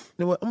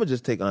 You know what? I'm gonna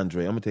just take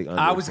Andre. I'm gonna take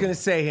Andre. I was gonna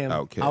say him.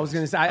 Okay. I was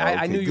gonna say.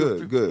 I knew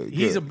you. Good.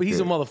 He's a good.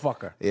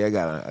 motherfucker. Yeah, I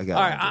got. All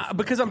right,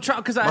 because I'm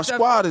trying. Because my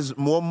squad is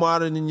more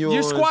modern than yours.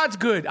 Your squad's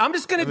good. I'm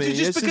just gonna do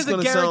just because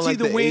of guarantee like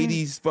the win.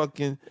 80s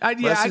fucking. I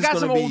got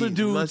some older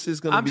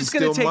dudes. I'm just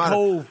gonna take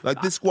Hove.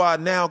 Like this squad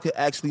now can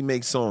actually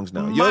make songs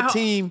now. Your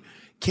team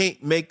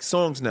can't make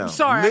songs now.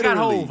 Sorry,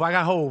 Literally. I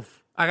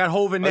got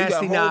Hove and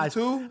Nasty you got Nas.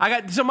 Hove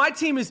too? So my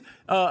team is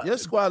Your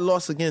squad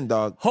lost again,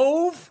 dog.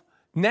 Hove,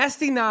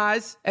 Nasty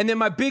Nas, and then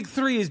my big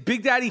three is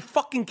Big Daddy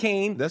fucking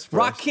Kane, That's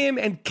fresh. Rakim, and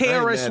I ain't mad at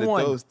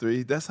KRS-One. those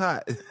three. That's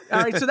hot.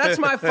 All right, so that's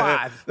my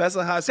 5. That's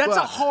a hot squad. That's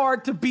a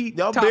hard to beat.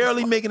 Y'all top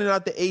barely five. making it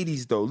out the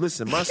 80s though.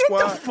 Listen, my Get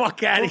squad. the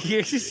fuck out of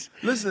here.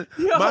 Listen,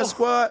 Yo. my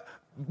squad.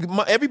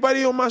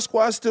 Everybody on my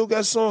squad still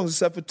got songs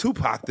except for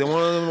Tupac. They're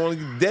one of the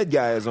only dead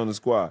guys on the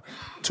squad.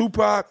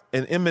 Tupac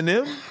and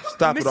Eminem.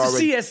 Stop it Mr.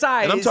 already.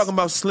 CSI and I'm is- talking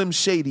about Slim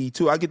Shady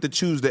too. I get to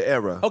choose the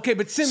era. Okay,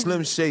 but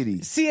Slim Shady.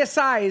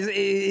 CSI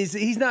is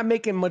he's not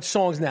making much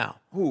songs now.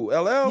 Who?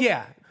 LL?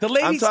 Yeah, the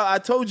ladies. I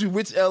told you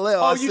which LL.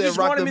 Oh, I you said just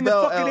Rock want him the in the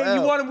Bell fucking.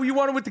 LL. You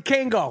want him with the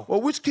Kango.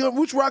 Well, which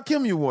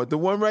Rakim you want? The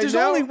one right There's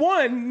now? only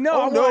one.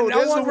 No, Oh, no, I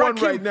there's want the one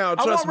Rakim. right now. I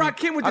Trust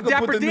want me. Rakim with I the can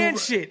put Dapper the new- Dan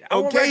shit. I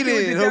want Okay Rakim with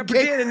the then, Dapper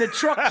okay. Dan and the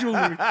truck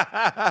jewelry.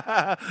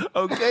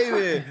 Okay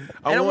then.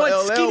 And I want want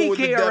LL Skinny with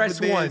the Dapper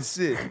KRS-One. Dan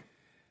shit.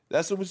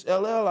 That's which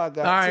LL I got.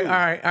 All right,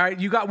 too. all right.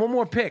 You got one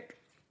more pick,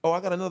 Oh, I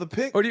got another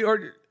pick. or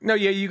no?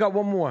 Yeah, you got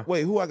one more.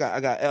 Wait, who I got? I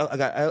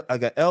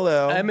got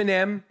LL,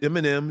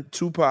 Eminem,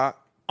 Tupac,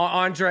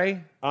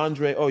 Andre.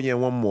 Oh yeah,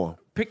 one more.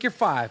 Pick your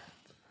 5.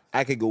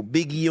 I could go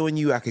Biggie on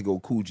you. I could go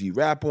Kool G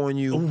Rap on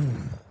you.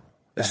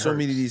 There's so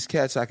many of these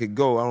cats I could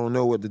go. I don't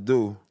know what to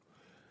do.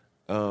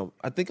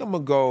 I think I'm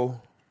gonna go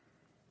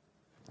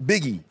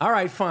Biggie. All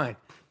right, fine.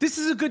 This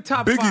is a good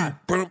top 5.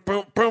 Bump,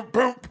 bump, bump,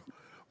 bump,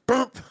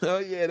 bump. Oh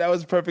yeah, that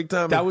was perfect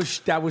timing. That was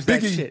Biggie.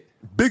 that shit.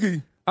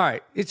 Biggie. All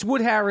right, it's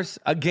Wood Harris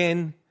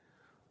again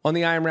on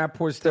the I Am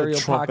Rapport Stereo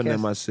Trumping podcast.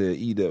 them, I said,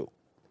 eat up.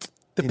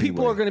 The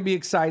people are going to be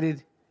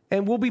excited,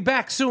 and we'll be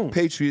back soon.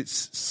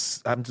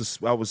 Patriots. We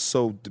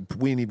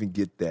didn't even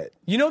get that.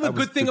 You know the I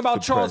was good thing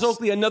about Charles depressed.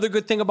 Oakley? Another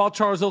good thing about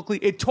Charles Oakley,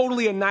 it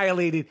totally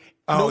annihilated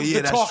yeah, the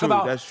that's talk true,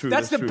 about. that's true,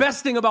 That's that's the true.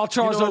 best thing about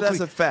Charles You know, Oakley. that's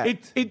a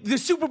fact. The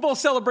Super Bowl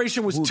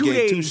celebration was Who 2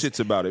 gave days. two shits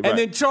about it, And right.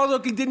 then Charles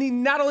Oakley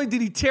not only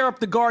did he tear up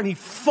the garden, he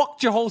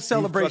fucked your whole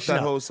celebration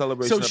that up. whole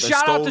celebration So up and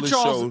shout out stole to the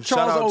Charles show.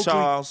 Shout out Oakley.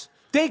 Charles.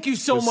 Thank you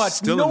so For much.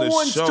 stealing No the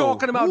one's show.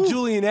 talking about Woo.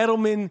 Julian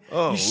Edelman.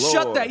 Oh, you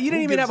shut Lord. that. You didn't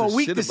Who even have a gives a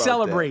week shit to about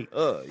celebrate.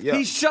 that? Yeah.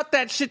 He shut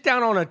that shit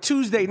down on a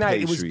Tuesday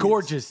night. It was Patriots.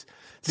 gorgeous.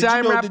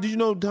 Did you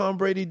know Tom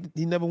Brady?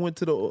 He never went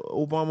to the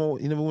Obama.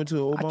 He never went to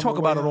the Obama. I talk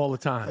about it White all the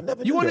House. I time. never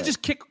You knew want to that.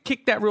 just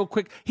kick that real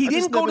quick? He I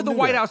just didn't go to never the knew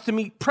White that. House to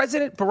meet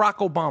President Barack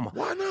Obama.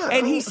 Why not?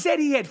 And he said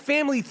he had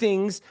family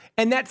things.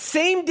 And that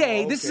same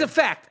day, this is a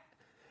fact.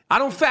 I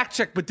don't fact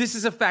check, but this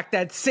is a fact.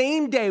 That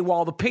same day,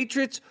 while the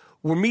Patriots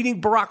were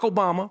meeting Barack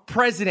Obama,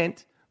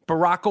 President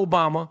Barack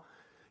Obama,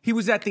 he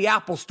was at the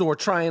Apple store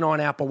trying on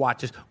Apple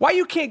Watches. Why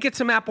you can't get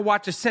some Apple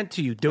Watches sent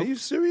to you, Duke? Are you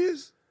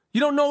serious?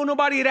 You don't know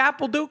nobody at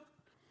Apple, Duke?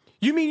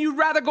 You mean you'd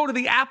rather go to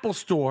the Apple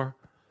store?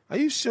 Are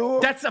you sure?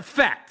 That's a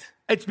fact.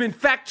 It's been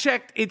fact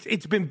checked.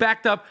 It's been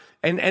backed up.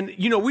 And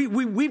you know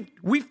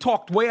we've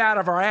talked way out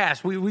of our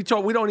ass. We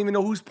don't even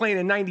know who's playing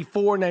in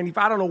 94,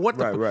 95. I don't know what.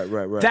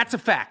 Right. That's a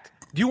fact.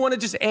 Do you want to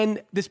just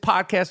end this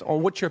podcast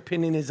on what your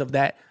opinion is of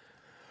that?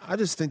 I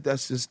just think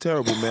that's just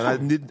terrible,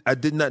 man. I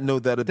did not know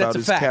that about That's a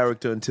his fact.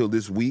 character until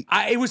this week.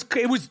 It was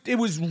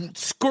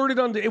skirted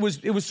under. It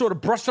was sort of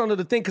brushed under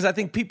the thing because I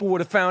think people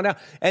would have found out.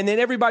 And then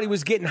everybody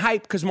was getting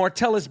hyped because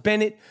Martellus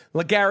Bennett,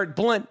 LeGarrette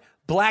Blount,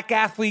 black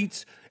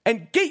athletes,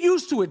 and get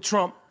used to it,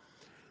 Trump.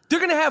 They're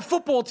gonna have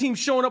football teams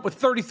showing up with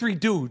 33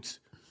 dudes.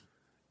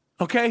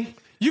 Okay,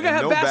 you're gonna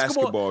And have no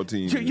basketball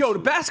teams. Yo, the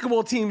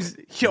basketball teams,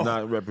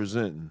 Not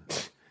representing.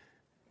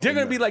 they're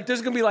gonna be like.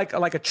 There's gonna be like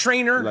a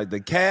trainer. Like the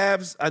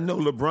Cavs, I know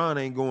LeBron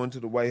ain't going to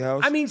the White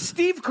House. I mean,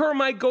 Steve Kerr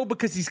might go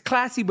because he's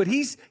classy, but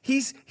he's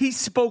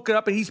spoken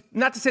up, and he's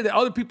not to say that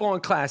other people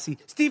aren't classy.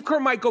 Steve Kerr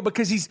might go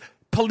because he's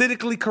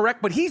politically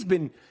correct, but he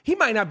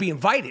might not be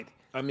invited.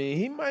 I mean,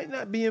 he might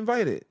not be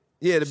invited.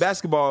 Yeah, the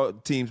basketball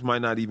teams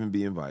might not even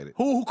be invited.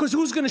 Because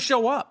who's going to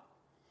show up?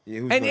 Yeah,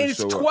 who's And gonna it's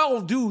show up?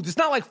 12 dudes. It's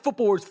not like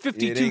football where it's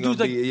 52 ain't dudes.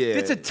 gonna be- yeah.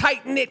 It's a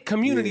tight knit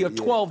community of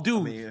 12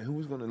 dudes. I mean,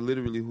 who's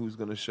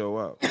gonna show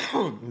up?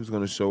 Who's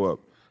gonna show up?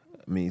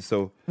 I mean,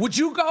 so Would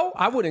you go?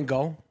 I wouldn't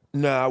go.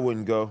 nah, I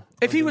wouldn't go.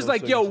 If he was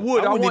like, "Yo,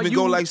 Wood, I wouldn't want even you."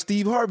 go like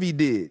Steve Harvey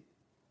did,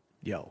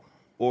 Yo,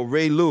 or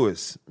Ray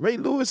Lewis. Ray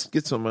Lewis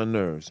gets on my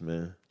nerves,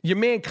 man. your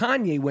man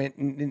Kanye went,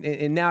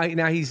 and now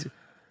he's.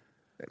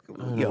 I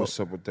don't know what's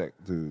up with that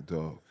dude,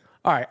 dog.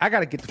 All right, I got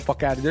to get the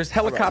fuck out of here. There's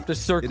helicopters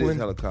It circling. is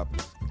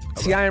helicopters.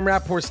 It's the I Am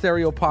Rapport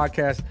Stereo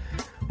podcast.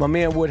 My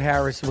man Wood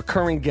Harris,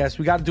 recurring guest.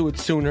 We got to do it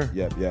sooner.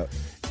 Yep.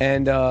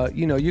 And,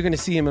 you're going to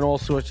see him in all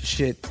sorts of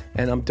shit.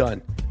 And I'm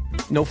done.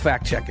 No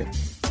fact checking.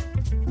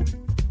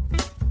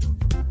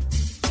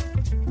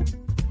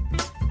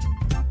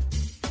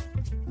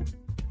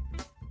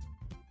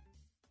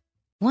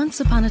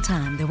 Once upon a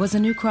time, there was a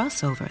new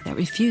crossover that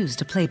refused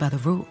to play by the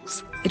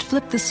rules. It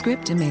flipped the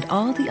script and made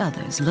all the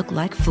others look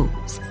like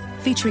fools.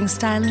 Featuring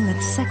styling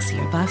that's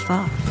sexier by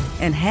far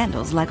and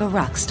handles like a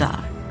rock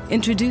star.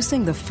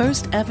 Introducing the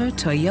first ever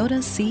Toyota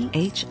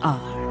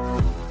CHR.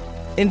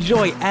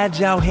 Enjoy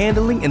agile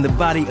handling in the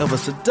body of a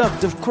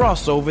seductive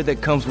crossover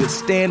that comes with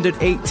standard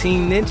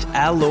 18-inch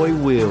alloy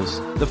wheels.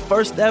 The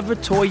first ever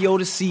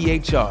Toyota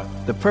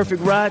CHR. The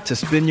perfect ride to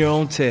spin your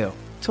own tail.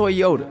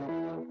 Toyota.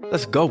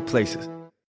 Let's go places.